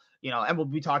well. and we'll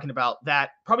be talking about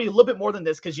that probably a little bit more than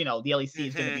this because the LEC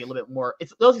is going to be a little bit more. The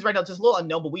LEC right now just a little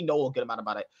unknown, but we know a good amount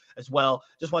about it as well.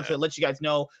 Just wanted to let you guys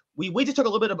know we just took a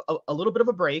little bit of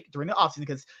a break during the offseason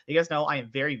because you guys know I am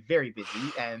very, very busy,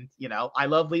 and I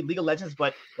love League of Legends,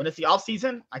 but when it's the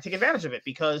offseason, I take advantage of it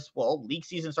because league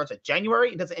season starts at January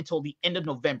and doesn't until the end of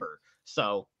November.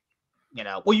 So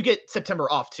you get September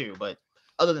off too, but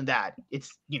other than that,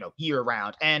 it's year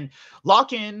round. And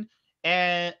lock-in,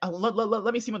 and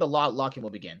let me see when the lock-in will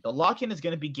begin. The lock-in is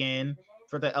going to begin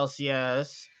for the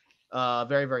LCS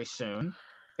very, very soon.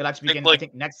 It'll actually begin, I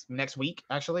think next week,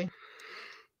 actually.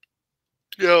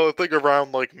 Yeah, I think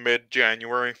around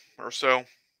mid-January or so.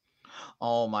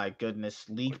 Oh my goodness,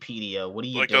 Leaguepedia, what are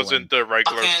you doing? Doesn't the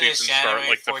regular season start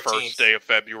the 14th. First day of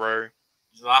February?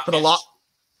 For the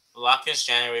lock-in's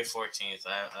January 14th.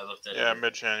 I looked at it. Yeah,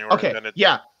 mid-January. Okay,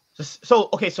 yeah. So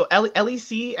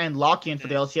LEC and lock-in for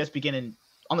the LCS begin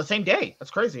on the same day.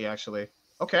 That's crazy, actually.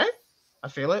 Okay, I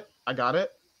feel it. I got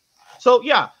it. So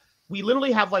yeah, we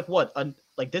literally have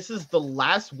this is the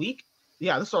last week.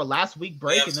 Yeah, this is our last week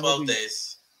break. We have 12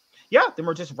 days. Yeah, then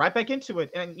we're just right back into it.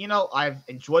 And I've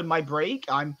enjoyed my break.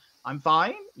 I'm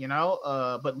fine.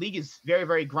 But League is very,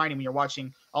 very grinding when you're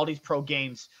watching all these pro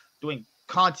games doing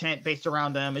content based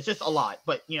around them. It's just a lot.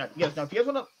 But you guys know if you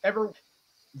guys want to ever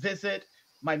visit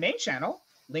my main channel,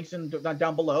 links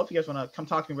down below if you guys want to come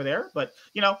talk to me over there. But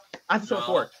as I said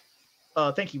before,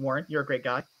 thank you, Warren. You're a great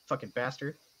guy. Fucking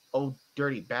bastard. Oh,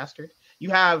 dirty bastard.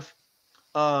 You have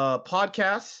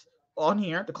podcasts on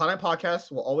here. The Cloud9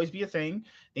 podcast will always be a thing.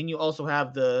 Then you also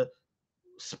have the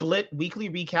split weekly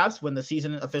recaps when the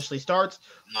season officially starts.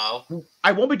 No,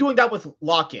 I won't be doing that with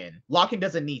lock-in. Lock-in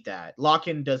doesn't need that.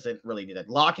 Lock-in doesn't really need that.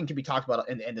 Lock-in can be talked about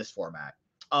in this format.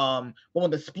 But when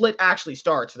the split actually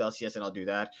starts for the LCS, then I'll do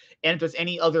that. And if there's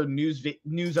any other news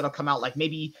that'll come out, like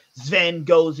maybe Sven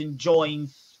goes and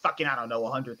joins fucking, I don't know,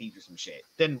 100 Thieves or some shit,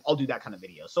 then I'll do that kind of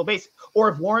video. So or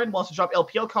if Warren wants to drop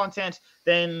LPL content,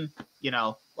 then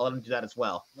I'll let him do that as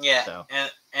well. Yeah, so.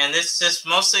 and it's just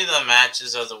mostly the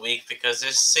matches of the week because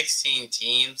there's 16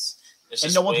 teams.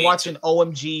 And no one's watching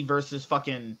OMG versus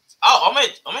fucking. Oh,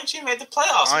 OMG made the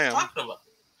playoffs. What are you talking about?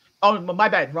 Oh, my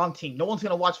bad, wrong team. No one's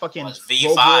gonna watch fucking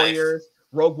V5.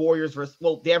 Rogue Warriors versus.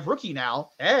 Well, they have Rookie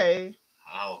now. Hey.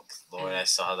 Oh Lord, I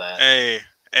saw that. Hey,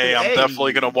 I'm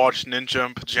definitely gonna watch Ninja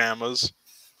in Pajamas.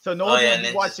 So no one's gonna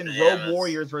be watching Rogue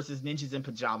Warriors versus Ninjas in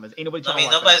Pajamas. Ain't nobody.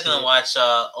 Nobody's gonna watch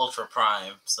Ultra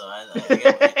Prime. So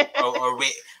or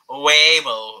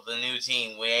Weibo, the new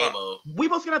team, Weibo.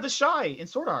 Weibo's gonna have the Shy in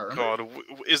Sword Art. God,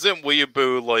 isn't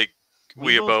Weeaboo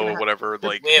Weeabo or whatever?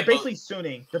 They're basically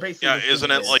Sooning. They're basically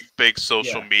isn't it big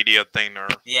social media thing or?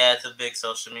 Yeah, it's a big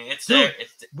social media.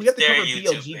 We have to cover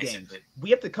BLG games. We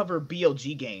have to cover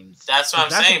BLG games. That's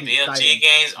what I'm saying. BLG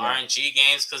games, RNG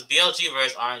games, because BLG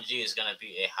versus RNG is gonna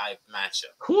be a hype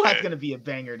matchup. That's gonna be a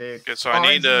banger, dude. Okay, so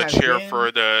I need to cheer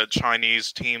for the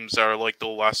Chinese teams that are the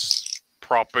less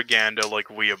propaganda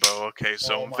Weeabo. Okay,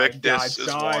 so Invictus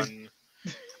is one.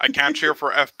 I can't cheer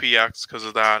for FPX because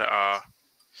of that.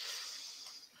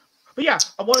 But yeah,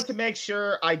 I wanted to make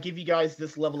sure I give you guys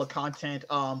this level of content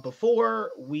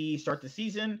before we start the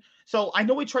season. So I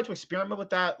know we tried to experiment with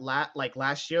that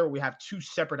last year. We have 2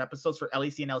 separate episodes for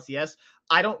LEC and LCS.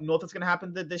 I don't know if it's going to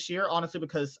happen this year, honestly,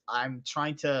 because I'm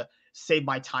trying to save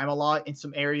my time a lot in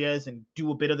some areas and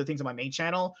do a bit of the things on my main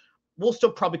channel. We'll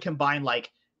still probably combine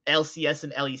LCS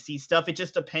and LEC stuff. It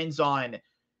just depends on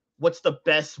what's the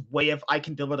best way I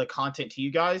can deliver the content to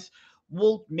you guys.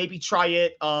 We'll maybe try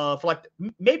it for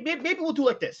maybe we'll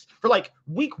do this for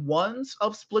week 1s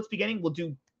of splits beginning. We'll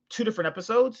do 2 different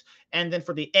episodes, and then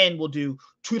for the end we'll do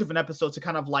 2 different episodes to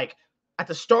kind of at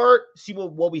the start see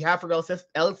what we have for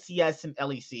LCS and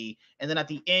LEC, and then at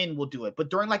the end we'll do it. But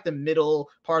during the middle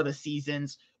part of the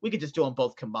seasons, we could just do them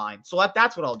both combined. So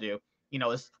that's what I'll do.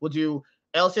 Is we'll do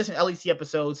LCS and LEC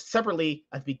episodes separately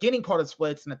at the beginning part of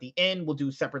splits, and at the end we'll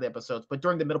do separate episodes. But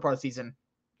during the middle part of the season,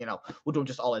 we'll do them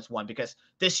just all as one, because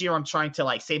this year I'm trying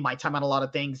to save my time on a lot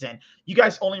of things, and you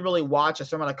guys only really watch a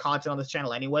certain amount of content on this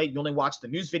channel anyway. You only watch the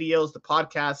news videos, the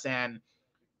podcasts, and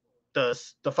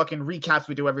the fucking recaps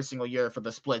we do every single year for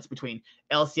the splits between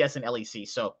LCS and LEC.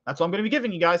 So that's what I'm going to be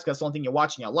giving you guys, because that's the only thing you're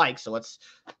watching you like. So that's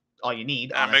all you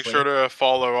need. And make sure to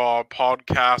follow our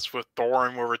podcast with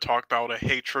Thorin, where we talk about a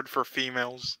hatred for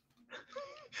females.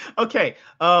 Okay.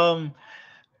 What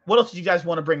else do you guys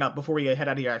want to bring up before we head out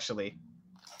of here? Actually.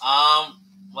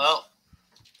 Well,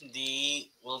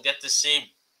 we'll get to see in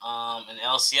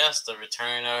LCS the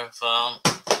return of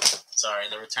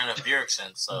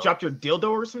Bjergsen. So you dropped your dildo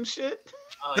or some shit?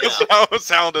 Oh, yeah. That's how it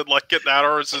sounded like it. That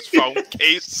or is his phone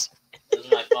case? This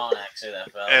is my phone, actually.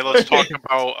 That fell. Hey, let's talk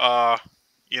about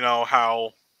you know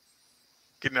how.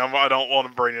 I don't want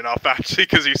to bring it up actually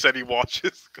because he said he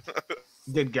watches.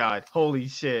 Good God, holy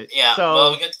shit! Yeah, so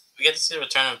well, we get to see the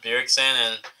return of Bjergsen,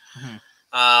 and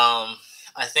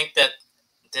I think that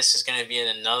this is going to be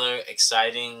another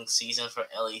exciting season for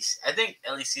LEC. I think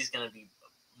LEC is going to be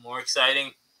more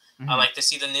exciting. I like to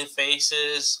see the new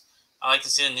faces. I like to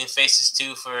see the new faces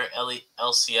too for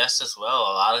LCS as well.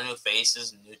 A lot of new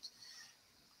faces, new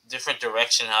different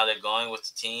direction how they're going with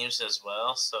the teams as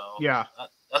well. So yeah,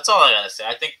 that's all I gotta say.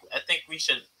 I think we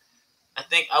should.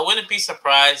 I wouldn't be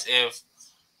surprised if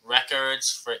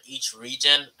records for each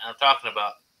region. I'm talking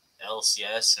about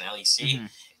LCS and LEC.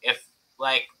 If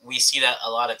like we see that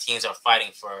a lot of teams are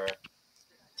fighting for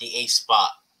the 8th spot,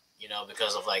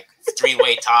 because of like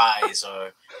 3-way ties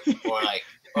or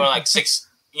like 6,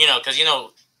 because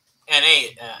NA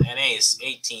is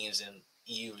 8 teams and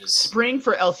EU is spring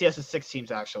for LCS is 6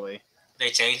 teams actually. They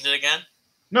changed it again?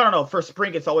 No. For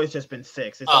spring, it's always just been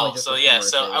 6. It's only just so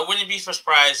I wouldn't be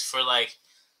surprised for like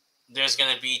there's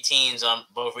gonna be teams on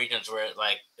both regions where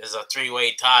like there's a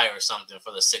 3-way tie or something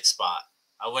for the 6th spot.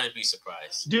 I wouldn't be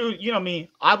surprised. Dude, you know me.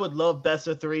 I would love best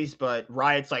of 3s, but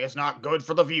Riot's like, it's not good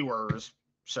for the viewers.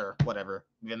 Sure, whatever.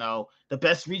 The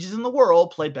best regions in the world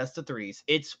play best of 3s.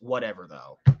 It's whatever,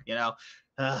 though.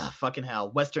 Fucking hell.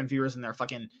 Western viewers and their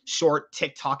fucking short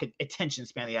TikTok attention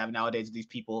span they have nowadays with these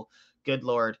people. Good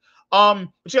Lord. But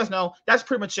you guys know, that's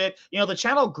pretty much it. The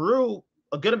channel grew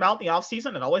a good amount in the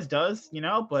offseason. It always does,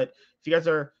 but if you guys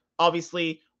are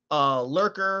obviously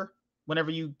lurker,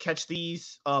 whenever you catch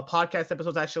these podcast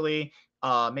episodes, actually,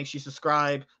 make sure you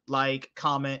subscribe, like,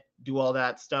 comment, do all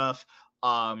that stuff.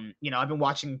 I've been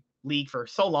watching League for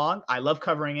so long. I love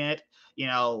covering it.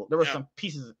 There were some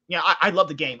pieces. I love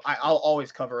the game. I'll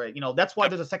always cover it. That's why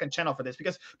there's a second channel for this,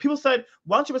 because people said,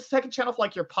 why don't you have a second channel for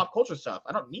like your pop culture stuff?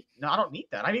 I don't need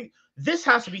that. I mean, this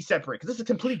has to be separate because this is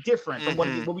completely different from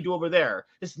what we do over there.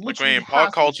 This literally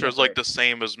pop culture is like the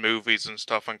same as movies and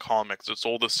stuff and comics. It's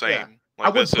all the same. Yeah.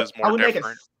 This is more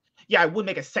different. I would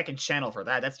make a second channel for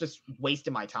that. That's just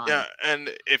wasting my time. Yeah, and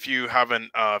if you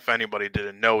haven't, if anybody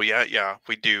didn't know yet,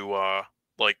 we do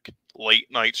like late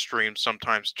night streams,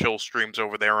 sometimes chill streams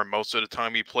over there, and most of the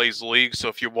time he plays League. So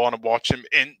if you want to watch him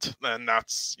int, then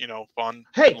that's fun.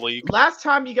 Hey, League. Last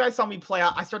time you guys saw me play,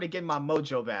 I started getting my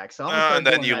mojo back. So and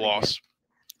then you lost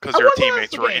because your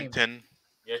teammates were inting.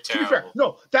 You're terrible. To be fair,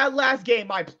 no, that last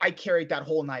game I carried that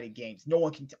whole night of games. No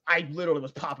one can. I literally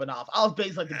was popping off. I was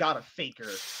basically like the god of Faker.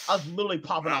 I was literally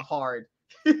popping off hard.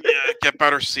 Get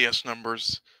better CS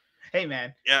numbers. Hey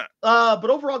man. Yeah. But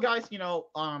overall, guys, I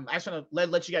just want to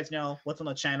let you guys know what's on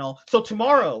the channel. So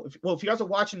tomorrow, if you guys are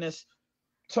watching this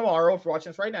tomorrow, if you're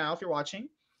watching this right now, if you're watching,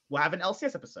 we'll have an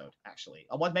LCS episode. Actually,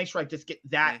 I want to make sure I just get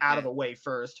that out of the way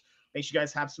first. Make sure you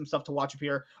guys have some stuff to watch up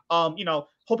here. Hope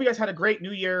you guys had a great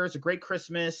New Year's, a great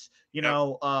Christmas.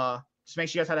 Just make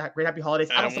sure you guys had a great happy holidays.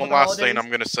 And one last thing I'm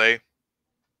gonna say.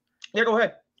 Yeah, go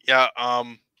ahead. Yeah.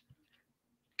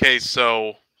 Okay,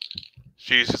 so,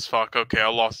 Jesus fuck. Okay, I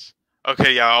lost.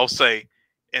 Okay, yeah, I'll say,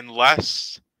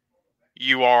 unless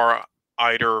you are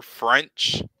either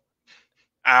French,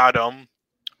 Adam,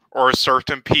 or a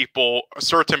certain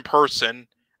person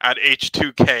at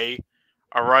H2K.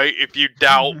 All right, if you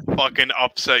doubt fucking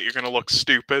Upset, you're gonna look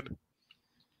stupid.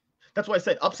 That's why I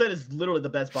said Upset is literally the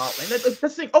best bot lane. That's the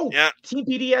thing. Oh, yeah. Team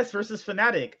BDS versus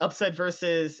Fnatic, Upset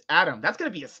versus Adam. That's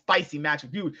gonna be a spicy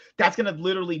matchup, dude. That's gonna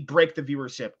literally break the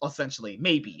viewership, essentially,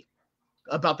 maybe,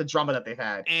 about the drama that they've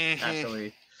had.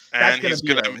 Actually, and he's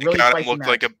gonna make really Adam look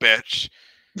like a bitch.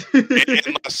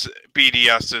 Unless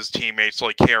BDS's teammates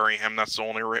like carry him, that's the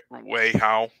only way.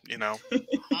 How. How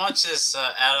much is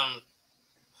Adam?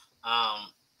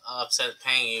 Upset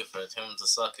paying you for him to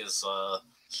suck his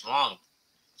strong.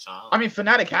 I mean,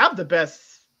 Fnatic have the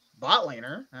best bot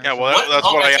laner. Actually. Yeah, well, that's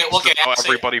what I asked about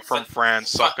everybody from France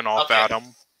sucking off Adam.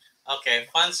 Okay,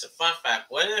 fun fact.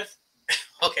 What if?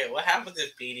 Okay, what happens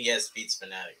if BDS beats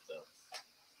Fnatic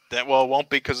though? It won't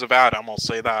be because of Adam. I'll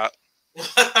say that.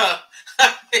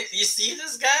 You see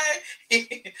this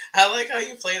guy? I like how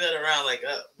you play that around. Like,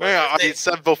 I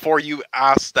said before you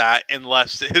asked that,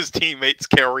 unless his teammates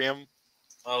carry him.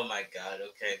 Oh my god.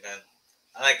 Okay, man.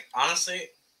 Like, honestly,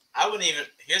 I wouldn't even.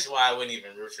 Here's why I wouldn't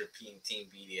even root for Team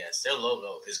BDS. Their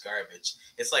logo is garbage.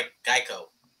 It's like Geico.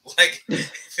 Like,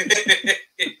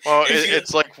 well,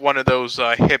 it's like one of those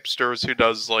hipsters who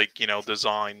does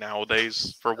design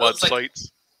nowadays for websites.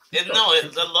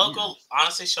 The logo,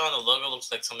 honestly, Sean, the logo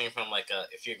looks like something from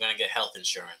if you're gonna get health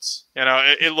insurance.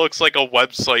 It looks like a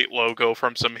website logo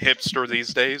from some hipster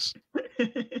these days.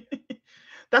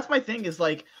 That's my thing. Is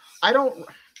like, I don't,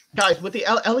 guys, with the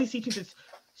LEC teams, it's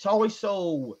always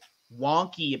so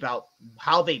wonky about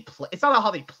how they play. It's not about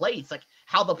how they play. It's like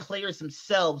how the players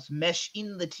themselves mesh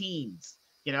in the teams.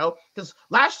 You know, because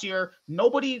last year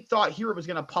nobody thought Hero was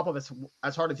gonna pop up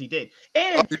as hard as he did,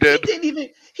 and he didn't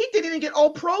even get All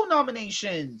Pro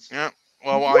nominations. Yeah,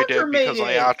 well, Wonder I did because made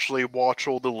I it. actually watch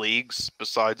all the leagues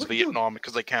besides Dude, Vietnam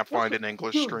because I can't find an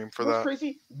English stream for that.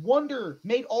 Crazy? Wonder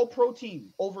made All Pro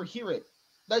team over Hero.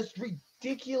 That's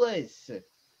ridiculous.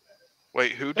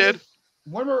 Wait, who did?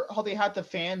 Remember how they had the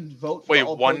fan vote for Wait,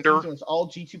 All Wonder? Pro teams? It was all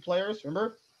G2 players.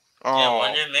 Remember? Oh, Yeah,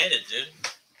 Wonder made it, dude.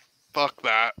 Fuck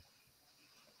that.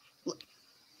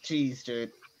 Jeez,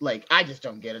 dude. Like, I just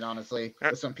don't get it, honestly.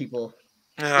 With some people.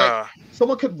 Yeah. Like,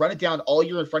 someone could run it down all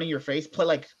year in front of your face, play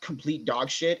like complete dog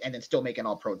shit, and then still make an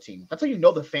all-pro team. That's how you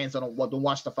know the fans don't want to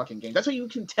watch the fucking game. That's how you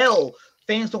can tell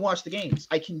fans don't watch the games.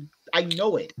 I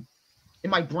know it in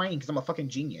my brain because I'm a fucking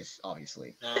genius,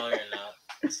 obviously. No, you're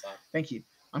not. Thank you.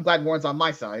 I'm glad Warren's on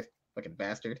my side. Fucking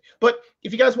bastard. But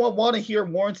if you guys want to hear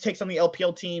Warren's takes on the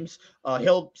LPL teams,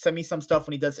 he'll send me some stuff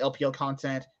when he does LPL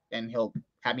content, and he'll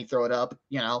have me throw it up.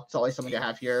 You know, it's always something to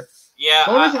have here. Yeah,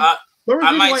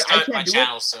 I might start my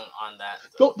channel soon on that.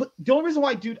 But the only reason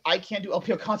why, dude, I can't do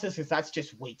LPL contests is that's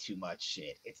just way too much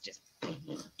shit. It's just...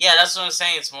 Yeah, that's what I'm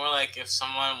saying. It's more like if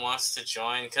someone wants to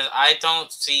join, because I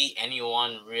don't see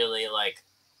anyone really like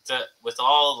with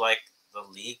all like the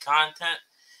league content.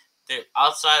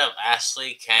 Outside of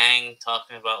Ashley Kang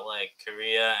talking about like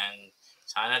Korea and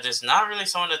China, there's not really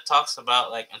someone that talks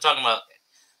about like, I'm talking about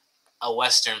a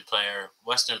Western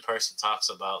person talks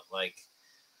about like.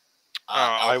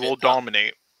 I will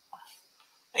dominate.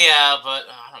 Yeah, but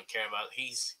I don't care about it.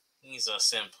 He's a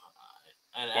simp.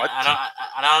 What?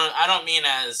 I don't mean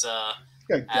as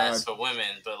for women,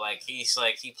 but like he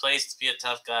plays to be a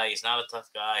tough guy. He's not a tough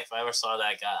guy. If I ever saw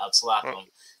that guy, I'd slap him.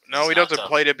 No, he doesn't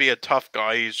play to be a tough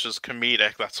guy. He's just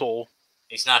comedic. That's all.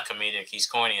 He's not comedic. He's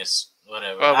corny as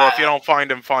whatever. Well, if you don't find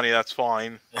him funny, that's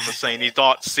fine. I'm just saying he's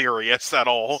not serious at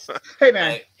all. Hey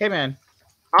man.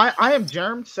 I am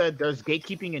Germ said there's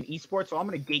gatekeeping in esports, so I'm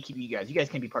gonna gatekeep you guys. You guys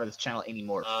can't be part of this channel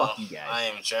anymore. Fuck you guys. I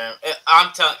am Germ.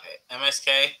 I'm telling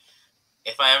MSK,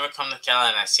 if I ever come to Cali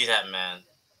and I see that man,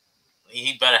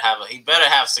 he better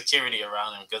have security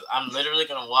around him, because I'm literally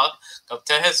gonna walk up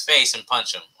to his face and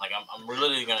punch him. Like I'm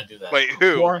literally gonna do that. Wait,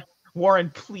 who? Warren,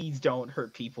 please don't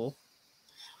hurt people.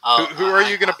 Who are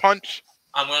you gonna punch?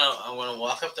 I'm gonna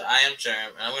walk up to I am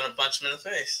Germ and I'm gonna punch him in the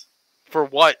face. For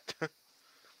what?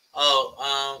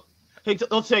 Hey,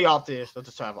 let's say off this. Let's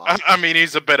just have off. I mean,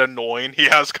 he's a bit annoying. He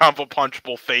has kind of a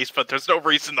punchable face, but there's no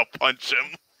reason to punch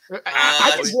him.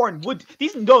 I think Warren would.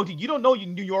 Dude, you don't know you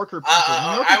New Yorker people.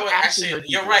 I would actually.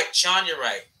 You're right, Sean. You're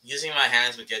right. Using my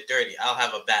hands would get dirty. I'll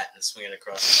have a bat and swing it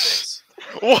across his face.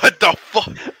 What the fuck?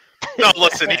 No,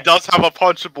 listen. He does have a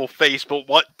punchable face, but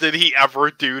what did he ever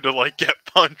do to like get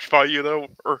punched by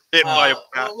or hit by a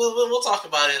bat? We'll talk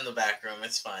about it in the back room.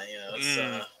 It's fine. You know.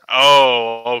 It's,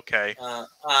 Oh, okay.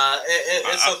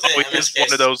 It's okay. He's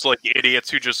one of those like idiots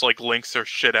who just like links their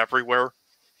shit everywhere.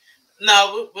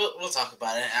 No, we'll talk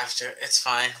about it after. It's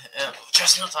fine.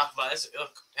 Trust me, we'll talk about it.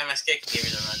 MSK can give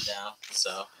you the rundown.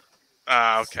 So.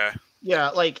 Okay. Yeah,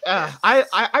 like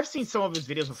I've seen some of his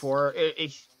videos before.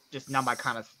 It's just not my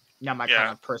kind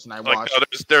of person I watch. No,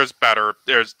 there's better.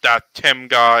 There's that Tim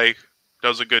guy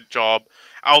does a good job.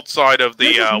 Outside of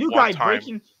the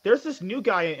there's this new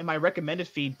guy in my recommended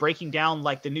feed breaking down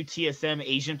like the new TSM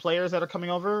Asian players that are coming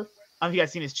over. I don't know if you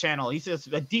guys seen his channel. He's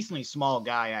just a decently small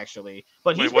guy actually,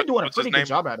 but he's been doing a pretty good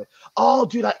job at it. Oh,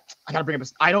 dude, I gotta bring up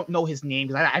I don't know his name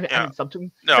because I haven't subbed to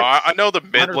him. No, I know the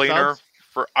mid laner.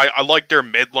 I like their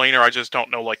mid laner. I just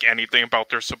don't know like anything about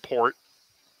their support.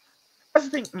 That's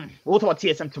the thing. We'll talk about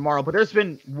TSM tomorrow, but there's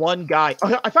been one guy.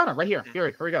 Oh, I found him right here.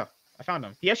 Here we go. I found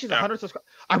him. He actually has 100 subscribers.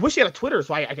 I wish he had a Twitter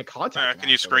so I could contact him. Can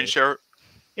you screen share it?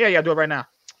 Yeah, do it right now.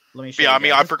 Let me show you. I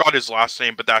mean, I forgot his last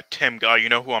name, but that Tim guy, you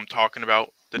know who I'm talking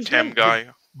about? Tim guy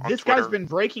on This Twitter. Guy's been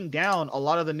breaking down a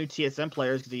lot of the new TSM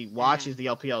players because he watches the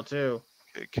LPL too.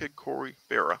 Kid Corey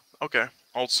Vera. Okay,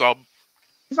 I'll sub.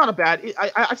 He's not a bad.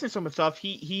 I've seen some of the stuff.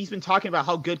 He's been talking about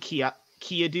how good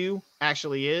Kiadu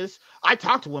actually is. I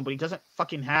talked to him, but he doesn't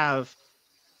fucking have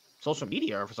social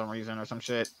media for some reason or some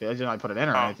shit. He didn't put it in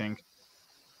or anything.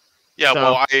 Yeah,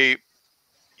 so,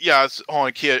 it's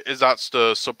on Kia. Is that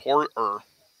the support or?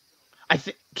 I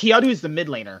think Kiadu is the mid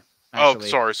laner.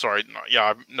 Actually. Oh, sorry.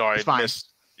 No,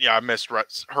 I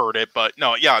misheard it, but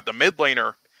no, the mid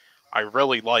laner, I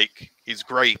really like. He's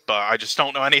great, but I just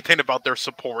don't know anything about their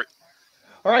support.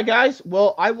 All right, guys.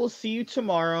 Well, I will see you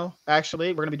tomorrow.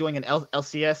 Actually, we're gonna be doing an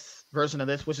LCS version of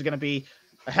this, which is gonna be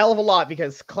a hell of a lot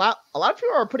because a lot of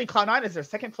people are putting Cloud9 as their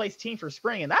second place team for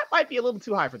spring, and that might be a little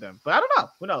too high for them. But I don't know.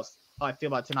 Who knows? how I feel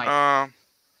about tonight. All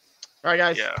right,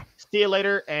 guys. Yeah. See you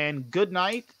later, and good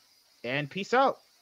night, and peace out.